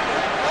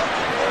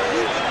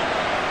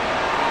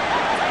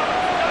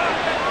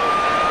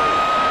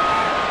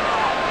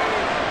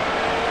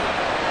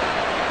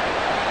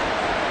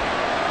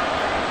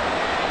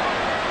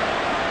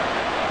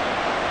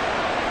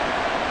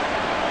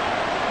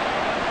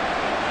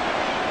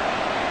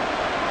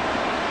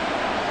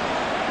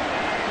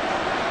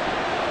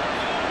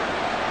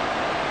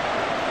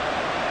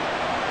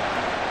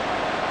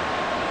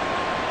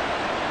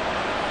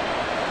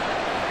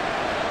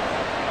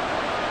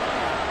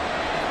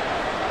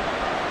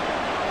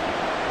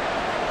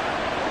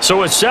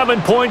 So a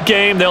 7-point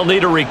game. They'll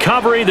need a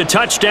recovery, the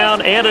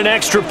touchdown, and an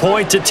extra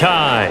point to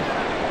tie.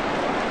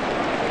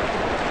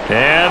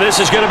 And this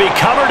is going to be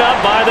covered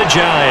up by the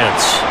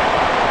Giants.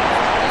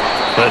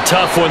 A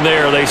tough one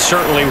there. They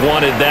certainly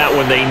wanted that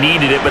when they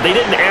needed it, but they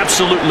didn't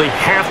absolutely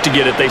have to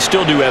get it. They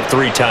still do have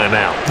 3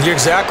 timeouts. You're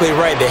exactly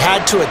right. They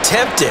had to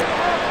attempt it.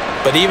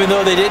 But even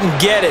though they didn't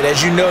get it,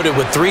 as you noted,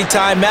 with 3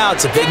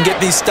 timeouts, if they can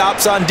get these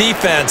stops on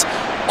defense,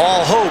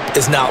 all hope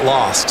is not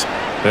lost.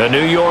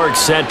 New York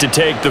set to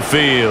take the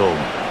field.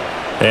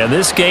 And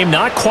this game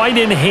not quite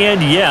in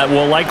hand yet.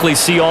 We'll likely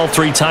see all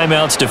 3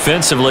 timeouts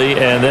defensively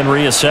and then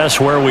reassess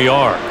where we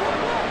are.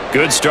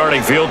 Good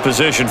starting field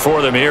position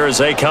for them here as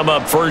they come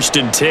up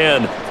 1st and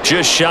 10,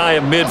 just shy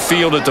of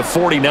midfield at the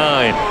 49.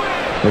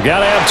 They've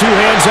got to have 2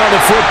 hands on the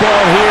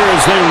football here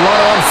as they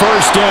run on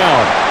 1st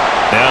down.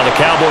 Now the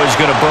Cowboys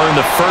going to burn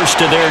the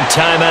first of their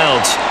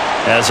timeouts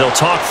as they'll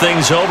talk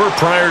things over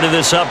prior to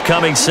this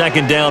upcoming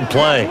 2nd down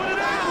play.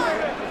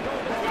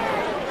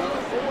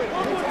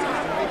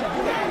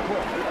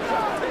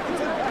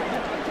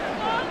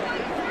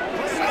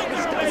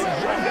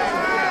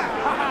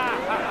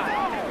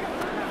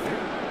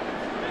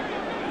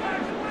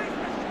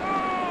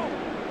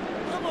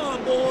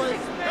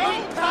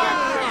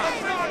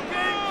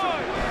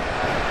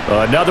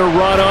 Another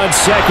run on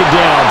 2nd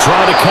down,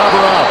 trying to cover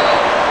up.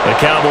 The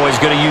Cowboys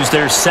going to use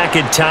their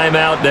 2nd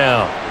timeout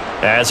now,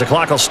 as the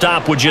clock will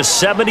stop with just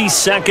 70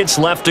 seconds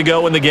left to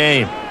go in the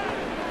game.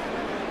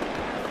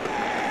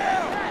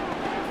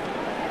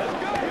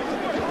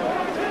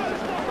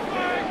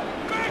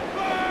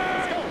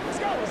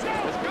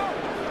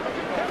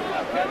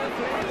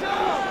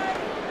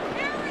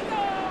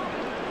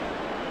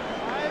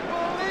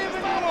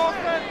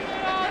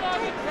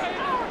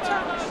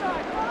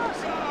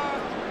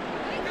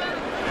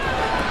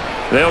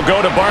 They'll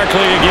go to Barkley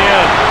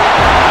again.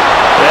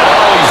 And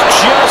he's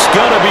just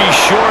going to be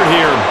short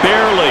here,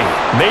 barely.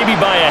 Maybe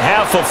by a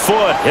half a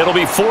foot. It'll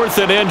be 4th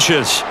and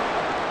inches.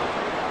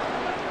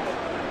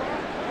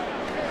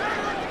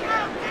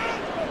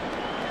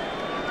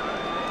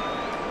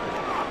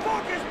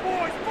 Focus,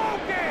 boys,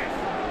 focus!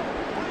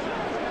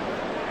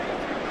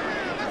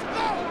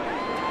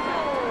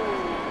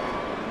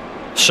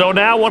 So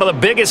now one of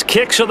the biggest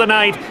kicks of the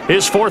night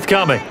is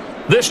forthcoming.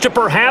 This to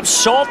perhaps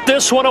salt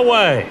this one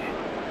away.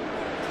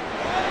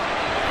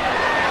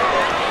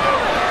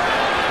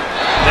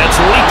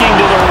 Leaking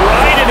to the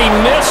right, and he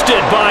missed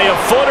it by a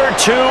foot or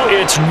 2.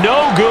 It's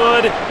no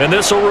good, and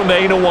this will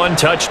remain a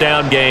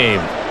 1-touchdown game.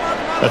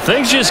 But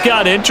things just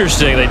got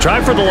interesting. They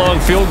tried for the long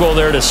field goal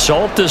there to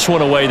salt this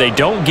one away. They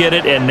don't get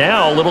it, and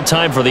now a little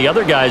time for the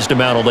other guys to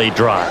mount a late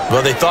drive.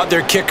 Well, they thought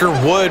their kicker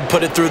would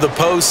put it through the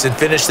post and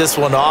finish this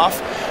one off.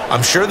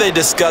 I'm sure they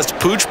discussed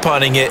pooch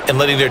punting it and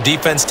letting their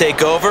defense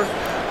take over.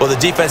 Well, the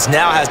defense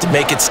now has to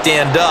make it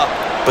stand up,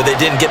 but they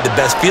didn't get the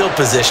best field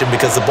position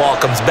because the ball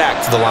comes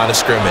back to the line of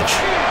scrimmage.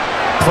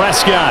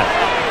 Prescott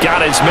got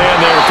his man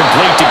there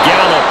complete to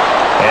Gallup.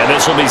 And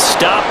this will be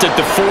stopped at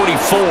the 44.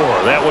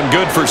 That one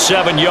good for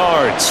 7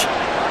 yards.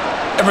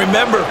 And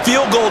remember,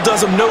 field goal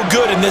does them no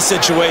good in this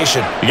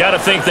situation. You got to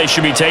think they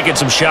should be taking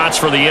some shots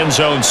for the end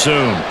zone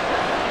soon.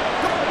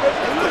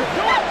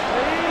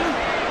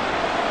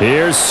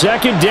 Here's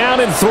 2nd down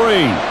and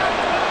 3.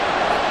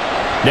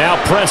 Now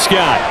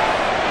Prescott.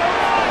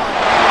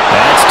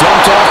 That's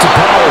dumped off to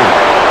Pollard.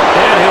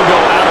 And he'll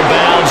go out of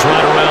bounds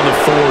right around the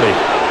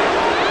 40.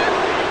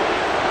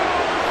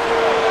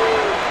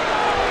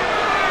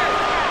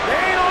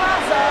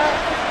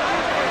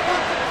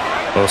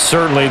 Well,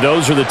 certainly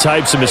those are the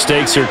types of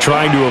mistakes they're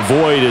trying to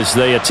avoid as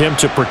they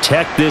attempt to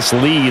protect this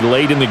lead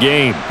late in the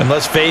game. And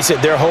let's face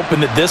it, they're hoping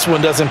that this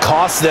one doesn't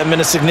cost them in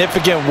a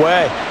significant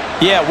way.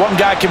 Yeah, one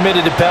guy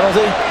committed a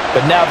penalty,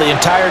 but now the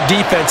entire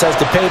defense has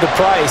to pay the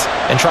price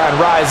and try and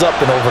rise up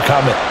and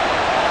overcome it.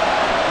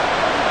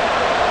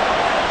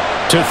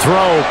 To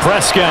throw,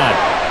 Prescott.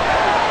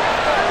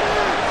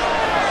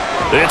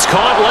 It's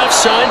caught left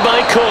side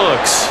by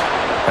Cooks.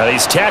 Now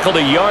he's tackled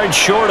a yard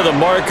short of the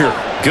marker.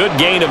 Good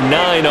gain of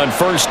 9 on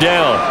 1st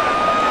down.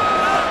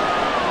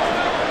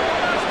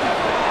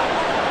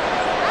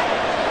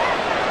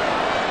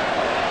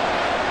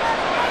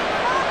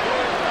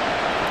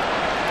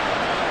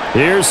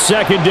 Here's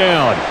 2nd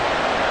down.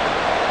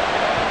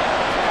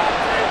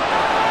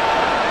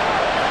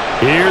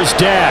 Here's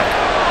Dak.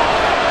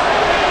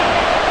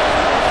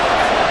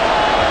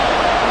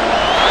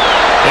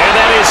 And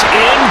that is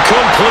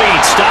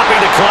incomplete, stopping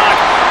the clock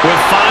with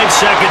 5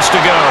 seconds to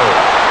go.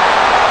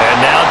 And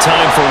now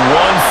time for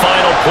one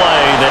final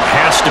play that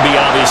has to be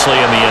obviously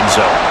in the end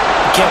zone.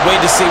 Can't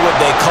wait to see what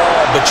they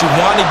call, but you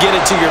want to get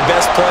it to your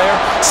best player.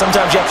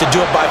 Sometimes you have to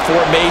do it by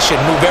formation,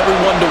 move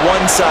everyone to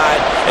one side,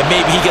 and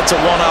maybe he gets a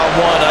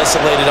one-on-one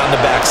isolated on the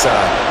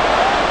backside.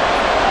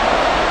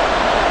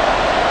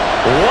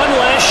 One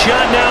last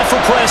shot now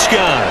for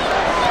Prescott.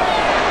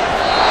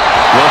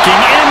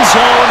 Looking end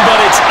zone, but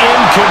it's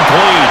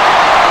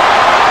incomplete.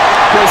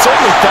 Well, he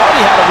certainly thought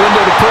he had a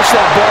window to push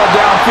that ball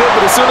downfield,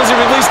 but as soon as he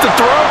released the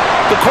throw,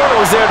 the corner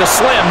was there to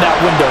slam that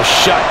window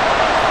shut.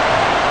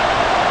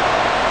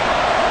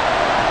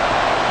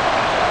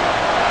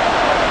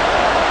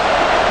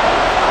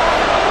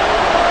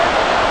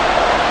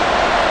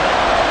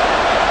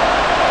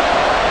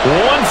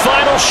 One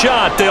final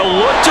shot. They'll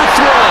look to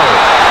throw.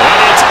 And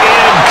it's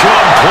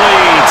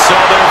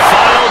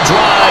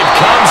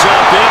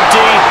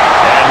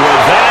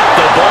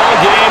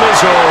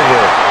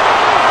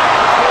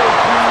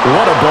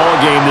a ball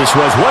game this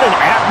was. What an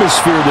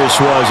atmosphere this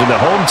was. And the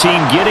home team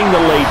getting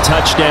the late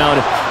touchdown,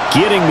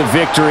 getting the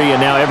victory,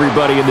 and now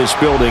everybody in this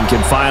building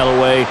can file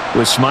away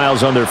with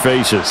smiles on their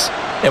faces.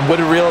 And what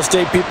do real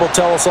estate people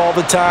tell us all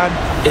the time?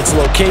 It's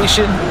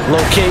location,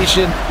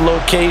 location,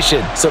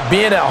 location. So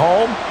being at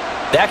home,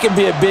 that can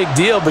be a big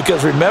deal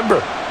because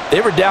remember,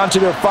 they were down to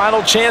their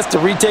final chance to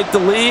retake the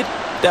lead.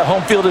 That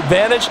home field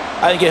advantage,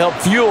 I think it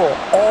helped fuel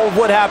all of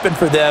what happened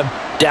for them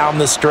down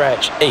the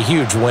stretch. A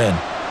huge win.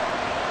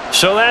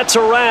 So that's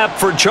a wrap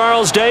for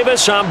Charles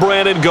Davis. I'm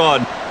Brandon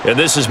Gunn. And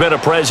this has been a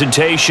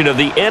presentation of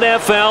the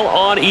NFL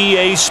on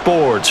EA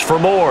Sports. For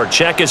more,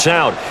 check us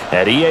out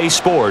at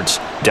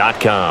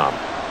easports.com.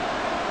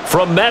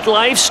 From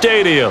MetLife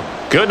Stadium,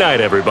 good night,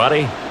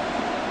 everybody.